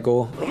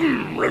motorcycle.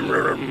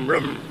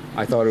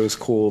 I thought it was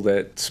cool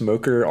that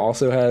Smoker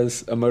also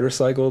has a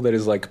motorcycle that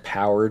is like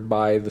powered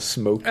by the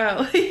smoke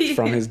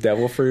from his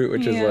devil fruit,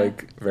 which is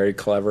like very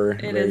clever,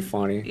 very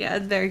funny. Yeah,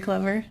 it's very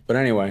clever. But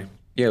anyway,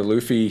 yeah,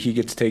 Luffy, he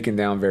gets taken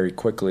down very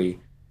quickly,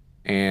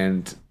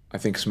 and I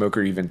think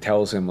Smoker even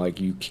tells him, like,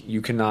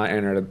 you cannot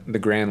enter the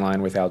Grand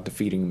Line without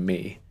defeating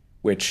me,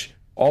 which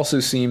also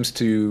seems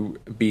to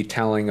be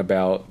telling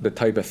about the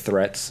type of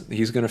threats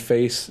he's going to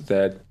face,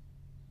 that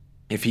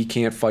if he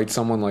can't fight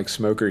someone like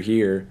Smoker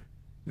here,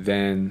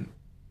 then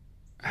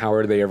how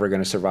are they ever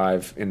going to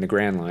survive in the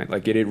Grand Line?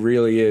 Like, it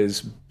really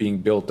is being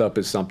built up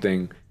as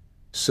something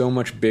so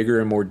much bigger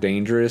and more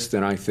dangerous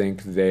than I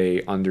think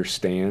they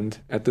understand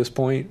at this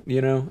point,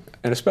 you know?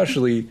 And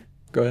especially,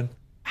 go ahead.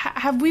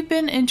 Have we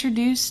been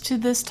introduced to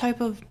this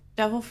type of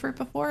devil fruit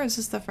before? Or is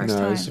this the first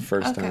time? No, it's the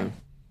first time.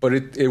 But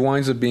it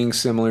winds up being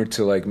similar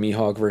to like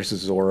Mihawk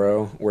versus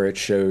Zoro, where it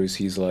shows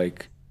he's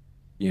like,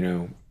 you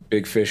know,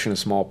 big fish in a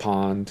small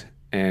pond,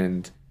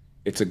 and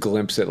it's a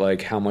glimpse at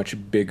like how much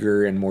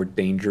bigger and more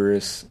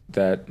dangerous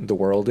that the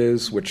world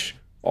is, which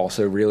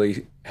also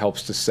really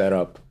helps to set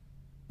up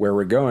where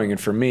we're going.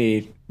 And for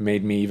me,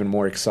 made me even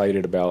more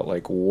excited about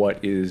like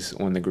what is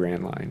on the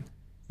Grand Line.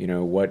 You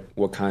know,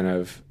 what kind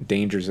of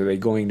dangers are they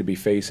going to be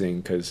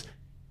facing? Because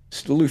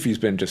Luffy's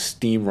been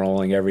just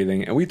steamrolling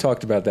everything. And we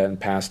talked about that in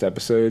past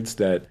episodes,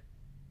 that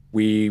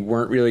we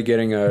weren't really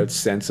getting a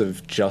sense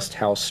of just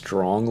how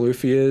strong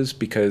Luffy is,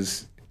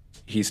 because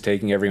he's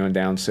taking everyone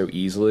down so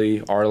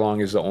easily.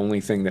 Arlong is the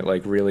only thing that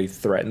like really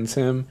threatens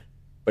him.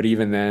 But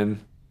even then,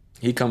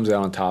 he comes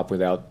out on top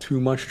without too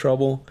much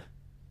trouble.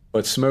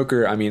 But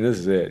Smoker, I mean, this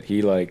is it.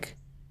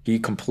 he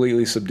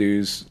completely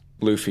subdues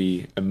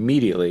Luffy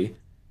immediately.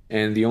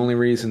 And the only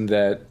reason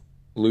that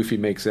Luffy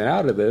makes it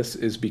out of this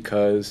is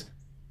because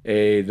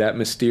that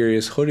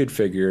mysterious hooded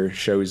figure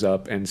shows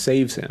up and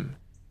saves him.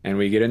 And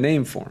we get a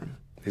name for him.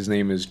 His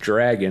name is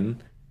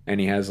Dragon, and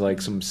he has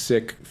like some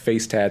sick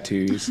face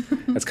tattoos.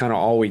 That's kind of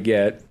all we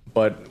get.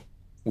 But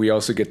we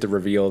also get the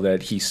reveal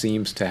that he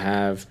seems to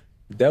have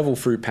devil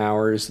fruit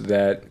powers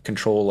that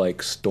control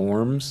like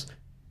storms.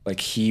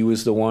 Like he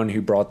was the one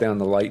who brought down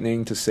the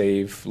lightning to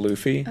save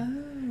Luffy.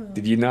 Oh.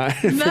 Did you not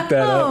pick that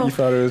up? You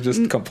thought it was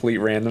just complete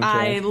random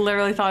I thing?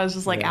 literally thought it was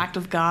just like act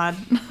of God.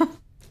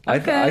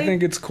 Okay. I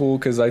think it's cool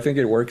because I think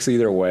it works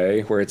either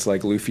way, where it's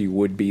like Luffy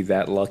would be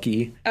that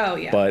lucky. Oh,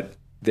 yeah. But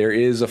there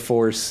is a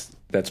force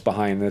that's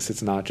behind this.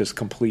 It's not just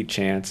complete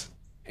chance.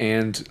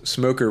 And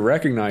Smoker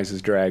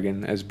recognizes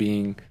Dragon as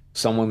being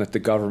someone that the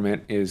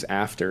government is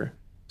after.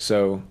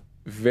 So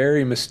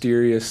very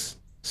mysterious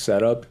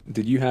setup.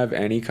 Did you have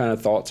any kind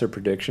of thoughts or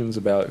predictions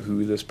about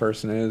who this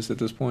person is at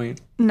this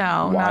point?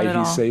 No, not at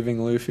all. Why he's saving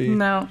Luffy?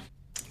 No.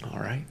 All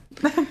right.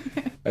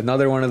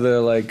 Another one of the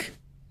like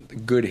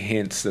good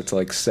hints that's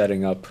like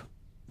setting up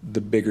the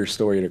bigger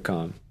story to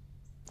come.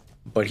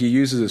 But he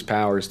uses his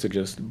powers to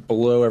just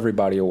blow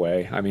everybody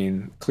away. I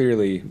mean,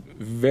 clearly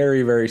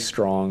very, very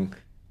strong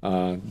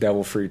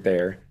devil fruit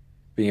there.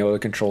 Being able to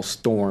control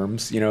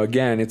storms. You know,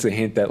 again, it's a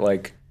hint that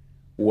like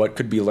what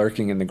could be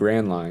lurking in the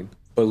Grand Line.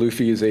 But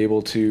Luffy is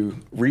able to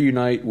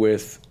reunite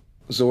with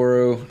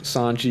Zoro,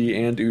 Sanji,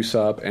 and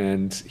Usopp,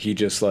 and he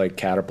just like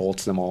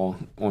catapults them all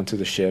onto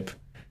the ship.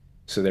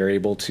 So they're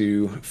able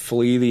to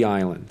flee the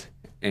island.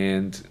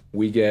 And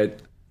we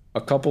get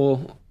a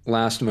couple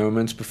last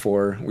moments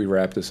before we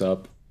wrap this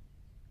up.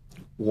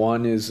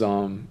 One is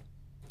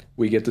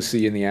we get to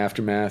see in the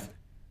aftermath,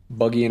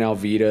 Buggy and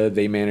Alvida,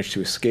 they manage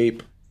to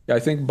escape. I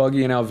think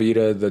Buggy and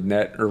Alvida, the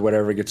net or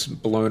whatever, gets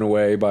blown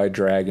away by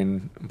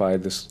Dragon, by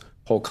this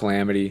whole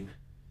calamity.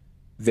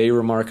 They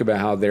remark about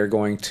how they're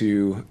going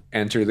to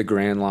enter the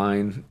Grand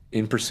Line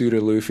in pursuit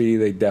of Luffy.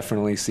 They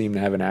definitely seem to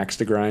have an axe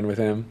to grind with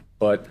him.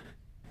 But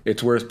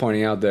it's worth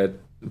pointing out that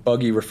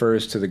Buggy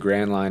refers to the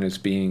Grand Line as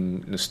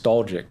being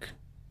nostalgic.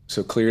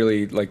 So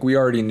clearly, like, we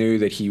already knew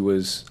that he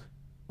was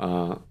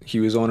on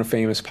a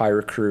famous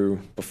pirate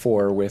crew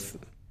before with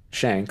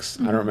Shanks.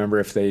 Mm-hmm. I don't remember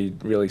if they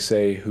really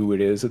say who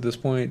it is at this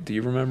point. Do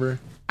you remember?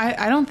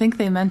 I don't think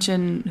they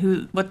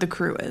mention what the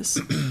crew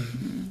is.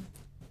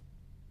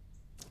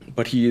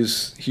 But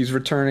he's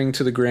returning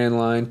to the Grand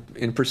Line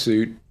in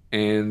pursuit,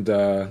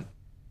 and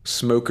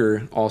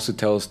Smoker also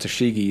tells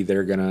Tashigi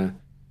they're gonna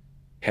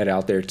head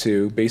out there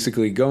too,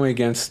 basically going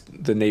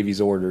against the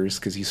Navy's orders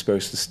because he's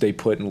supposed to stay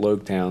put in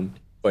Loguetown.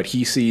 But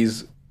he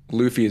sees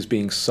Luffy as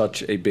being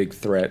such a big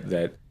threat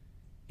that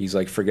he's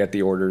like, forget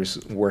the orders,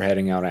 we're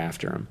heading out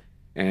after him.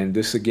 And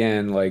this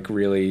again like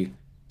really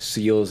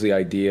seals the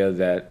idea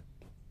that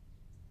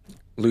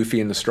Luffy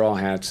and the Straw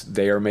Hats,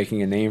 they are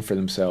making a name for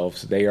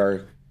themselves. They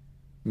are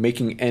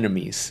making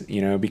enemies,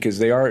 you know, because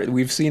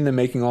we've seen them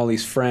making all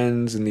these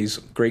friends and these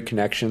great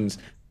connections.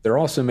 They're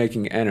also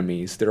making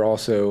enemies. They're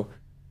also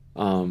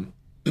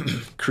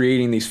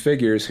creating these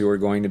figures who are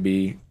going to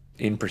be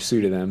in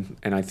pursuit of them.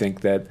 And I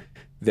think that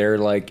their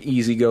like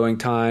easygoing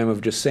time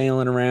of just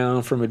sailing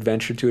around from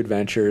adventure to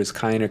adventure is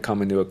kind of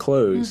coming to a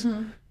close.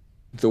 Mm-hmm.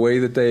 The way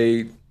that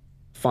they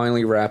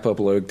finally wrap up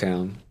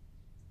Loguetown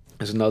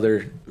is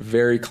another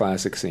very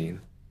classic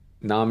scene.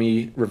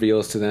 Nami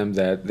reveals to them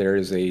that there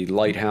is a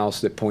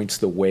lighthouse that points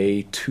the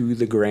way to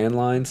the Grand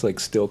Lines, like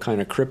still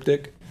kind of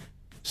cryptic.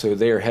 So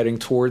they are heading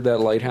toward that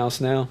lighthouse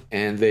now.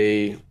 And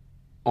they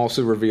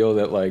also reveal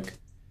that like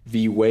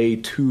the way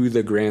to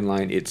the Grand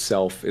Line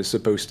itself is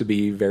supposed to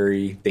be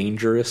very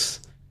dangerous.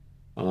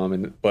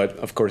 But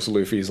of course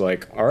Luffy's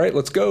like, all right,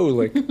 let's go,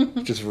 like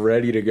just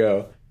ready to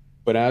go.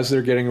 But as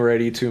they're getting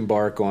ready to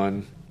embark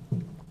on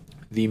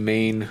the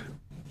main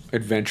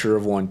adventure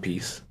of One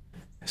Piece,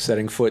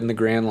 setting foot in the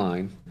Grand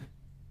Line,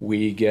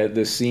 we get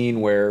this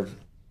scene where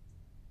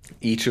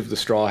each of the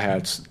Straw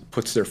Hats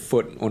puts their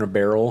foot on a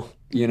barrel,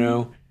 you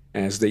know,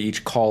 as they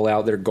each call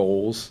out their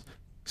goals.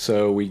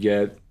 So we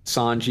get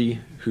Sanji,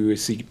 who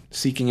is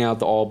seeking out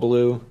the All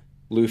Blue.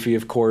 Luffy,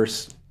 of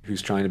course,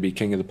 who's trying to be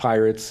king of the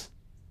pirates.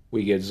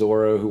 We get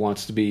Zoro, who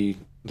wants to be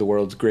the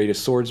world's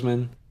greatest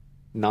swordsman.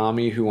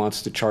 Nami, who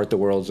wants to chart the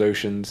world's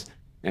oceans.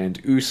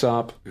 And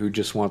Usopp, who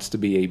just wants to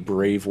be a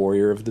brave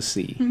warrior of the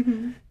sea.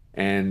 Mm-hmm.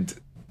 And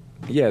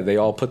yeah, they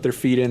all put their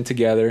feet in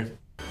together.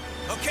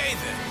 Okay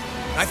then,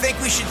 I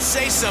think we should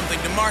say something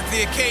to mark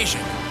the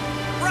occasion.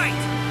 Right!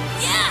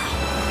 Yeah!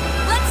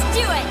 Let's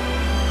do it!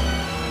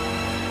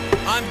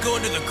 I'm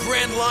going to the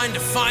Grand Line to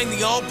find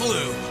the All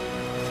Blue.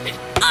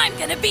 I'm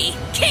gonna be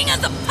king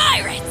of the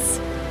pirates!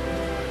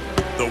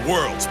 The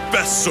world's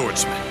best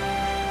swordsman.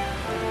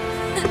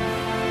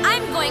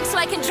 I'm going so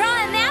I can draw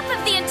a map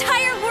of the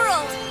entire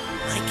world.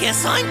 I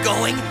guess I'm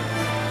going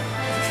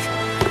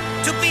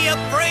to be a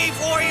brave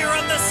warrior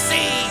of the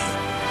sea.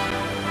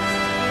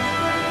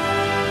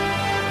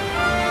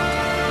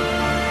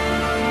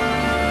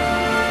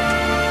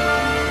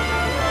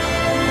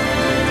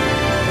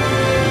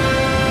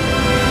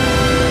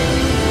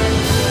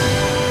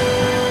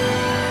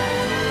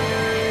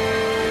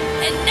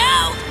 And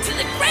now, to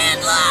the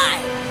Grand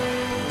Line!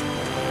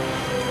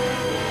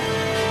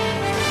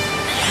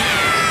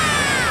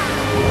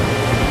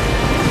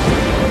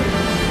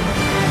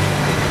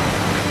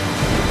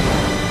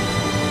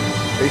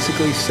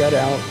 Basically set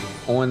out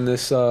on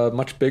this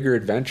much bigger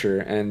adventure,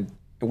 and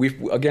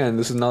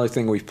this is another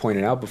thing we've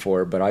pointed out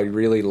before, but I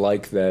really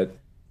like that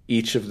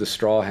each of the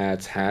Straw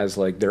Hats has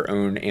like their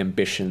own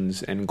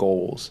ambitions and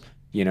goals.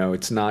 You know,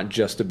 it's not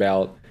just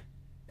about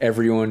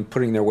everyone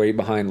putting their weight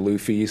behind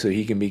Luffy so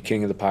he can be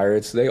king of the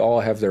pirates. They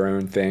all have their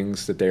own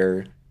things that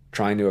they're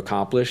trying to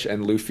accomplish,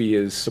 and Luffy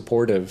is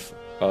supportive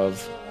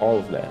of all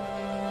of that.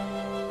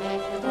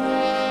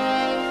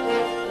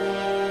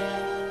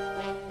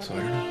 So I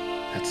don't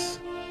know. That's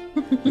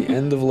the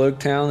end of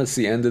Loguetown. It's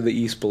the end of the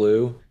East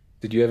Blue.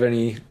 Did you have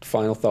any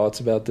final thoughts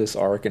about this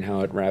arc and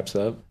how it wraps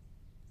up?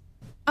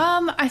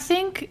 I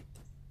think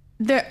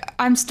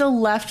I'm still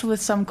left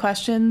with some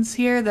questions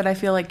here that I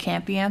feel like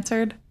can't be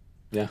answered.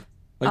 Yeah.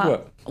 Like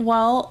what?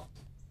 Well,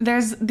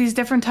 there's these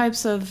different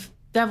types of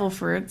devil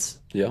fruits.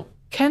 Yeah.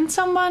 Can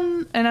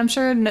someone, and I'm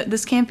sure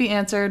this can't be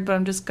answered, but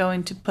I'm just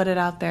going to put it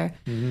out there.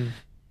 Mm-hmm.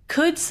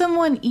 Could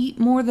someone eat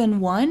more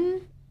than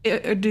one?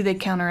 Or do they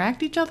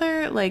counteract each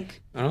other?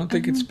 Like, I don't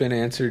think it's been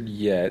answered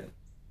yet,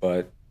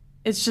 but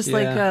it's just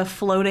like a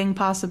floating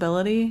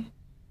possibility.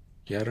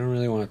 Yeah, I don't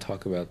really want to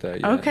talk about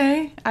that yet.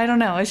 Okay. I don't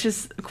know. It's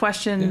just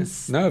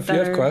questions. Yeah. No, if you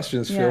have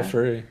questions, feel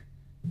free.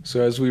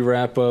 So as we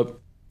wrap up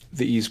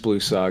the East Blue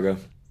Saga,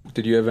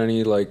 did you have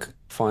any like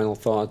final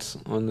thoughts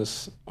on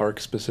this arc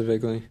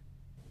specifically?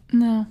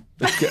 No.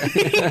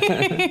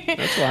 Okay.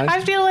 That's fine.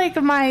 I feel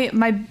like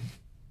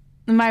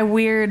my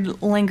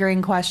weird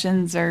lingering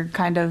questions are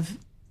kind of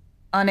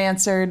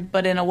unanswered,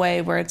 but in a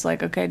way where it's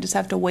like, okay, just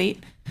have to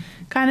wait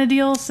kind of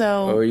deal.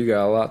 So you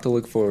got a lot to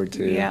look forward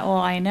to. Yeah, well,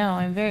 I know.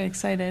 I'm very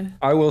excited.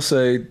 I will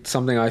say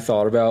something I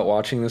thought about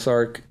watching this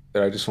arc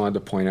that I just wanted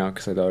to point out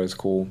because I thought it was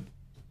cool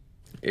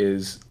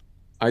is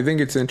I think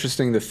it's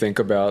interesting to think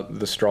about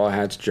the Straw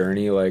Hats'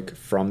 journey like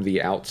from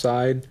the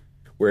outside,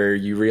 where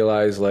you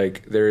realize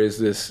like there is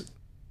this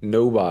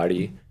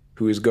nobody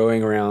who is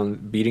going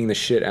around beating the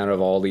shit out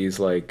of all these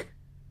like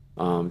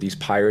these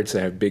pirates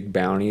that have big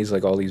bounties,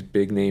 like all these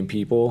big name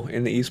people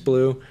in the East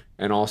Blue,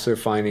 and also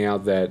finding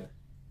out that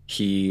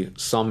he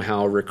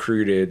somehow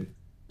recruited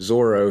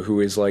Zoro,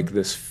 who is like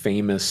this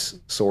famous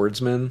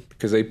swordsman,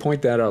 because they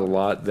point that out a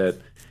lot that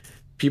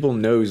people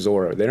know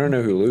Zoro. They don't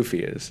know who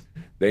Luffy is.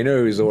 They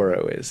know who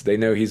Zoro is. They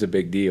know he's a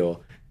big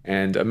deal.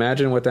 And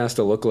imagine what that has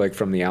to look like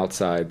from the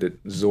outside, that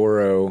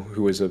Zoro,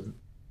 who is a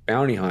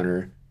bounty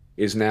hunter,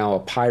 is now a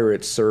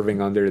pirate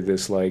serving under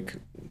this like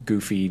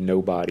goofy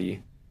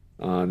nobody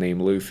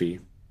named Luffy.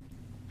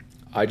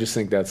 I just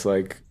think that's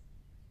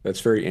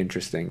very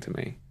interesting to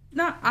me.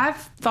 No, I've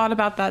thought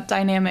about that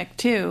dynamic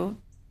too,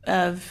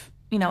 of,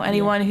 you know,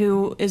 anyone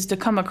who is to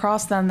come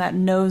across them that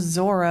knows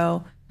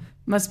Zoro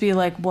must be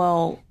like,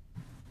 well,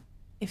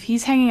 if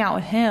he's hanging out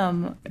with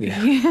him,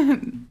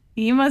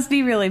 he must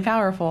be really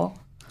powerful.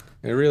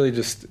 It really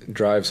just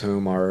drives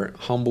home our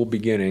humble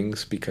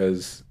beginnings,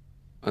 because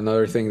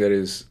another thing that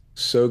is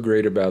so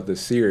great about this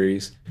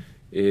series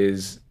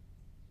is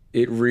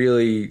it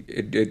really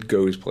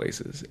goes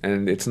places,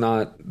 and it's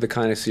not the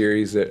kind of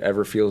series that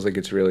ever feels like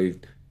it's really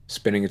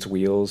spinning its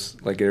wheels.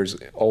 Like there's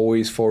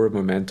always forward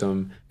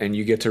momentum, and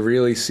you get to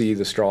really see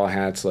the Straw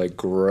Hats like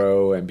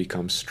grow and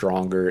become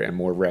stronger and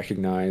more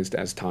recognized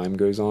as time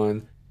goes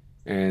on.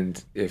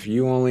 And if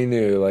you only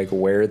knew like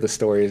where the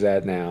story is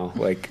at now,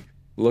 like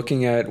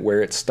looking at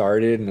where it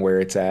started and where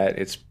it's at,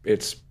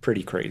 it's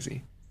pretty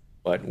crazy,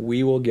 but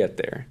we will get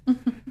there.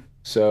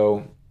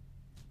 So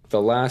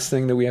the last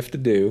thing that we have to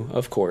do,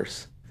 of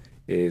course,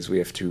 is we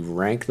have to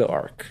rank the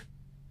arc.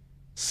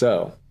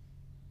 So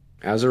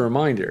as a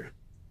reminder,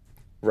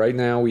 right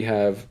now we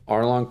have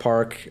Arlong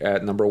Park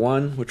at number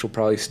 1, which will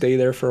probably stay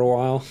there for a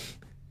while.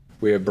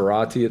 We have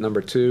Bharati at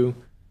number 2,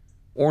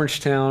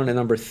 Orangetown at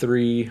number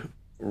 3,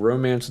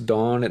 Romance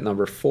Dawn at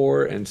number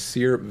 4, and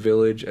Syrup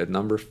Village at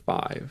number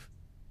 5.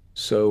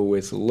 So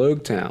with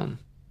Loguetown,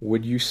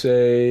 would you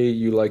say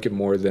you like it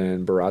more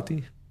than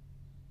Bharati?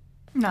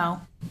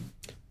 No.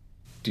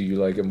 Do you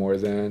like it more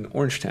than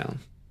Orangetown?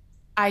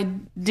 I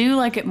do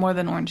like it more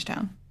than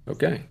Orangetown.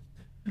 Okay.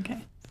 Okay.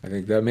 I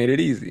think that made it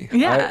easy.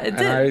 Yeah, it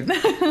did.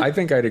 I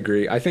think I'd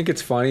agree. I think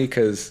it's funny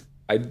because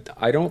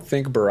I don't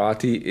think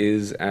Bharati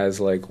is as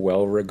like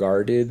well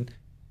regarded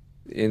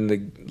in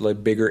the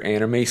like bigger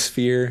anime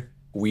sphere.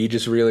 We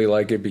just really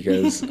like it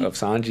because of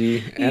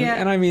Sanji,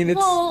 and I mean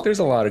there's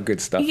a lot of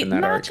good stuff in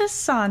that arc. Not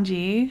just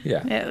Sanji,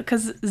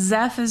 because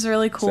Zeph is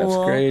really cool.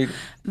 Zeph's great.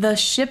 The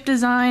ship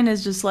design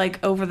is just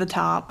like over the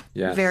top,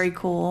 very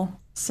cool.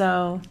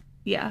 So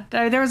yeah,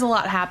 there was a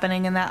lot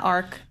happening in that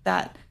arc.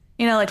 That,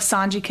 you know, like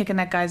Sanji kicking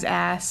that guy's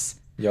ass.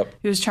 Yep.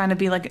 He was trying to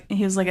be like,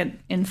 he was like an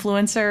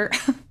influencer.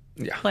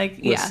 Yeah. Like,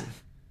 Listen.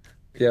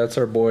 Yeah, it's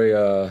our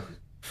boy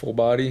Full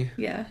Body.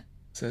 Yeah.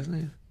 Is that his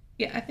name?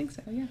 Yeah, I think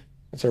so, yeah.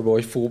 That's our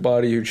boy Full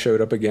Body, who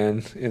showed up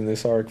again in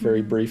this arc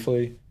very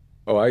briefly.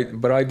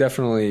 But I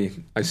definitely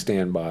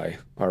stand by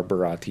our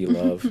Bharati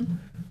love.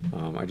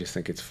 I just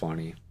think it's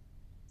funny.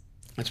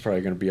 That's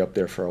probably going to be up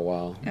there for a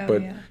while. Oh,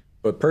 yeah.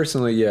 But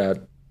personally, yeah,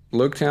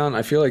 Loguetown,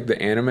 I feel like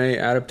the anime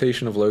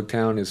adaptation of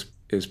Loguetown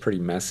is pretty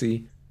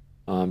messy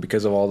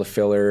because of all the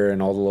filler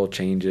and all the little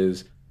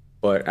changes.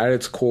 But at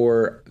its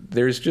core,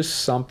 there's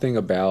just something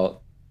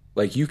about,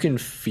 like, you can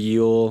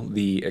feel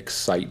the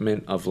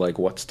excitement of, like,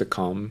 what's to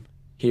come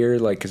here.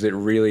 Like, because it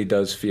really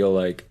does feel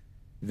like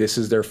this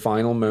is their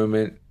final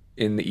moment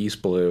in the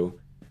East Blue.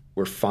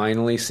 We're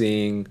finally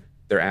seeing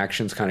their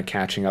actions kind of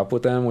catching up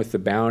with them with the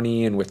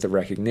bounty and with the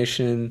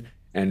recognition.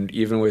 And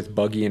even with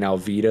Buggy and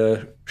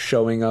Alvida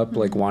showing up,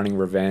 like, wanting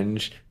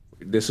revenge.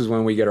 This is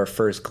when we get our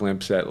first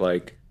glimpse at,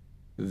 like,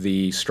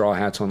 the Straw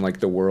Hats on, like,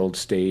 the world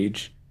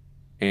stage.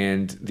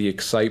 And the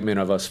excitement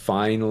of us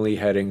finally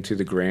heading to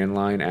the Grand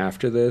Line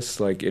after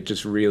this, like, it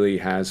just really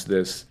has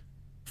this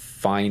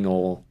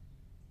final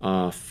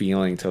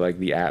feeling to, like,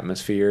 the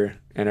atmosphere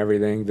and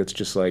everything that's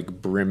just, like,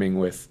 brimming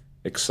with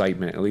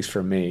excitement, at least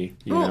for me,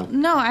 you know?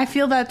 No, I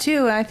feel that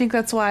too. And I think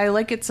that's why I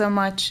like it so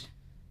much.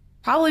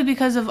 Probably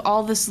because of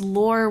all this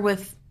lore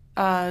with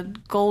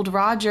Gold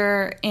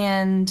Roger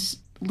and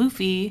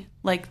Luffy,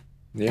 like,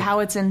 how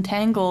it's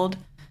entangled.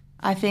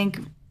 I think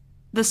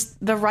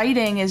the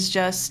writing is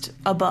just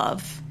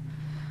above.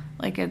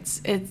 Like,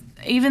 it's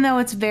even though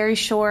it's very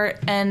short,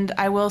 and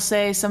I will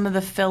say some of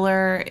the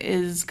filler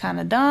is kind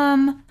of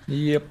dumb.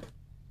 Yep.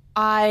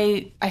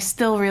 I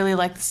still really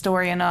like the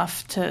story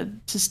enough to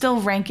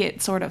still rank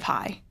it sort of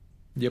high.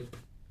 Yep.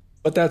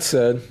 But that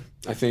said,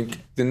 I think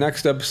the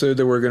next episode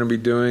that we're going to be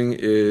doing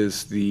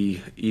is the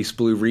East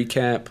Blue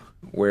recap,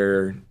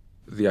 where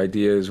the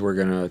idea is we're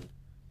going to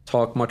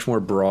talk much more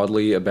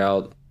broadly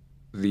about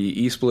the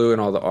East Blue and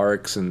all the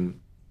arcs, and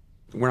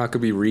we're not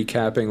going to be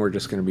recapping, we're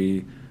just going to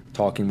be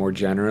talking more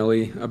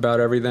generally about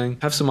everything.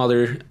 Have some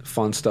other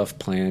fun stuff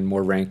planned,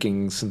 more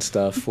rankings and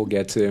stuff we'll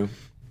get to.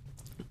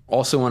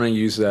 Also want to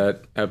use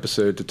that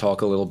episode to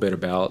talk a little bit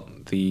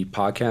about the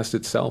podcast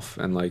itself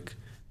and, like,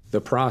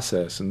 the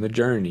process and the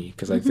journey,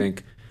 because I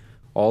think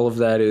all of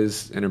that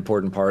is an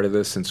important part of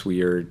this since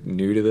we are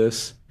new to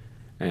this,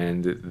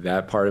 and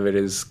that part of it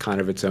is kind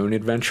of its own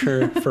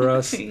adventure for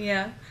us.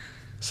 Yeah.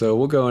 So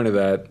we'll go into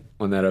that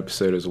on that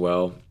episode as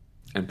well,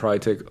 and probably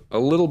take a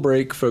little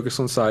break, focus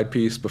on Side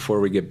Piece before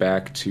we get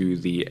back to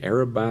the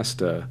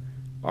Arabasta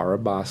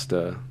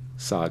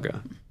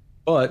saga.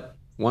 But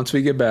once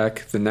we get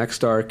back, the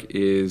next arc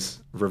is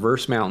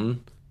Reverse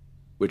Mountain,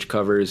 which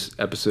covers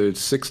episodes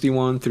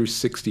 61 through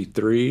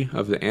 63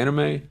 of the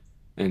anime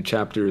and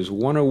chapters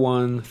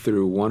 101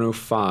 through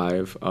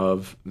 105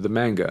 of the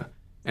manga.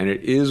 And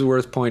it is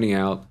worth pointing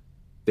out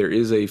there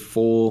is a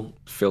full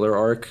filler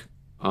arc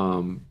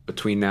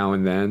between now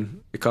and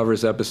then. It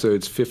covers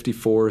episodes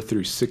 54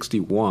 through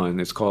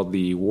 61. It's called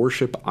the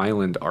Warship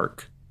Island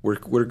arc.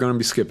 We're going to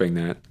be skipping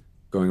that,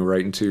 going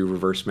right into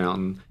Reverse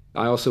Mountain.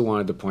 I also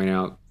wanted to point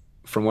out,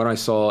 from what I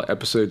saw,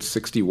 episode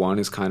 61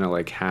 is kind of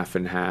like half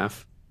and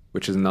half,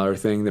 which is another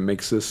thing that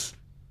makes this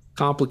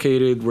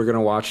complicated. We're going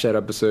to watch that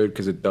episode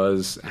because it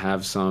does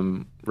have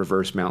some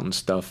Reverse Mountain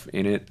stuff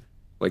in it,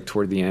 like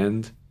toward the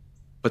end.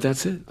 But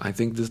that's it. I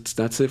think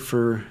that's it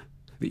for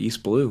the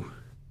East Blue.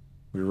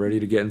 We're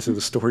ready to get into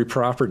the story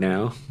proper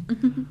now.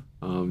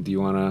 Do you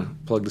want to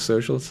plug the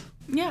socials?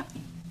 Yeah.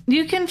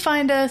 You can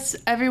find us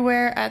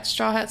everywhere at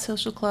Straw Hat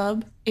Social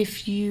Club.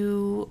 If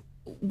you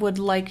would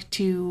like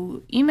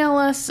to email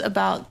us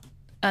about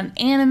an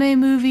anime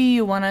movie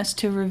you want us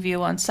to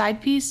review on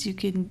Side Piece, you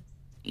can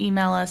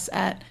email us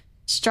at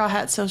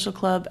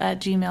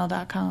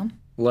strawhatsocialclub@gmail.com.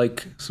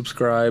 Like,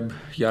 subscribe,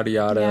 yada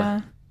yada.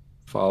 Yeah.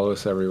 Follow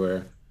us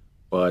everywhere.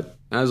 But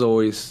as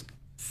always,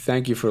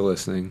 thank you for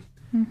listening.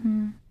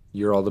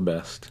 You're all the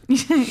best.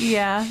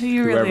 Yeah,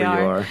 you really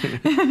are.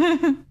 Whoever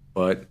you are.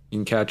 But you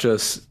can catch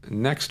us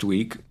next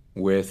week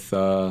with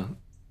the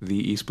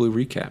East Blue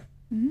recap.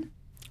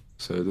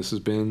 So this has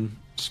been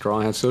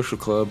Straw Hat Social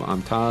Club.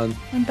 I'm Todd.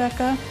 I'm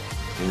Becca.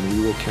 And we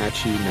will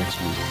catch you next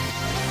week.